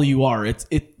level you are.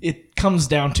 It comes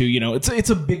down to, it's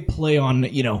a big play on,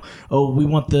 we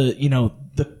want the,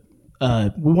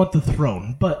 we want the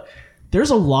throne, but there's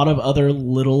a lot of other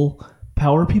little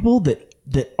power people that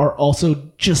are also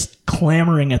just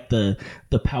clamoring at the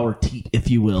power teat, if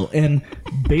you will. And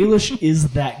Baelish is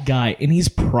that guy, and he's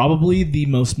probably the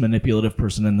most manipulative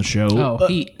person in the show. Oh,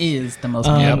 he is the most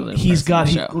manipulative person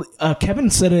in the show. Kevin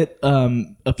said it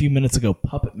a few minutes ago,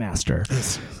 puppet master.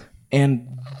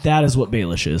 And that is what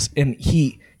Baelish is. And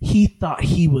he thought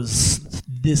he was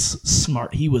this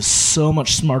smart. He was so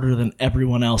much smarter than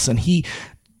everyone else. And he,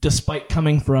 despite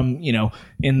coming from,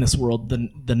 in this world,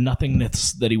 the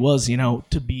nothingness that he was,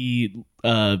 to be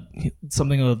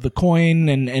something of the coin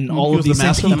and all of these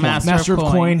things. The master of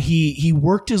coin. He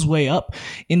worked his way up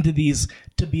into these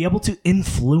to be able to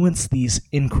influence these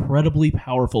incredibly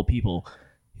powerful people.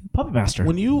 Puppet master.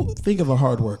 When you think of a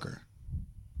hard worker,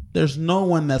 there's no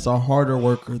one that's a harder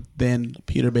worker than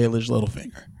Peter Baelish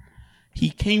Littlefinger. He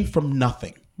came from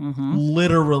nothing.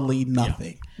 Literally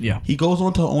nothing. Yeah. He goes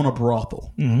on to own a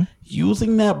brothel.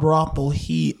 Using that brothel,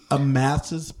 he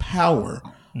amasses power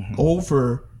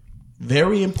over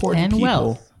very important people.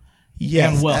 Wealth.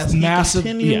 Yes, and wealth. as he Massive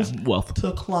continues wealth.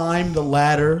 to climb the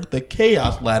ladder, the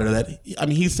chaos ladder.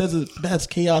 He says it best,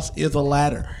 chaos is a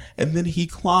ladder. And then he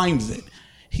climbs it.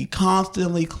 He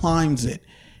constantly climbs it.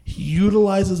 He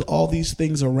utilizes all these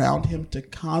things around him to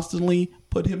constantly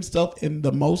put himself in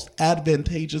the most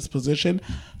advantageous position,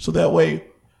 so that way,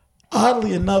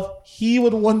 oddly enough, he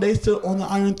would one day sit on the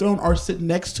Iron Throne or sit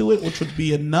next to it, which would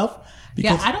be enough.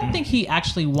 Because I don't think he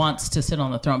actually wants to sit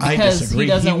on the throne because he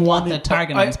doesn't want the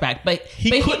Targaryens back. But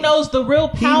he knows the real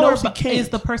power is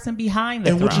the person behind the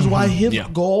throne. And which is why his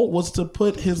goal was to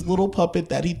put his little puppet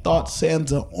that he thought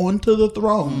Sansa onto the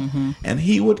throne, and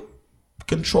he would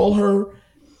control her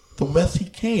the best he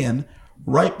can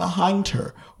right behind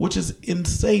her, which is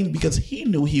insane because he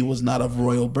knew he was not of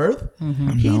royal birth.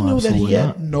 He knew that he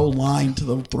had no line to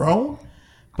the throne,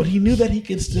 but he knew that he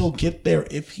could still get there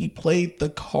if he played the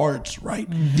cards right.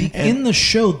 In the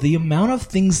show, the amount of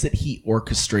things that he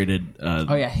orchestrated.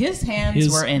 His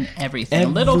hands were in everything.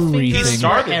 Littlefinger He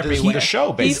started everywhere. the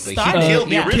show, basically. He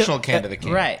killed the original King of the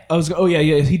King. Right.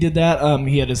 He did that.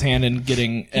 He had his hand in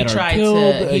getting Eddard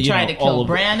killed. He tried to kill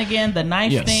Bran again, the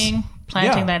knife thing,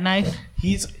 planting that knife.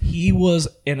 He was,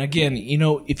 and again,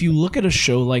 if you look at a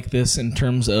show like this in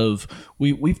terms of,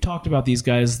 we've talked about these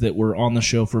guys that were on the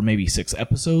show for maybe 6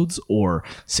 episodes or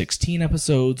 16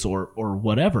 episodes or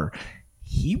whatever.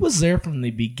 He was there from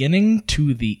the beginning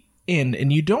to the end,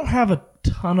 and you don't have a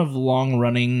ton of long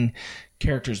running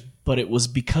characters, but it was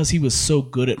because he was so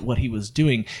good at what he was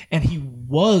doing, and he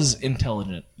was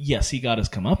intelligent. Yes, he got his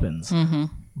comeuppance,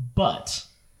 but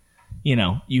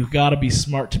you've got to be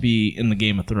smart to be in the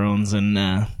Game of Thrones, and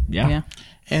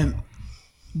And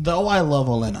though I love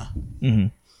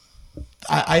Olenna,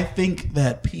 I think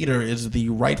that Peter is the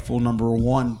rightful number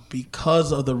one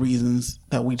because of the reasons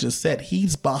that we just said.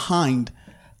 He's behind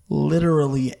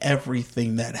literally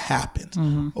everything that happens.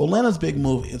 Olenna's big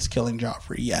move is killing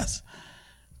Joffrey, yes.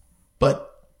 But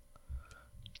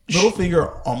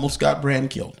Littlefinger almost got Bran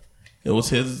killed. It was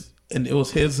his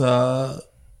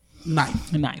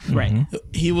knife. Right.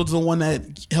 He was the one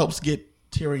that helps get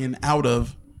Tyrion out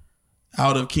of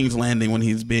King's Landing when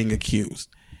he's being accused.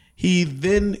 He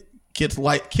then kills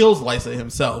Lysa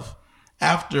himself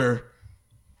after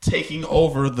taking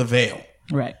over the veil.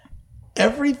 Right.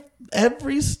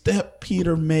 Every step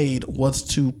Peter made was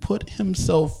to put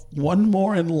himself one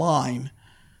more in line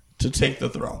to take the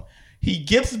throne. He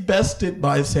gets bested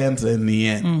by Sansa in the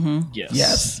end.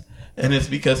 Yes. And it's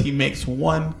because he makes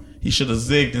one. He should have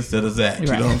zigged instead of zagged. You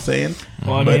know what I'm saying?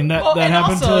 Well, I mean, that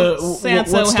happened to...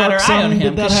 Sansa what had her Stark eye on son him,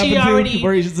 did that 'cause she happen to? already-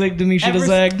 Where he zigged and he should have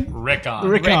zagged? Rickon.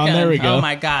 Rickon, there we go. Oh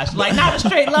my gosh! Like not a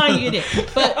straight line, you get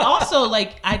it. But also,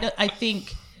 like I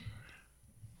think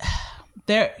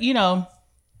there, you know,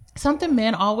 something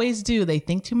men always do. They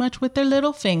think too much with their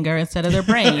little finger instead of their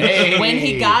brain. When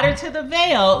he got her to the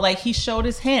veil, like he showed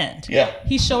his hand. Yeah.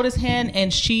 He showed his hand,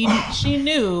 and she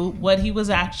knew what he was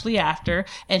actually after,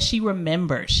 and she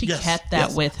remembered. She kept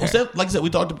that with her. Well, like I said, we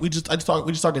just talked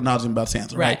ad nauseum about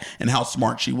Sansa, right? And how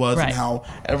smart she was, and how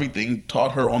everything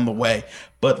taught her on the way.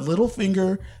 But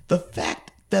Littlefinger, the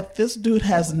fact that this dude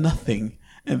has nothing,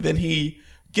 and then he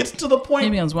gets to the point.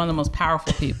 Aemion's one of the most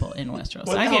powerful people in Westeros.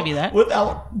 I give you that.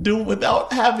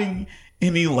 Without having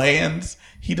any lands,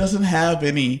 he doesn't have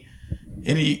any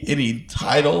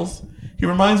titles. He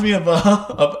reminds me of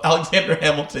Alexander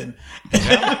Hamilton.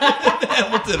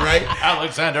 Hamilton, right?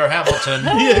 Alexander Hamilton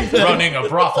exactly. running a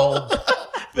brothel.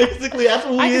 Basically, that's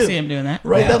who he is. I can see him doing that.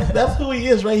 Right? That's who he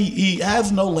is, right? He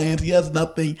has no lands. He has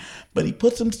nothing. But he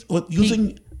puts him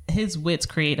using his wits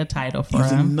create a title for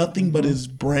using him. nothing but his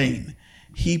brain.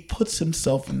 He puts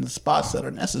himself in the spots that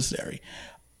are necessary.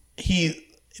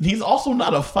 He's also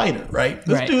not a fighter, right?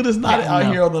 This dude is not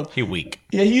out here on the... He's weak.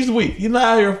 Yeah, he's weak. He's not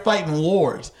out here fighting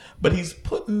wars. But he's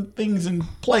putting things in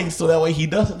place so that way he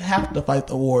doesn't have to fight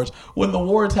the wars. When the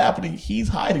war is happening, he's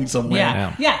hiding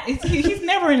somewhere. Yeah. He's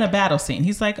never in a battle scene.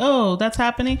 He's like, oh, that's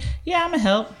happening? Yeah, I'm going to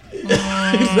help.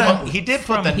 Well, he did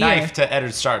put From the here. knife to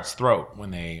Eddard Stark's throat when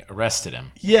they arrested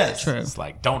him. Yes. True. It's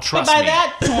like, don't But trust by me.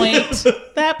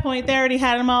 that point, they already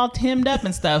had him all hemmed up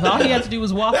and stuff. All he had to do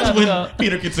was walk That's up when and go,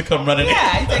 Peter gets to come running in.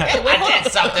 yeah. He's like, hey, wait, hold on.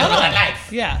 something with a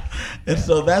knife. Yeah. And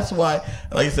so that's why,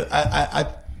 like I said,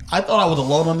 I thought I was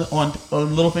alone on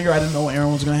Littlefinger. I didn't know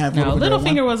Aaron was going to have No, Littlefinger.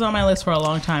 Littlefinger was on my list for a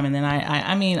long time, and then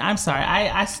I mean, I'm sorry,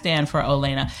 I stand for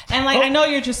Olenna, and like I know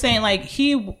you're just saying like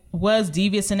he was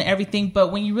devious and everything,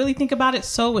 but when you really think about it,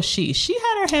 so was she. She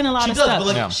had her hand in a lot of does, stuff. but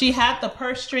like- Yeah. She had the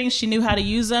purse strings. She knew how to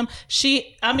use them.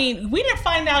 We didn't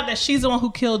find out that she's the one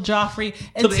who killed Joffrey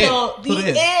until To the the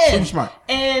end. end. Super smart.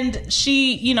 And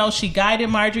she guided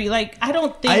Marjorie. Like I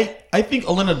don't think I think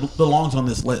Olenna belongs on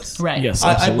this list. right. Yes.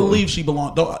 I Absolutely. believe she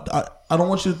belongs. I don't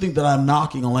want you to think that I'm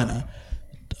knocking Olenna.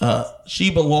 She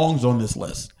belongs on this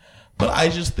list. But I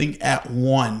just think at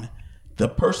one, the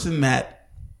person that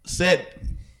said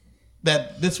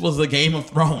that this was a Game of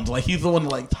Thrones, like he's the one that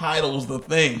like titles the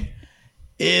thing,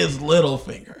 is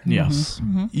Littlefinger. Yes.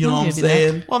 You know what I'm give you that.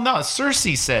 saying? Well, no,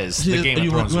 Cersei says She- the Game of you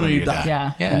Thrones win or when you you die. die.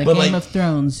 Yeah. Yeah. In the But, Game like- of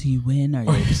Thrones, you win or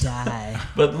you die.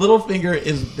 But Littlefinger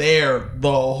is there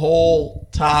the whole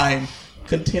time,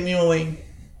 continuing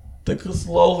to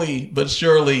slowly but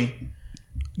surely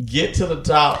get to the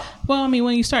top. Well, I mean,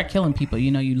 when you start killing people,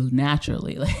 you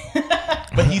naturally like.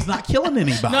 But he's not killing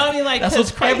anybody. No, I mean like That's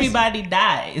what's because crazy. everybody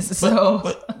dies, so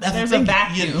But that's there's the a thing.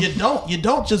 vacuum. You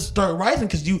don't just start rising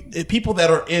because people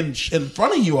that are in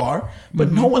front of you are, but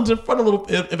Mm-hmm. no one's in front of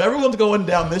if everyone's going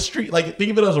down this street, like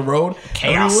think of it as a road.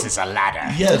 Chaos is a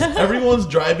ladder. Yes, everyone's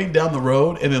driving down the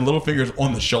road, and then Littlefinger's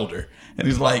on the shoulder, and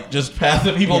he's like just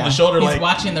passing people on the shoulder, He's like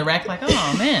watching the wreck, like,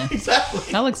 oh man, exactly.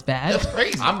 that looks bad. That's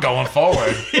crazy. I'm going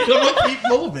forward. I'm gonna keep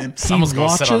moving. Someone's going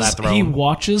to sit on that throne. He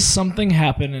watches something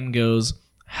happen and goes,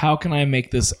 how can I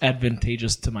make this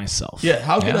advantageous to myself? Yeah,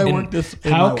 how can I And work this?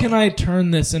 How can I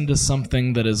turn this into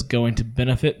something that is going to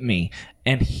benefit me?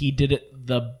 And he did it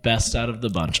the best out of the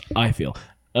bunch, I feel.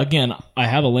 Again, I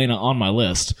have Olenna on my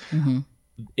list. Mm-hmm.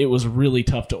 It was really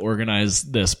tough to organize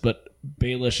this, but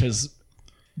Baelish has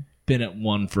been at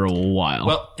one for a while.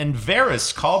 Well, and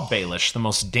Varys called Baelish the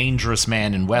most dangerous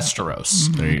man in Westeros.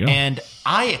 There you go. And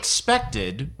I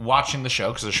expected, watching the show,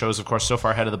 because the show is, of course, so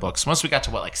far ahead of the books. Once we got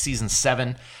to, season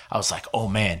 7, I was like, oh,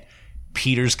 man,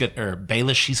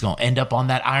 Baelish, he's going to end up on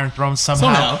that Iron Throne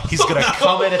somehow. He's going to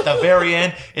come in at the very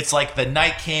end. It's like the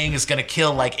Night King is going to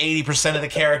kill, 80% of the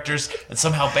characters, and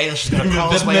somehow Baelish is going to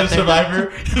crawl his way up there.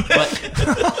 Survivor.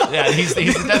 But, yeah, he's the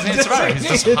designated survivor.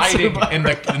 He's just hiding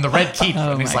in the Red Keep.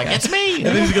 Oh and he's my like, God. it's me. And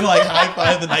then he's gonna high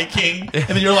five the Night King, and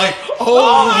then you're like,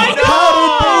 "Oh my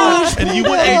God!" And you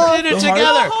went They did it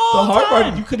together. The hard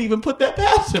part, you couldn't even put that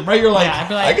past him, right? You're like, Yeah, I'd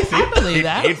be like, I can see I it. believe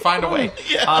that. He'd find a way.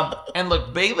 Yeah. And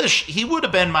look, Baelish, he would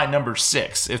have been my number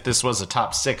 6 if this was a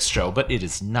top 6 show, but it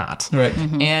is not. Right.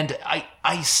 And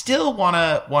I still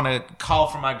wanna call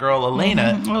for my girl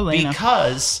Olenna Olenna.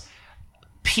 because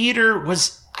Peter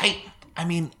was I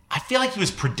mean, I feel like he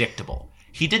was predictable.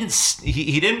 He didn't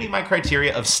meet my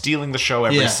criteria of stealing the show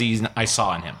every season I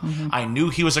saw in him. Mm-hmm. I knew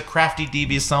he was a crafty,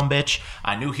 devious sumbitch.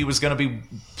 I knew he was going to be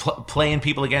playing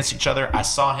people against each other. I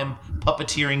saw him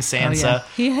puppeteering Sansa. Oh,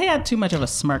 yeah. He had too much of a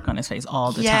smirk on his face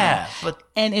all the time.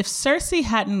 And if Cersei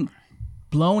hadn't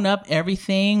blown up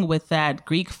everything with that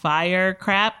Greek fire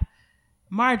crap,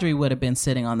 Marjorie would have been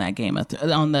sitting on that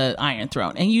on the Iron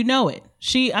Throne. And you know it.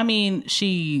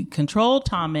 She controlled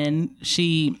Tommen.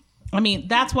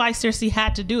 That's why Cersei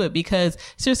had to do it, because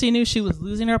Cersei knew she was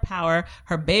losing her power.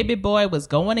 Her baby boy was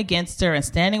going against her and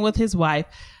standing with his wife.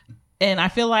 And I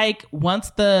feel like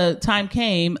once the time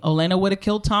came, Olenna would have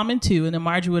killed Tommen too. And then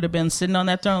Marjorie would have been sitting on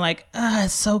that throne like,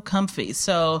 it's so comfy.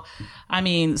 So,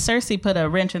 Cersei put a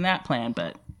wrench in that plan,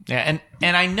 but... Yeah,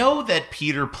 and I know that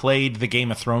Peter played the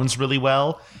Game of Thrones really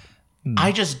well.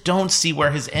 I just don't see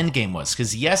where his end game was.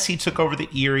 Because yes, he took over the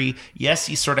Eyrie. Yes,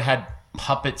 he sort of had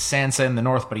puppet Sansa in the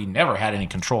north, but he never had any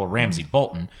control of Ramsay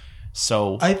Bolton.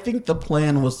 So I think the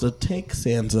plan was to take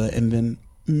Sansa and then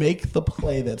make the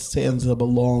play that Sansa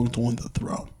belonged on the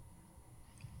throne.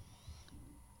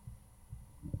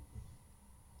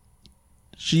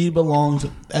 She belongs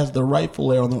as the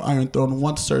rightful heir on the Iron Throne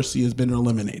once Cersei has been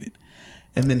eliminated.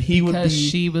 And then he would be... Because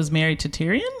she was married to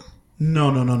Tyrion?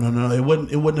 No. It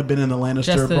wouldn't have been in the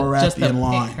Lannister Baratheon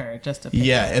line. Just to pick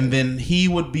yeah, her. and then he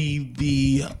would be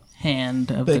the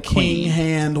hand of the king queen.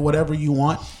 hand, whatever you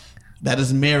want, that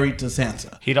is married to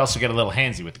Sansa. He'd also get a little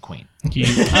handsy with the queen. He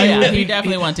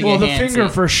definitely wanted to get the handsy. finger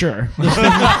for sure.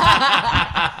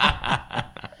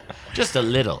 Just a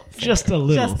little. Just a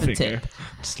little Just the finger. tip.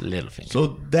 Just a little finger.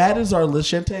 So that is our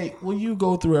list. Shantae, will you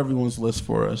go through everyone's list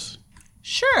for us?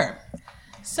 Sure.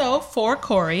 So for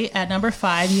Corey, at number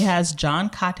 5, he has John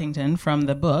Cottington from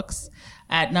the books.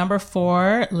 At number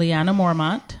 4, Lyanna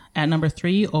Mormont. At number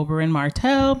 3, Oberyn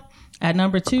Martell. At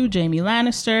number 2, Jaime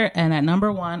Lannister. And at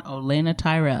number 1, Olenna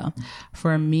Tyrell.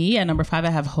 For me, at number 5, I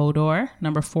have Hodor.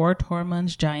 Number 4,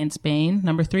 Tormund's Giantsbane.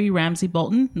 Number 3, Ramsay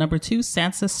Bolton. Number 2,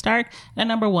 Sansa Stark. And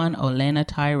number 1, Olenna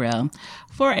Tyrell.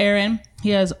 For Aaron,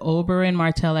 he has Oberyn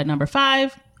Martell at number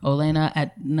 5. Olenna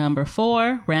at number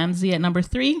 4. Ramsay at number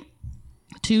 3.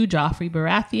 2, Joffrey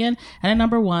Baratheon, and at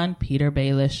number 1, Peter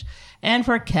Baelish. And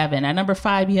for Kevin, at number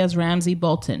 5, he has Ramsay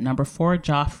Bolton. Number 4,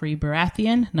 Joffrey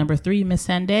Baratheon. Number 3,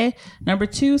 Missandei. Number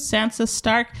 2, Sansa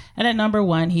Stark. And at number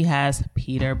 1, he has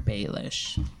Peter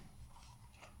Baelish.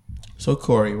 So,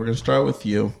 Corey, we're going to start with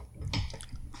you.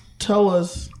 Tell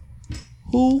us,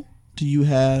 who do you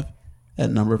have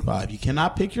at number 5? You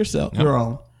cannot pick yourself, your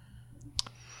own.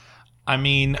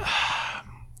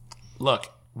 Look,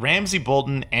 Ramsay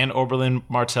Bolton and Oberyn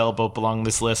Martell both belong on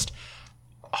this list.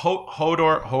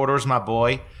 Hodor's my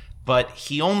boy, but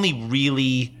he only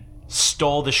really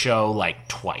stole the show like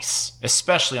twice,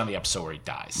 especially on the episode where he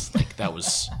dies. Like, that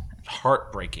was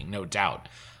heartbreaking, no doubt.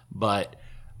 But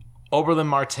Oberyn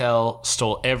Martell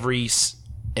stole every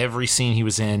scene he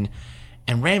was in.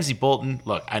 And Ramsay Bolton,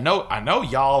 look, I know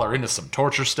y'all are into some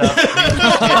torture stuff.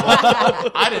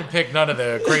 I didn't pick none of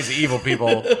the crazy evil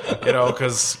people,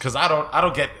 because I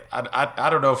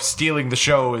don't know if stealing the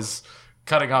show is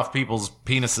cutting off people's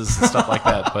penises and stuff like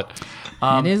that. But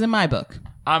It is in my book.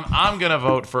 I'm gonna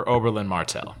vote for Oberyn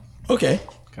Martell. Okay.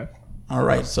 All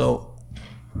right. So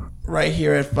right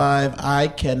here at 5, I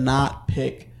cannot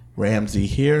pick Ramsay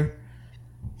here.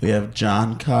 We have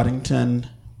John Cottington.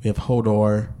 We have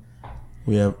Hodor.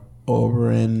 We have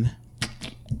Oberyn.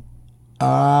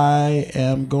 I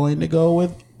am going to go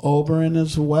with Oberyn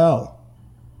as well.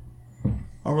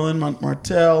 Oberyn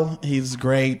Martell, he's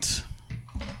great.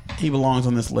 He belongs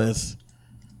on this list.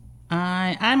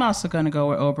 I'm also going to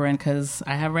go with Oberyn because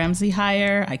I have Ramsay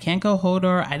higher. I can't go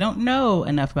Hodor. I don't know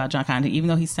enough about John Cottington, even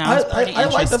though he sounds pretty I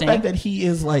interesting. like the fact that he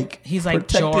is he's like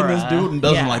protecting Jorah. this dude and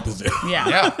doesn't Yeah. like this dude.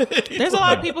 Yeah. There's a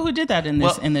lot of people who did that in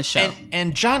this show.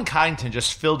 And John Cottington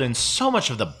just filled in so much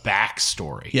of the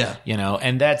backstory. Yeah.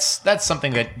 And that's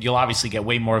something that you'll obviously get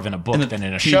way more of in a book than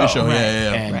in a TV show. Right.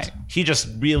 Yeah. And he just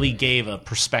really gave a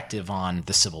perspective on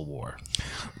the Civil War.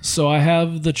 So I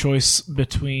have the choice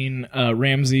between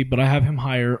Ramsay, but I have him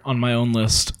higher on my own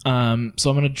list. So I'm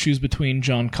going to choose between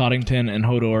John Cottington and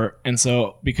Hodor. And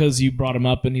so because you brought him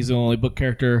up and he's the only book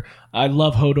character, I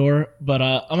love Hodor, but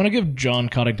I'm going to give John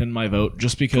Cottington my vote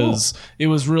just because it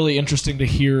was really interesting to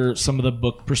hear some of the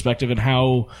book perspective and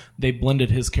how they blended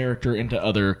his character into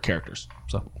other characters.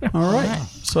 So, yeah. All right.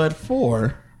 So at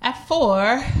 4... At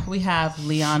 4, we have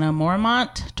Lyanna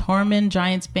Mormont, Tormund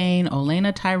Giantsbane,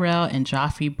 Olenna Tyrell, and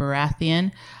Joffrey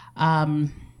Baratheon.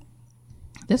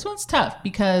 This one's tough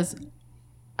because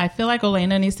I feel like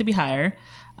Olenna needs to be higher.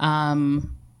 And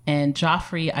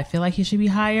Joffrey, I feel like he should be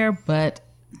higher, but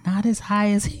not as high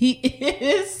as he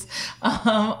is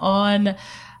on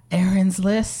Aaron's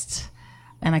list.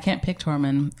 And I can't pick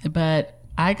Tormund, but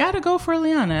I got to go for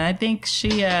Lyanna. I think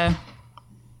she, I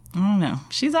don't know.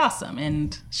 She's awesome,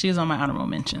 and she was on my honorable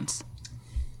mentions.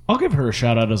 I'll give her a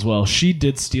shout out as well. She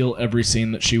did steal every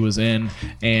scene that she was in,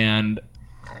 and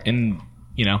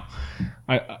you know,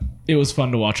 it was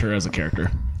fun to watch her as a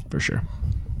character for sure.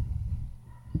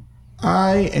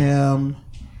 I'm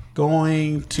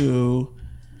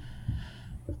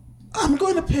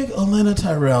going to pick Olenna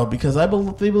Tyrell because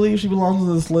they believe she belongs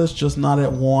on this list, just not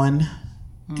at 1.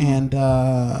 And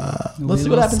let's see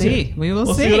what happens here.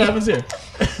 We'll see what happens here.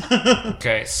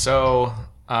 Okay, so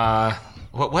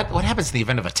what happens in the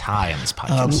event of a tie on this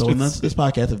podcast? So in this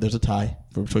podcast, if there's a tie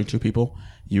between two people,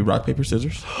 you rock, paper,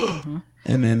 scissors.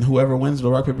 And then whoever wins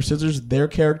the rock, paper, scissors, their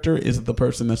character is the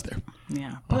person that's there.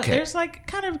 Yeah. But Okay. there's like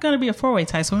kind of going to be a 4-way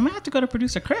tie, so we might have to go to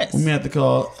producer Chris. We may have to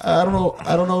call. I don't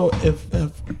know if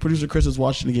producer Chris is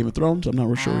watching the Game of Thrones. I'm not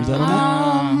real sure he's that or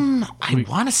not. I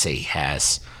want to say he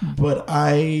has. But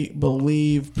I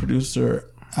believe producer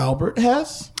Albert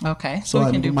has. Okay. So we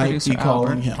I can do might producer be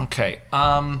calling Albert. him. Okay.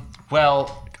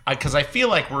 Well, because I feel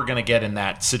like we're going to get in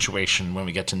that situation when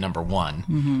we get to number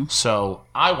 1. So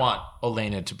I want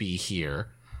Olenna to be here.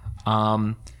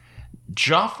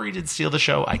 Joffrey did steal the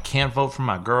show. I can't vote for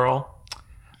my girl.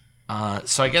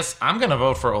 So I guess I'm going to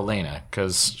vote for Olenna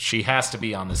because she has to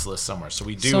be on this list somewhere. So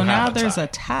we do So have now a there's tie. a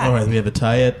tie. All right, we have a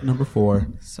tie at number 4.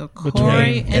 So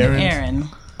Corey and Aaron's- Aaron.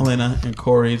 Olenna and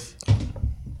Corey's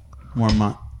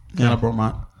Mormont. Anna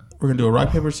Mormont. We're going to do a rock,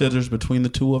 paper, scissors between the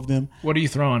two of them. What are you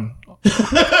throwing?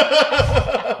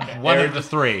 One of the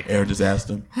 3. Aaron just asked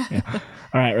him. All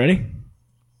right, ready?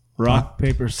 Rock,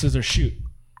 paper, scissors, shoot.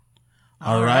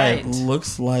 All right. right.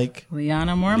 Looks like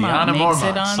Liana Mormont Liana makes Mormont.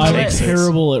 it on the I'm list.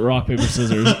 terrible at rock, paper,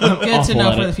 scissors. Good to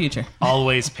know for the future.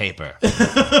 Always paper.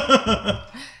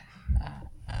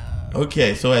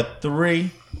 okay. So at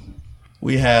 3,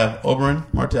 we have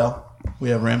Oberyn Martell. We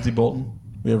have Ramsay Bolton.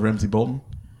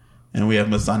 And we have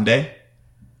Missandei.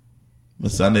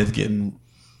 Missandei's getting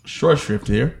short shrift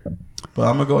here. But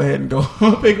I'm going to go ahead and go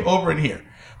pick Oberyn here.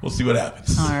 We'll see what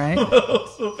happens. All right.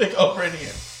 So pick Oberyn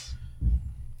here.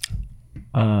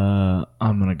 I'm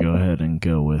gonna go ahead and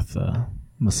go with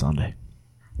Missandei.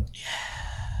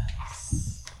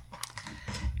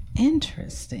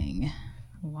 Interesting.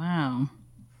 Wow.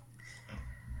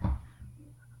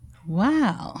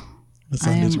 Missandei's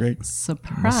I am great.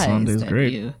 surprised Missandei's at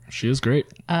great. you. She is great.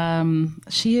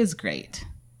 She is great.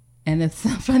 And it's the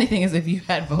funny thing is if you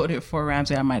had voted for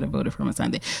Ramsay, I might have voted for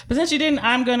Missandei. But since you didn't,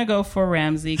 I'm going to go for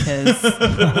Ramsay because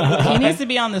he needs to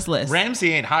be on this list.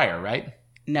 Ramsay ain't higher, right?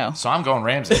 No. So I'm going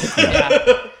Ramsay.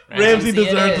 Yeah. Ramsay it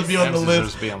deserves is. to be on the Ramsay list.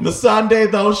 deserves to be on the list. Missandei,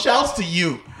 though, shouts to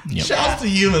you. Shouts to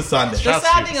you, Missandei. The Shots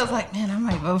sad to thing you. I was like, man, I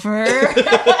might vote for her.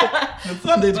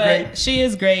 Missandei's great. But she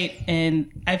is great, and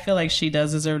I feel like she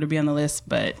does deserve to be on the list.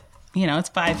 But you know, it's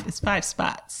five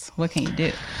spots. What can you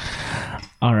do?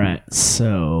 All right,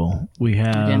 so we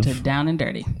Get have into down and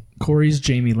dirty. Corey's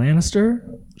Jaime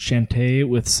Lannister, Shantae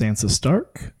with Sansa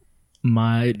Stark,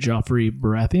 my Joffrey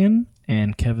Baratheon,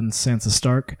 and Kevin's Sansa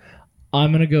Stark.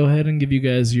 I'm gonna go ahead and give you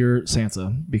guys your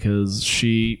Sansa because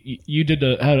you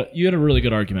had a really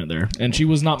good argument there, and she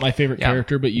was not my favorite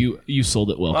character, but you sold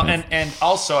it well. Well, Kev. and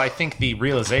also I think the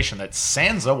realization that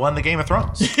Sansa won the Game of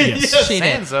Thrones. yes. She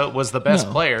did. Sansa was the best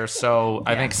player, so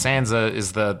I think Sansa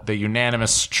is the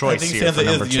unanimous choice think here for Sansa is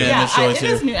number the 2. unanimous Yeah, choice it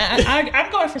is here. new. I'm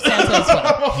going for Sansa as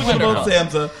well. We both Wonderful.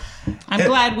 Sansa. I'm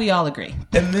glad we all agree.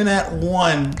 And then at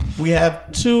 1, we have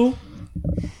 2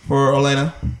 for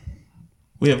Olenna.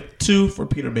 We have 2 for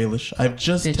Peter Baelish. I've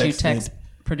just Did texted you text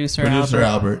producer producer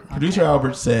Albert? Albert. Producer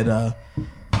Albert said, I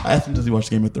asked him, does he watch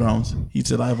Game of Thrones? He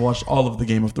said, I've watched all of the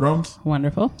Game of Thrones.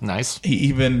 Wonderful. Nice. He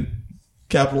even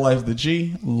capitalized the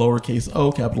G, lowercase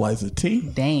o, capitalized the T.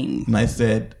 Dang. And I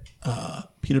said,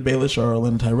 Peter Baelish or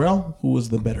Olenna Tyrell, who was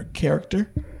the better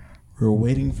character? We're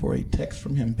waiting for a text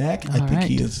from him back. I think right.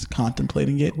 he is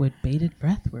contemplating it. With bated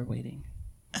breath, we're waiting.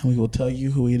 And we will tell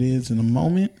you who it is in a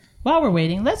moment. While we're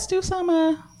waiting, let's do some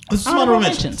Let's do some honorable honorable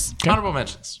mentions. Honorable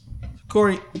mentions.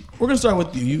 Corey, we're going to start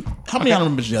with you. How many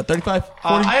honorable mentions you got? 35? 40?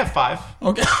 I have 5.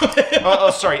 Okay.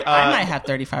 Sorry. I might have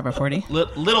 35 or 40.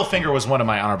 Littlefinger was one of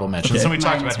my honorable mentions, Okay. and we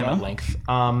talked Mine about as him well. at length.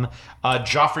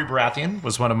 Joffrey Baratheon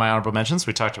was one of my honorable mentions.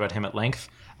 We talked about him at length.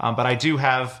 But I do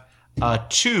have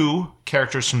 2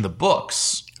 characters from the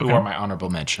books who are my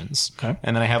honorable mentions. Okay.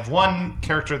 And then I have 1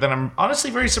 character that I'm honestly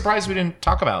very surprised we didn't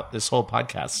talk about this whole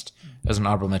podcast as an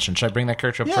honorable mention. Should I bring that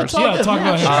character up first? talk- yeah, talk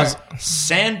about him.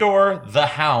 Sandor the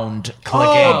Hound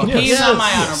Clegane. He's on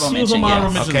my honorable He was on mention, my yes.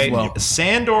 honorable mentions Okay, as well.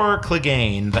 Sandor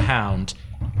Clegane, the Hound,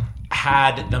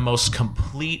 had the most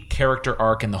complete character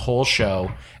arc in the whole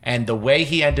show, and the way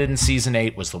he ended in season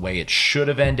 8 was the way it should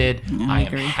have ended. I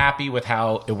am happy with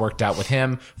how it worked out with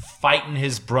him fighting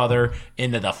his brother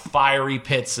into the fiery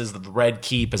pits as the Red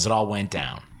Keep as it all went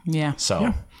down. Yeah.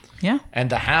 So, Yeah. and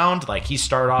the Hound, like, he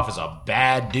started off as a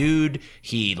bad dude.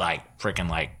 He, like, freaking,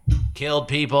 like, killed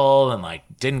people and, like,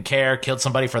 didn't care, killed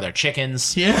somebody for their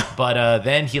chickens. Yeah. But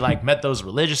then he, like, met those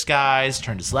religious guys,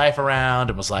 turned his life around,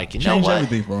 and was like, you know Changed what?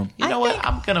 everything for him. You know what?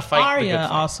 I'm going to fight the good Arya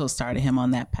fight. also started him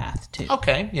on that path, too.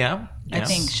 Okay, yeah. I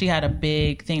think she had a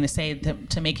big thing to say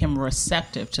to make him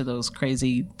receptive to those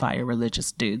crazy fire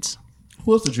religious dudes.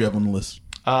 Who else did you have on the list?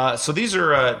 So these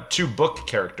are 2 book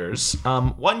characters.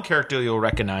 One character you'll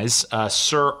recognize,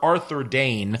 Sir Arthur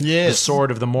Dayne, the Yes. Sword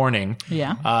of the Morning.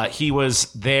 Yeah. He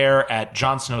was there at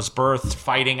Jon Snow's birth,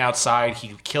 fighting outside.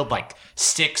 He killed like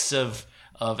 6 of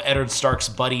Eddard Stark's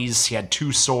buddies. He had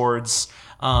 2 swords.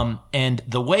 And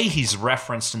the way he's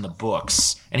referenced in the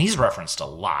books, and he's referenced a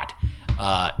lot.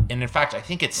 And in fact, I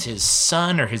think it's his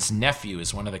son or his nephew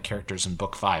is one of the characters in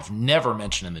Book 5, never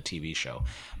mentioned in the TV show.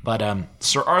 But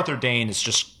Sir Arthur Dayne is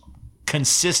just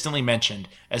consistently mentioned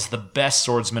as the best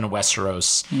swordsman in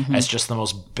Westeros, as just the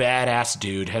most badass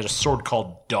dude. Had a sword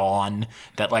called Dawn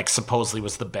that, like, supposedly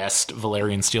was the best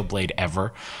Valyrian steel blade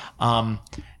ever.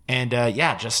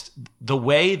 Just the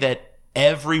way that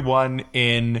everyone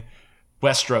in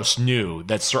Westeros knew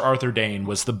that Sir Arthur Dayne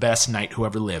was the best knight who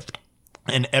ever lived,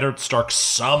 and Eddard Stark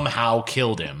somehow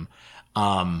killed him.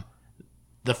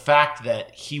 The fact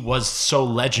that he was so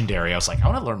legendary, I was like, I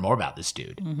want to learn more about this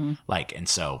dude. Like, and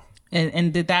so.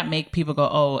 And did that make people go,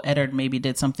 oh, Eddard maybe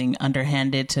did something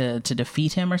underhanded to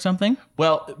defeat him or something?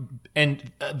 Well,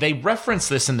 and they reference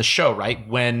this in the show, right?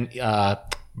 When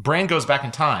Bran goes back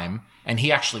in time and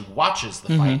he actually watches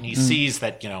the fight and he sees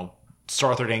that, Sir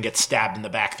Arthur Dayne gets stabbed in the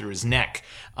back through his neck.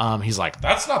 He's like,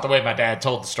 that's not the way my dad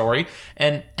told the story.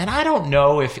 And I don't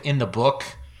know if in the book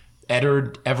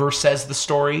Eddard ever says the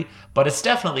story, but it's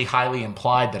definitely highly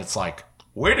implied that it's like,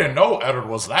 we didn't know Eddard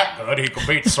was that good. He could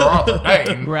beat Sir Arthur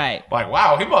Dayne. Right. Like,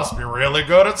 wow, he must be really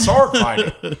good at sword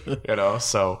fighting.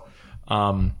 So,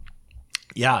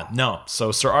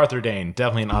 So Sir Arthur Dayne,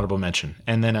 definitely an honorable mention.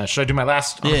 And then should I do my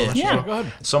last honorable mention? Yeah. Go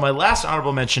ahead. So my last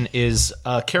honorable mention is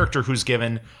a character who's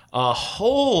given a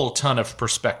whole ton of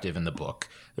perspective in the book.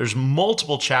 There's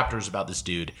multiple chapters about this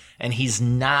dude, and he's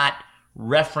not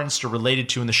referenced or related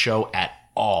to in the show at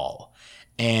all.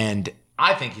 And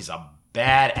I think he's a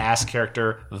badass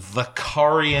character,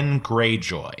 Vicarion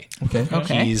Greyjoy.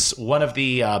 Okay. He's one of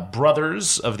the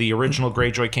brothers of the original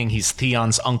Greyjoy King. He's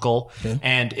Theon's uncle.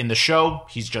 And in the show,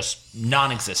 he's just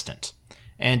non-existent.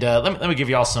 And let me give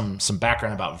you all some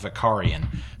background about Vicarion.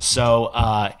 So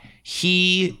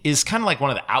he is kind of like one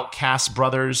of the outcast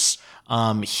brothers.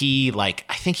 I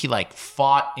think he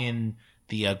fought in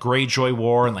the Greyjoy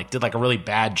War and did a really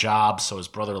bad job. So his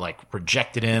brother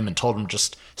rejected him and told him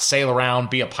just sail around,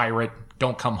 be a pirate,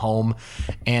 don't come home.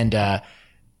 And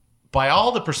by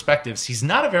all the perspectives, he's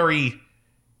not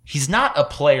a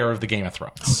player of the Game of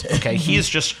Thrones. Okay. He is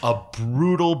just a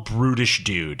brutal, brutish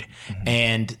dude.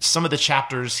 And some of the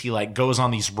chapters he goes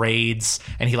on these raids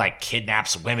and he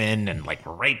kidnaps women and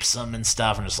rapes them and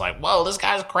stuff. And it's whoa, this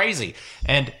guy's crazy.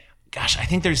 And gosh, I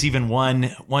think there's even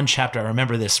one chapter, I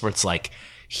remember this, where it's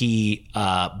he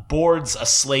boards a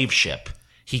slave ship.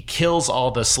 He kills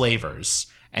all the slavers,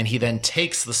 and he then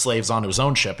takes the slaves onto his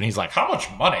own ship, and he's like, how much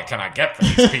money can I get for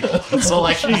these people? So,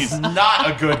 he's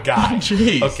not a good guy.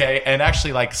 Jeez. Okay? And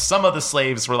actually, some of the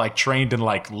slaves were, trained in,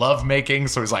 love making,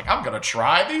 so he's like, I'm gonna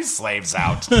try these slaves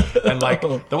out. And,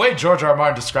 the way George R. R.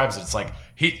 Martin describes it, it's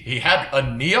he had a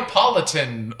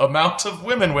Neapolitan amount of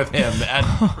women with him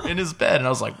in his bed. And I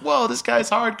was like, whoa, this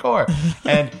guy's hardcore.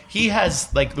 And he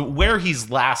has, where he's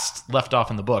last left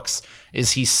off in the books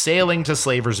is he's sailing to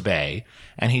Slaver's Bay.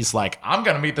 And he's like, I'm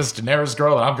going to meet this Daenerys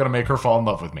girl and I'm going to make her fall in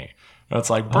love with me. And it's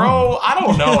bro, I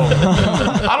don't know.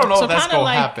 I don't know So if that's kind of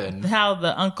going to happen. how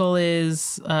the uncle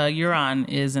is, Euron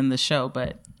is in the show,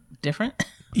 but different.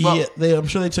 I'm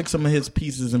sure they took some of his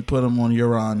pieces and put them on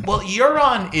Euron. Well,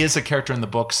 Euron is a character in the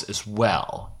books as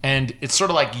well. And it's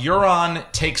sort of Euron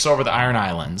takes over the Iron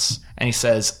Islands and he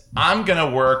says, I'm going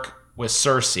to work with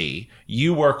Cersei.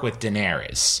 You work with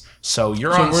Daenerys. So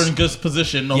Euron's... So we're in good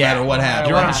position no matter what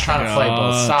happens. Euron's trying to play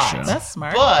both sides. That's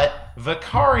smart. But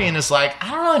Vicarian is like,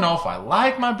 I don't really know if I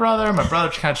like my brother. My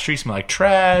brother kind of treats me like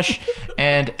trash.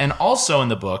 And also in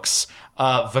the books,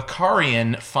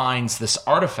 Vicarian finds this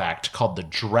artifact called the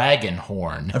Dragon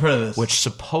Horn. I've heard of this. Which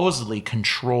supposedly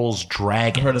controls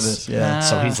dragons. I've heard of this, yeah.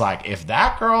 So he's like, if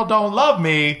that girl don't love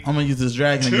me, I'm gonna use this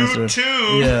dragon against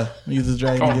her. Yeah, use this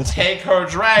dragon I'll against her. take her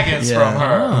dragons Yeah. from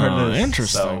her. Oh,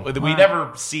 interesting. So we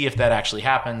never see if that actually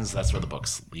happens. That's where the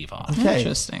books leave off. Okay.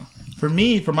 Interesting. For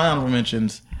me, for my honorable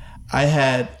mentions, I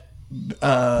had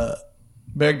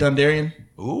Beric Dondarrion.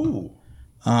 Ooh.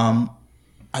 I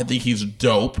think he's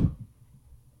dope.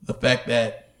 The fact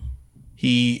that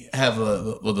he has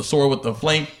the sword with the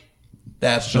flame,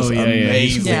 that's just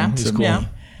amazing Yeah. to He's me. cool.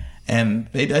 And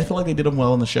I feel like they did him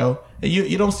well in the show. And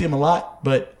you don't see him a lot,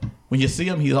 but when you see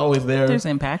him, he's always there. There's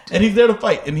impact. And he's there to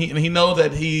fight. And he knows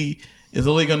that he is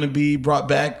only going to be brought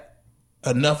back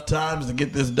enough times to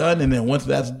get this done. And then once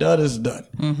that's done, it's done.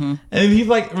 Mm-hmm. And he's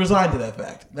like resigned to that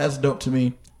fact. That's dope to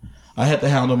me. I had the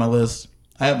Hound on my list.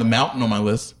 I have the Mountain on my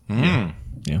list. Yeah.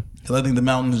 Because I think the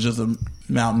Mountain is just a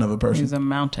mountain of a person. He's a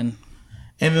mountain.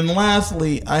 And then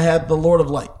lastly, I had the Lord of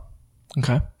Light.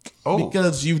 Okay. Oh.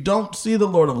 Because you don't see the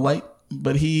Lord of Light,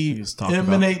 but he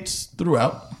emanates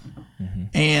throughout. Mm-hmm.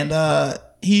 And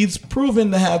he's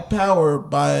proven to have power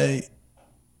by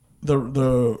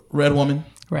the Red Woman.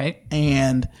 Right.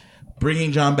 And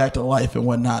bringing John back to life and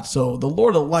whatnot. So the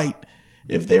Lord of Light,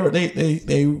 if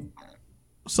they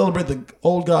celebrate the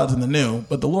old gods and the new,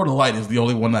 but the Lord of Light is the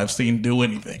only one I've seen do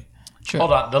anything. True.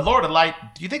 Hold on. The Lord of Light,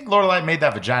 do you think Lord of Light made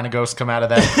that vagina ghost come out of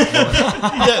that?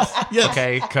 Yes.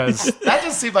 Okay, because that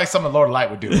just seems like something Lord of Light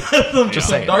would do. Just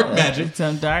saying. Dark magic.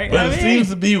 Some dark. But it seems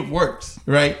to be works,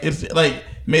 right? It's like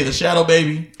made the Shadow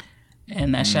Baby.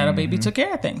 And that Shadow Baby took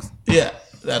care of things. Yeah,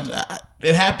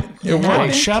 it happened. It worked.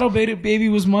 Hey, Shadow Baby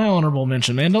was my honorable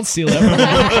mention, man. Don't steal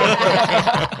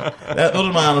that. Those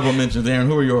are my honorable mentions. Aaron,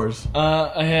 who are yours?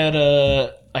 I had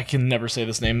I can never say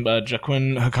this name,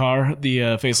 Jaquin Hakar,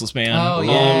 the faceless man. Oh,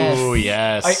 yes. Oh,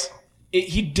 yes.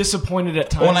 He disappointed at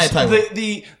times. Night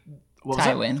Tywin. What was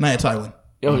that? Tywin. Nia Tywin.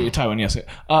 Oh, Tywin, yes.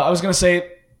 I was going to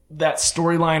say that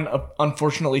storyline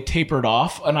unfortunately tapered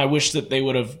off, and I wish that they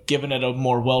would have given it a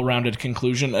more well-rounded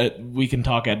conclusion. We can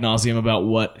talk ad nauseum about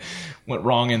what went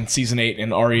wrong in season 8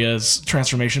 and Arya's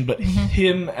transformation, but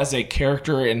him as a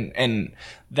character and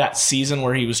that season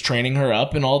where he was training her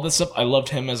up and all this stuff, I loved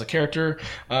him as a character.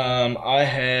 I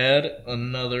had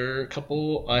another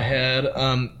couple. I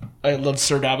loved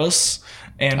Sir Davos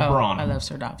and Bronn. I love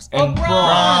Sir Davos. And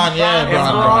Bronn, yeah,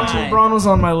 Bronn. Bronn was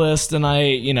on my list, and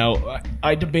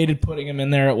I debated putting him in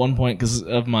there at one point because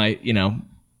of my,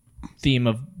 theme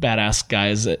of badass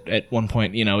guys at one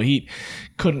point. He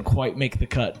couldn't quite make the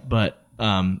cut, but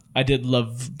I did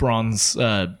love Bronn's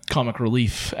comic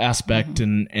relief aspect,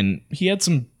 and he had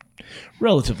some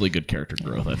relatively good character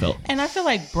growth, I felt. And I feel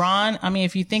like Bronn, I mean,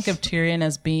 if you think of Tyrion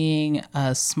as being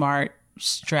a smart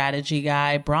strategy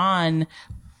guy, Bronn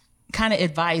kind of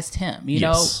advised him.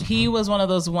 Yes. He was one of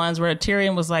those ones where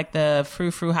Tyrion was like the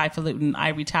frou-frou, highfalutin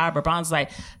ivory tower, but Bronn's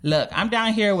like, look, I'm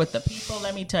down here with the people.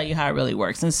 Let me tell you how it really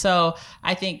works. And so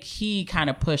I think he kind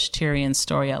of pushed Tyrion's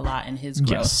story a lot in his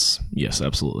growth. Yes,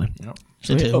 absolutely.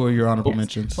 So, yeah, who are your honorable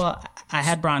mentions? Well, I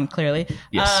had Bronn clearly.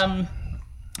 Yes.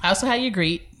 I also had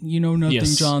Ygritte. You know nothing,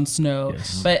 Yes. Jon Snow.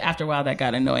 Yes. But after a while, that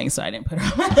got annoying, so I didn't put her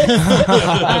on my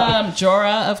list.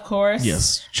 Jorah, of course.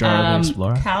 Yes, Jorah the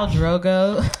Explorer. Khal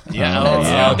Drogo. Yeah.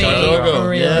 Let's be Drogo.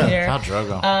 real Yeah. here. Khal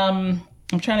Drogo.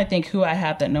 I'm trying to think who I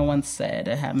had that no one said.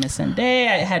 I had Missandei.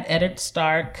 I had Eddard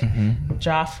Stark,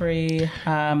 Joffrey,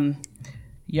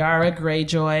 Yara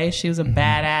Greyjoy. She was a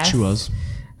badass. She was.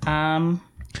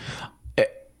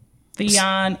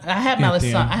 Theon. I had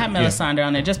Melisandre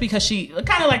on there just because she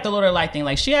kind of like the Lord of Light thing.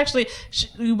 Like she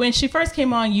when she first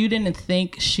came on, you didn't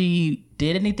think she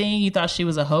did anything. You thought she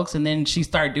was a hoax, and then she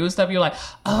started doing stuff. You're like,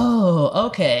 oh,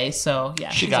 okay. So yeah,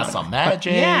 She she's got on some it.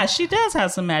 magic. Yeah, she does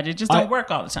have some magic. Just don't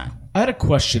work all the time. I had a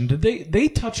question. Did they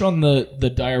touch on the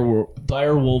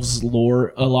dire wolves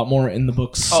lore a lot more in the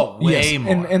books? Oh, way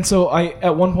more. And so I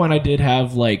at one point I did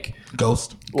have like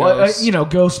Ghost.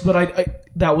 Ghost, but I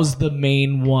that was the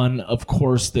main one, of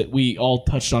course, that we all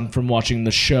touched on from watching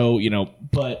the show.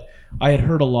 But I had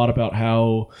heard a lot about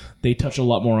how they touch a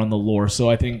lot more on the lore. So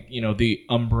I think the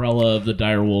umbrella of the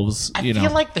dire wolves. I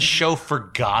feel like the show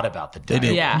forgot about the dog.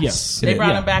 did. Yeah. Yes. They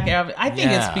brought Yeah. him back. I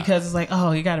think Yeah. it's because it's like,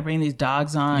 oh, you got to bring these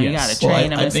dogs on. You got Yes. to train Well,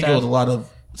 them I and think it was a stuff. lot of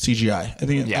CGI. I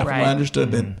think, Yeah. from what Right. I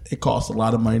understood, that it costs a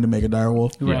lot of money to make a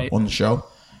direwolf Right. on the show.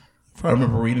 I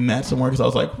remember reading that somewhere because I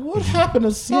was like, "What happened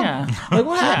to some? Yeah. Like,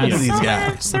 what happened to these Summer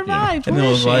guys?" survived. And it Where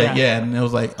was is she? like, and it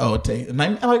was like, "Oh, I'm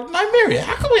like Nymeria.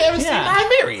 How come we haven't Yeah. seen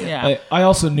Nymeria?" Yeah. I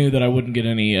also knew that I wouldn't get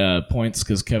any points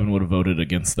because Kevin would have voted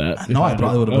against that. No, I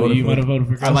probably would have voted. You might have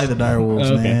voted for. I like the dire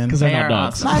wolves, man. because they're They not are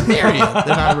dogs. awesome. Nymeria.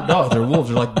 They're not dogs. They're wolves.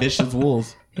 They're like vicious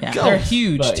wolves. Yeah. Go. They're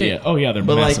huge But too. yeah, oh yeah, they're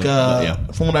But massive. like, yeah.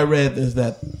 from what I read, is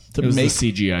that to It was the make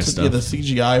CGI stuff. Yeah, the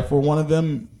CGI for one of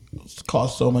them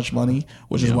cost so much money,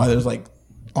 which is why there's like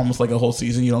almost like a whole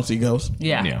season you don't see Ghost.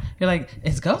 Yeah. Yeah. You're like,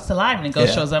 is Ghost alive? And then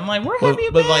Ghost Yeah. shows up. I'm like, where But, have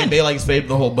you but been? like they like saved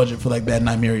the whole budget for like that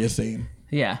Nymeria scene.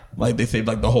 yeah. Like they saved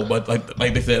like the whole budget.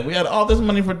 Like they said, we had all this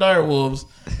money for dire wolves,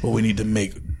 but we need to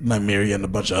make Nymeria and a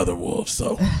bunch of other wolves.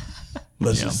 So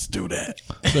let's just do that.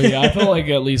 So yeah, I felt like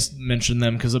I at least mention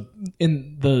them because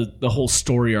in the whole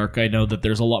story arc, I know that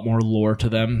there's a lot more lore to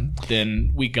them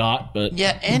than we got. But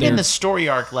Yeah, and in the story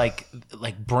arc, like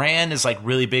Bran is like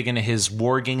really big into his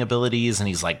warging abilities, and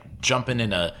he's like jumping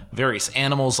into various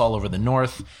animals all over the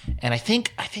north. And I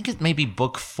think it may be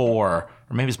book 4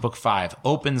 or maybe it's book 5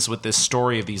 opens with this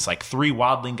story of these like 3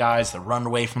 wildling guys that run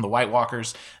away from the White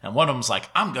Walkers, and one of them's like,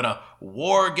 I'm gonna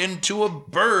warg into a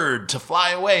bird to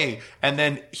fly away, and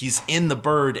then he's in the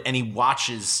bird and he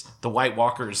watches the White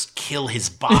Walkers kill his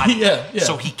body, Yeah.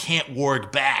 so he can't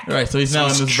warg back. Right, so he's now in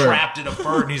this bird. trapped in a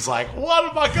bird, and he's like,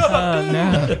 "What am I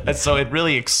gonna do?" And so it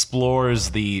really explores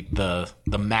the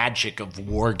magic of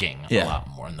warging a lot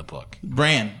more in the book.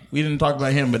 Bran, we didn't talk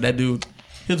about him, but that dude,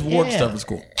 his warg Yeah. stuff is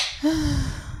cool.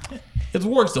 His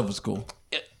warg stuff is cool.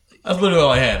 That's literally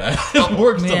all I had. His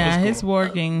warg stuff Yeah, is his cool.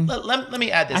 working. Let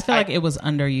me add this. I feel like it was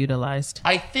underutilized.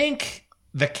 I think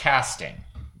the casting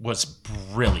was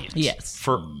brilliant. Yes.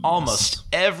 For almost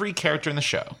every character in the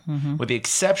show, with the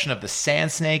exception of the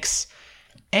Sand Snakes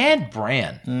and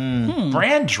Bran.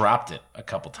 Bran dropped it a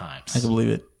couple times. I can believe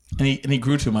it. And he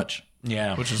grew too much.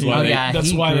 Yeah, which is why that's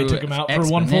he why they grew took him out for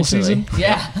one full season. exponentially.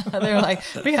 Yeah, they were like,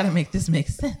 we got to make this make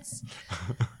sense.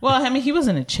 Well, I mean, he was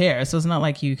in a chair, so it's not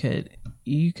like you could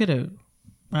have,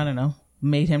 I don't know,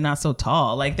 made him not so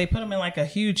tall. Like they put him in like a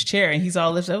huge chair, and he's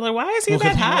all lifted. I'm like, why is he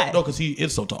that high? No, because he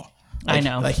is so tall. I Like,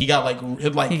 know. Like he got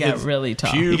He got his- really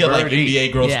tall. He got like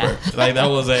NBA growth Yeah. spurt. Like that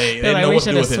was a. They They're didn't like, know we what to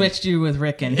should do have with him. switched you with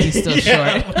Rickon. He's still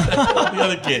short. The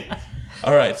other kid.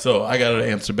 All right, so I got an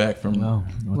answer back from.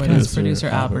 What does producer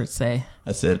Albert say?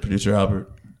 I said, producer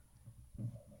Albert,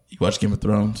 you watch Game of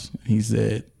Thrones? He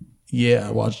said, yeah,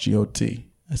 I watched GOT.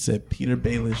 I said, Peter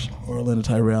Baelish or Olenna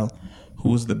Tyrell, who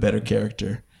was the better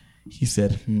character? He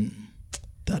said, ...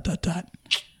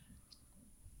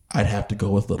 I'd have to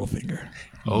go with Littlefinger.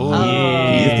 He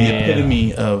is the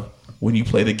epitome of when you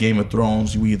play the Game of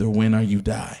Thrones, you either win or you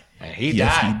die. And he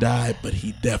Yes, died. he died, but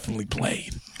he definitely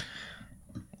played.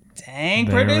 Dang,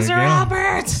 There we producer go.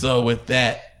 Albert. So with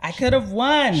that, I could have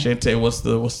won. Shantae, what's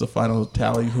the final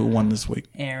tally? Who won this week?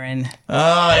 Aaron.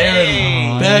 Ah,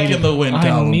 Aaron, back in the win I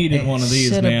column. needed one of these,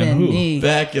 Should have man. been Ooh. me.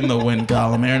 Back in the win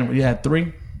column. Aaron, you had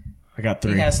 3? I got He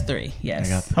 3. has 3.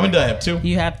 Yes. How many did I have? 2?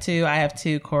 You have 2. I have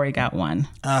 2. Corey got 1.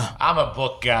 I'm a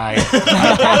book guy.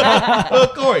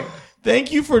 Corey,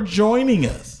 thank you for joining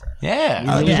us.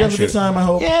 Yeah. Did you have a good time, I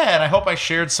hope? Yeah, and I hope I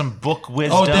shared some book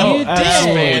wisdom. definitely. You that did.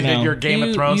 expanded No. your Game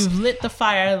of Thrones. You've lit the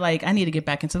fire. Like, I need to get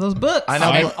back into those books. I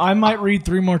know. I might read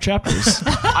 3 more chapters.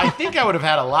 I think I would have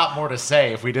had a lot more to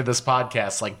say if we did this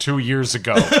podcast like 2 years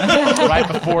ago, right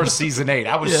before season 8.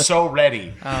 I was so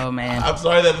ready. Oh, man. I'm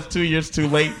sorry that it's 2 years too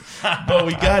late, but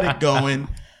we got it going.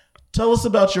 Tell us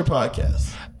about your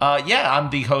podcast. Yeah, I'm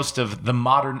the host of the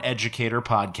Modern Educator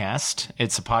podcast.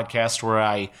 It's a podcast where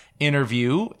I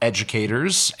interview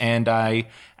educators and I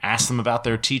ask them about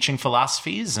their teaching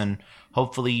philosophies and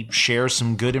hopefully share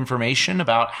some good information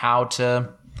about how to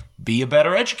be a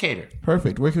better educator.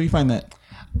 Perfect. Where can we find that?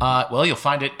 Well, you'll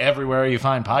find it everywhere you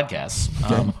find podcasts,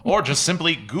 or just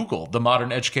simply Google the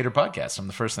Modern Educator podcast. I'm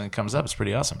the first thing that comes up. It's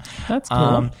pretty awesome. That's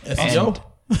cool. SEO.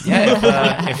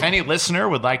 Yeah, if any listener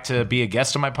would like to be a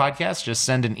guest on my podcast, just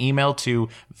send an email to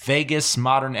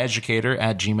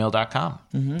vegasmoderneducator@gmail.com.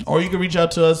 Or you can reach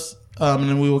out to us, and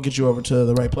then we will get you over to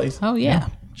the right place. Oh, yeah.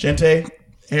 Shantae,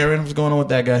 Aaron, what's going on with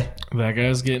that guy? That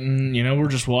guy's getting, we're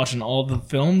just watching all the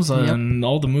films and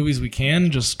all the movies we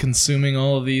can, just consuming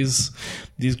all of these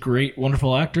great,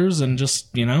 wonderful actors and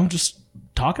just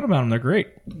talking about them. They're great.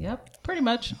 Yep. Pretty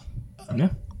much. Yeah.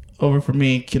 Over for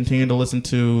me, continue to listen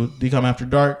to Decom After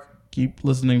Dark. Keep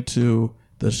listening to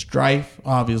The Strife,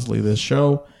 obviously this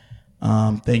show.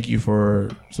 Thank you for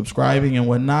subscribing and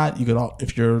whatnot. You could,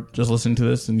 if you're just listening to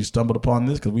this and you stumbled upon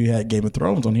this because we had Game of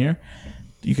Thrones on here,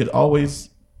 you could always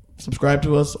subscribe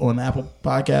to us on Apple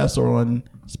Podcasts or on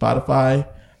Spotify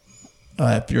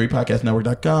at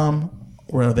FuryPodcastNetwork.com.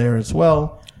 We're there as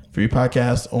well. Free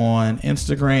Podcast on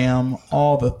Instagram,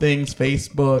 all the things,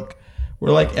 Facebook.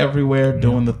 We're like everywhere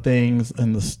doing the things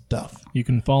and the stuff. You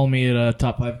can follow me at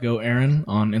Top 5 Go Aaron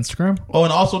on Instagram. Oh,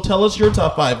 and also tell us your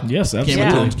top 5 Yes, Game of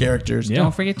absolutely. Thrones characters. Yeah.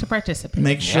 Don't forget to participate.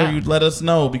 Make sure you let us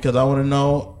know because I want to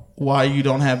know why you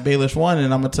don't have Baelish 1,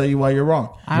 and I'm going to tell you why you're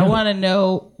wrong. I want to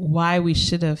know why we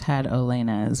should have had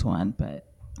Olenna as one, but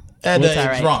And, It's it's all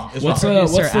right. wrong. It's What's wrong.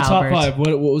 what's the top Albert. 5?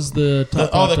 What was the top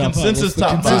oh, five? the top consensus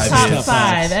five? top What's the five top is-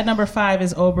 five. At number 5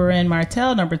 is Oberyn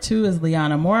Martell. Number 2 is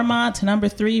Lyanna Mormont. Number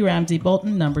 3, Ramsay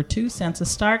Bolton. Number 2, Sansa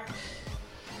Stark.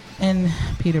 And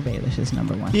Peter Baelish is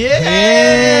number 1.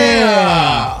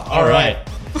 Yeah! All right.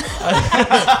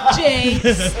 James.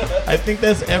 I think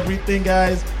that's everything,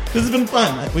 guys. This has been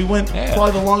fun. We went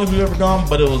probably the longest we've ever gone,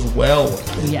 but it was well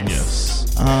worth it.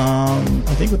 Yes. I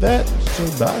think with that,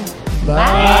 so bye.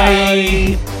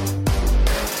 Bye.